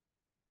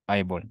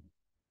eyeball.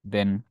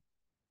 Then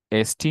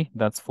ST,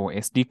 that's for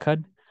SD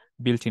card,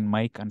 built-in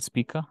mic and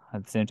speaker.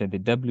 At the center, the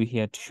W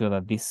here to show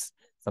that this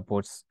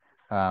supports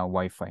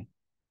Wi-Fi.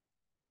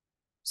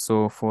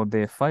 So for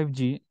the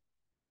 5G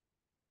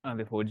and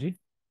the 4G,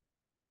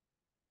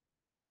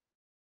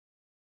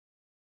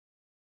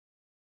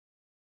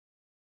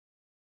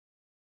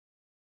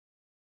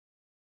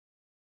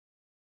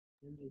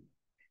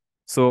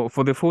 so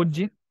for the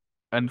 4G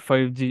and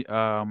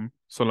 5G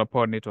solar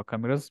powered network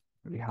cameras,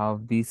 we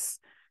have these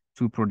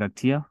two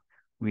products here.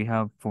 We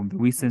have from the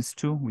Wesense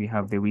 2, we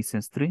have the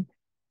Wesense 3,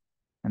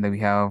 and then we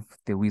have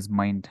the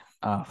WizMind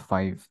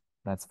 5.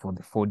 That's for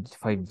the 4G,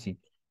 5G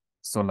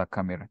solar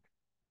camera.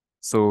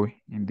 So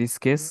in this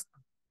case,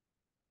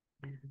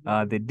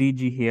 the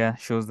DG here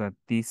shows that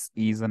this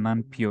is a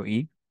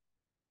non-PoE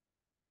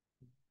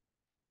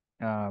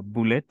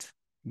bullet,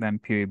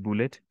 non-PoE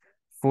bullet.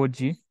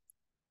 4G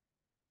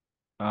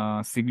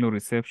signal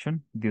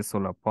reception, this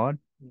solar powered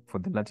for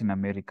the Latin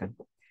American,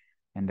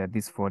 and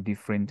this for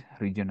different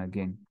region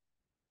again.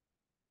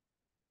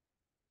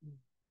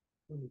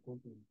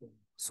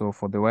 So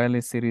for the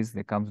wireless series,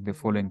 there comes the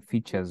following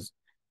features: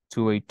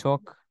 two-way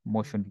talk,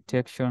 motion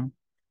detection.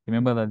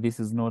 Remember that this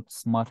is not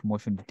smart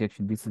motion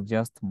detection. This is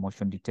just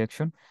motion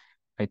detection.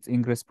 Its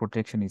ingress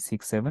protection is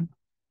 6.7.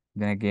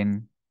 Then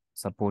again,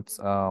 supports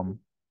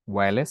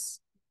wireless,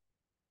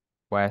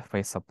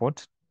 Wi-Fi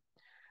support,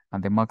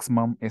 and the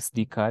maximum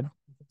SD card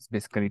is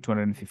basically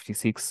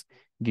 256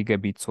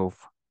 gigabits of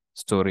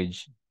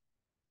storage.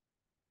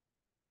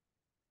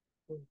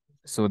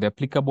 So the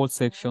applicable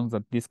sections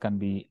that this can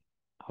be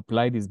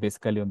applied is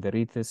basically on the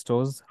retail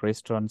stores,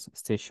 restaurants,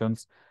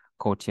 stations,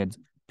 courtyards,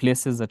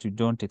 places that you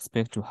don't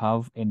expect to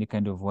have any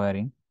kind of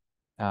wiring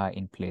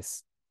in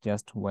place,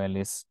 just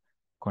wireless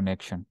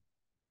connection.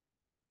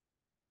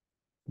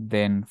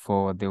 Then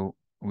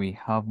we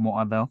have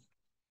more other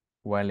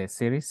wireless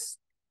series.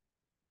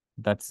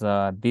 That's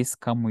this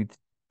come with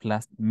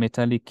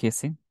metallic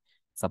casing,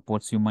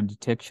 supports human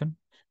detection,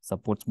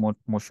 supports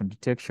motion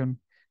detection.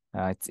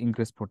 Its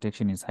ingress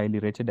protection is highly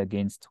rated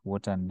against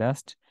water and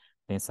dust.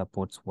 Then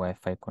supports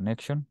Wi-Fi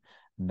connection.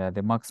 And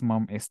the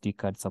maximum SD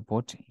card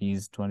support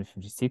is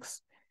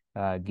 256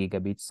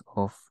 gigabits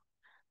of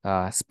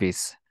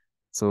space.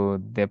 So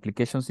the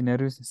application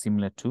scenario is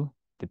similar to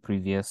the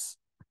previous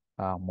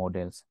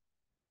models.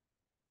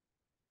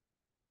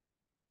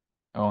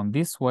 On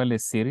this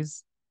wireless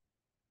series,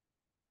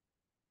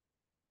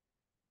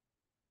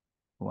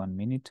 1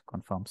 minute,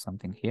 confirm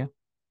something here.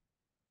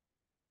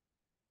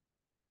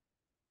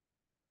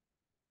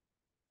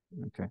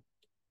 Okay.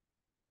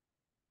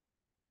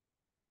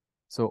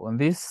 So on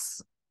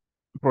this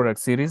product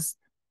series,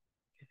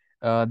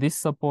 this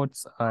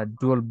supports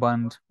dual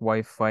band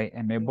Wi-Fi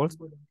enabled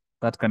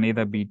that can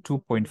either be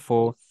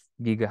 2.4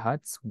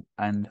 gigahertz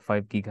and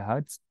 5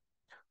 gigahertz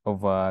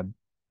of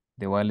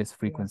the wireless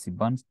frequency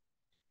bands.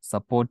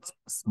 Supports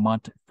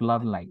smart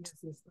floodlight.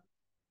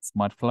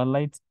 Smart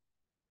floodlight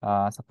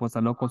supports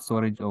a local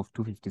storage of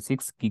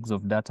 256 gigs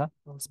of data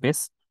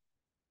space,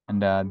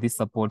 and this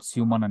supports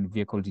human and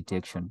vehicle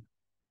detection.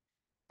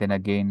 Then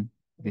again,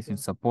 this will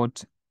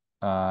support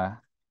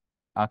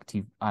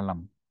active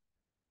alarm.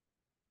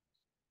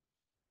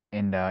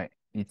 And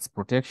its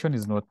protection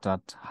is not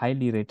that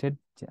highly rated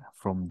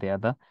from the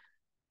other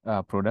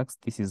products.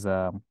 This is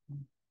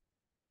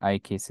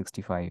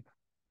IK65.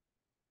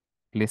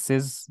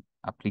 Places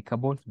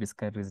applicable,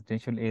 basically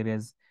residential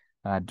areas,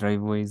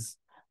 driveways,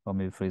 or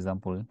maybe, for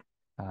example,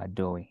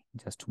 doorway,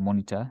 just to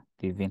monitor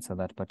the events at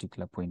that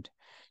particular point.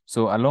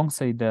 So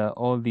alongside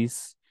all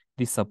this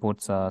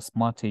supports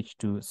smart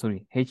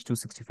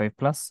H265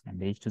 plus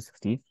and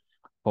H264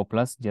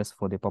 plus, just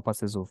for the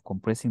purposes of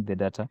compressing the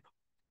data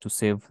to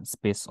save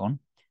space on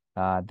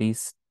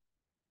these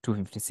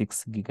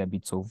 256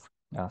 gigabits of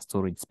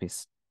storage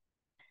space.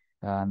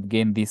 And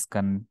again, this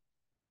can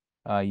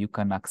you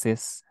can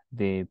access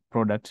the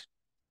product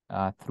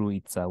through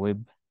its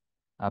web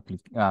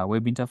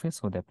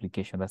interface or the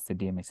application. That's the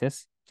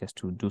DMSS, just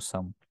to do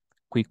some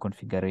quick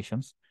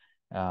configurations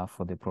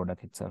for the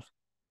product itself.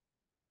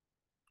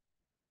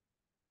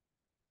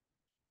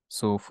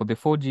 So for the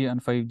 4G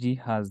and 5G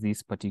has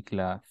these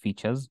particular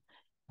features.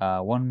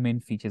 One main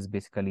feature is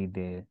basically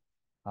the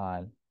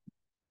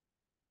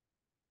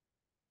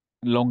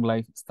long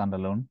life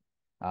standalone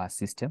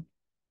system.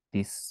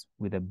 This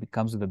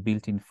comes with a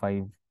built-in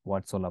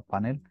 5-watt solar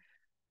panel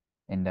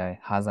and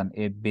has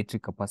a battery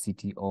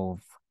capacity of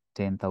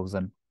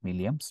 10,000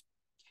 milliamps.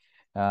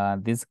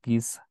 This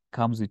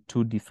comes with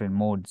two different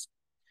modes,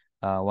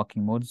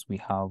 working modes. We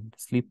have the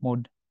sleep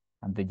mode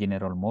and the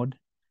general mode,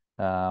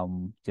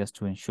 just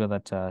to ensure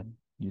that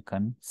you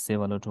can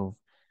save a lot of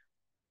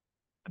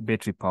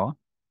battery power.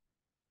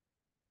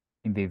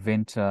 In the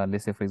event,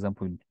 let's say, for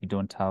example, you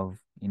don't have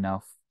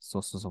enough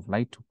sources of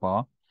light to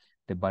power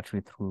the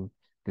battery through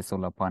the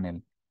solar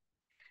panel.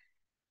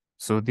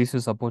 So this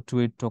will support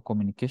two-way talk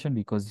communication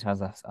because it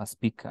has a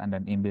speaker and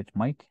an inbuilt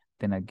mic.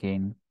 Then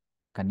again,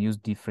 can use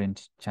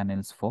different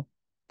channels for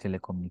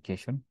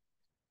telecommunication.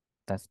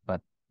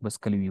 But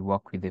basically we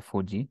work with the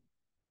 4G.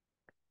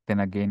 Then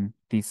again,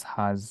 this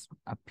has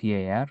a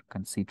PIR,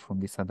 can see it from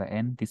this other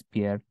end, this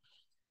PIR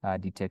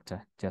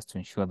detector, just to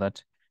ensure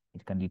that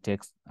it can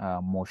detect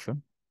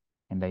motion.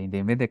 And in the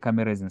event the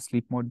camera is in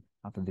sleep mode,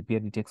 after the PIR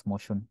detects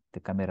motion,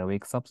 the camera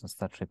wakes up and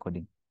starts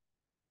recording.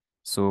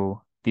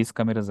 So these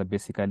cameras are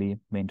basically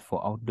meant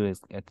for outdoor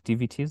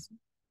activities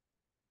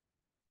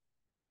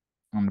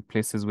and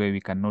places where we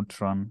cannot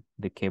run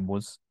the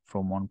cables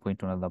from one point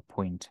to another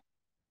point.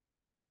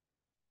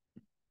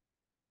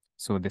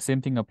 So the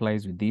same thing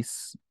applies with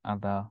this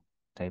other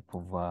type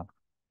of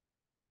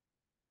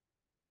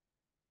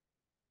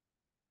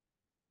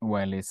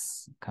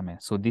wireless camera.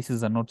 So this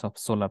is not a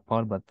solar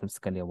power, but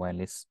basically a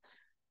wireless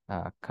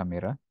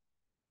camera.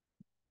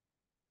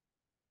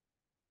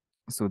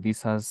 So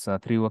this has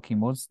 3 working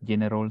modes: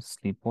 general,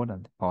 sleep mode,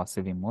 and power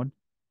saving mode.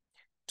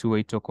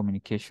 Two-way talk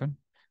communication,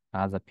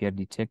 has a peer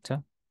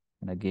detector,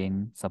 and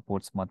again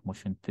supports Smart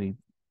Motion 3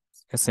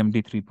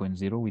 SMD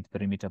 3.0 with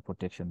perimeter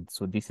protection.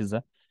 So this is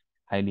a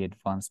highly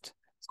advanced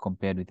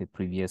compared with the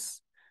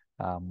previous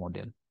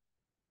model.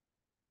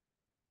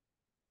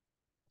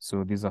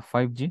 So these are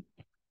 5G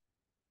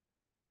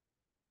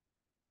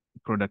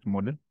product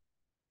model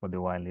for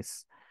the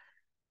wireless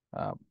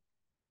uh,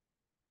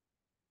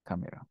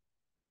 camera.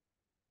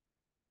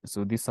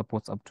 So this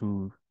supports up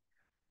to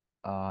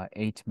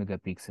 8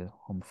 megapixel,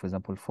 for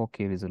example,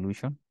 4K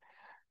resolution,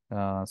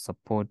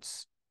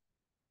 supports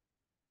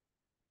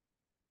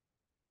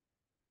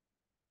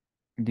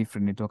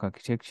different network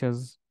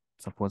architectures,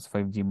 supports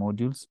 5G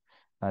modules.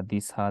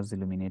 This has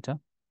illuminator,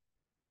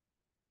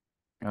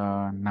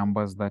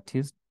 numbers that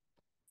is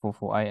 4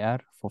 for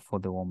IR, 4 for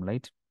the warm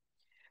light,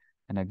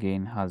 and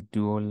again has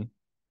dual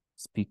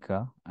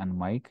speaker and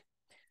mic,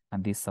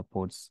 and this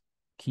supports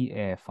key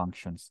AI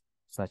functions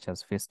such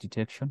as face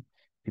detection,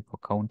 people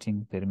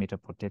counting, perimeter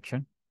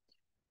protection,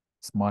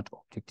 smart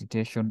object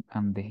detection,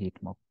 and the heat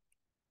map.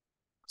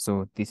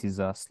 So this is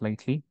a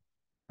slightly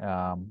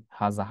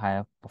has a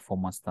higher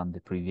performance than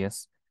the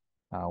previous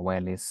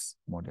wireless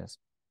models.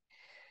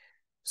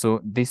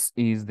 So this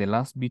is the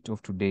last bit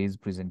of today's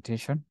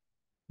presentation.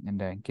 And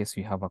in case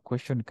you have a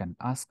question, you can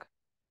ask.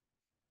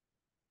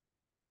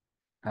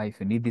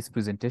 If you need this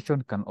presentation,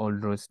 you can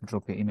always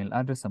drop your email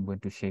address. I'm going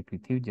to share it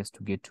with you just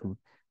to get to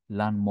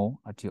learn more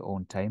at your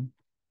own time,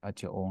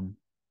 at your own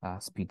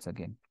speeds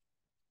again.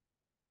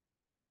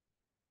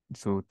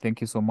 So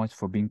thank you so much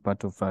for being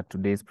part of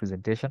today's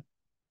presentation.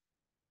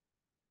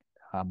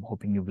 I'm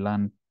hoping you've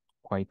learned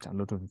quite a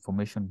lot of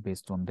information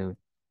based on the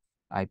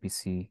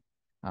IPC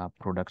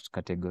product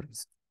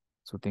categories.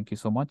 So thank you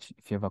so much.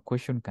 If you have a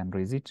question, you can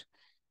raise it.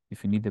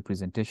 If you need the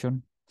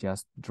presentation,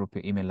 just drop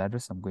your email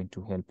address. I'm going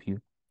to help you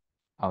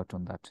out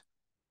on that.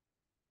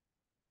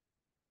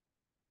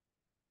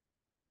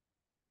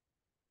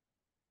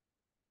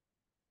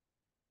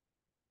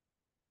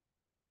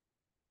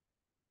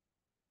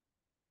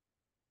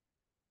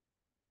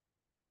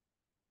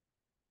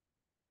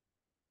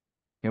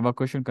 If you have a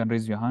question, you can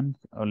raise your hand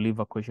or leave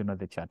a question at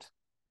the chat.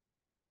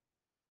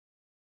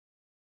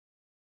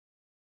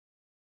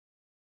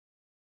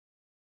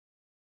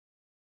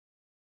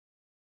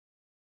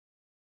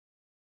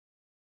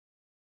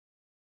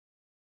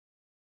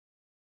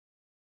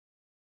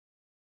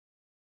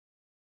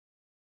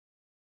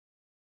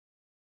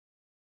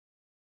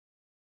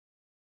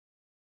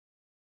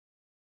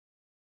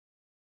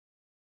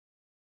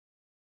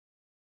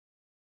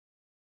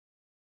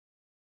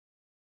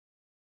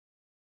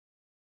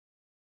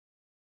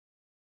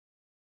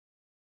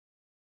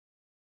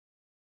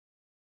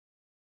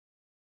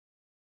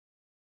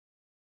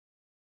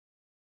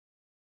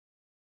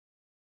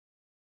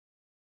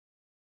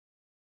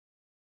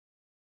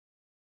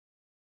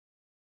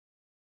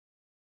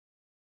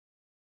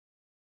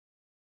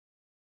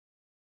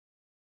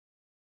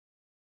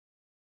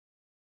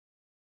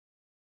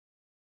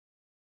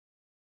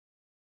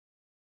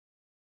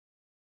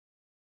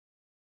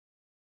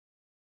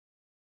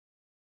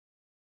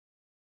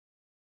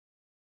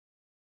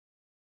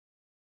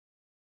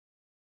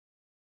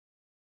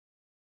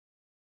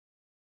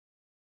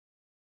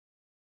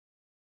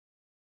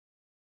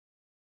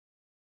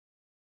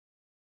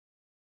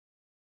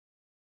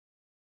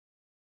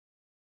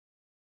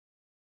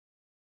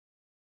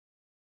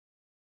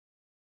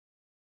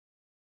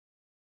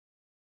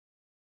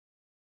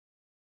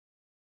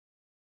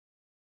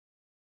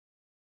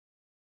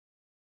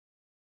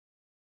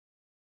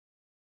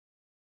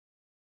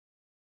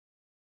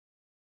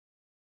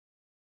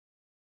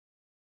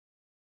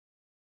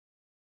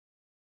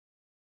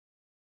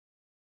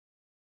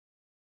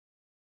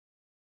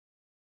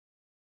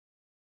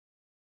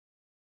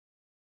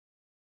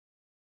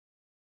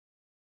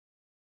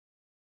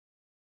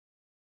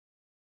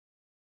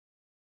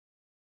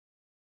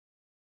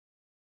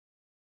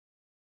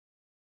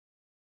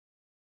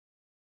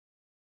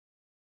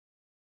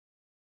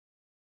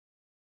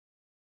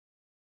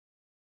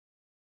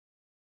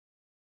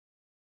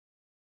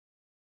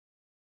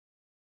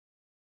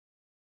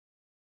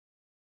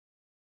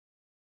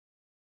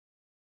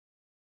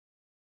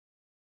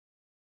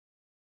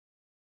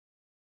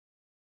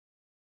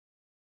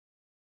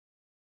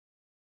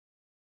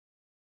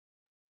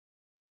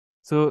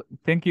 So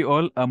thank you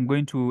all. I'm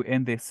going to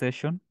end the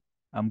session.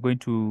 I'm going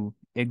to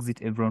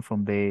exit everyone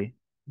from the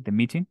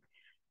meeting.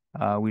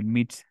 We'll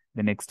meet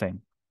the next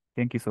time.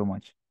 Thank you so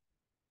much.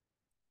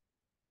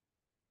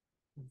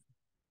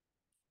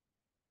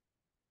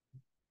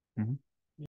 Mhm.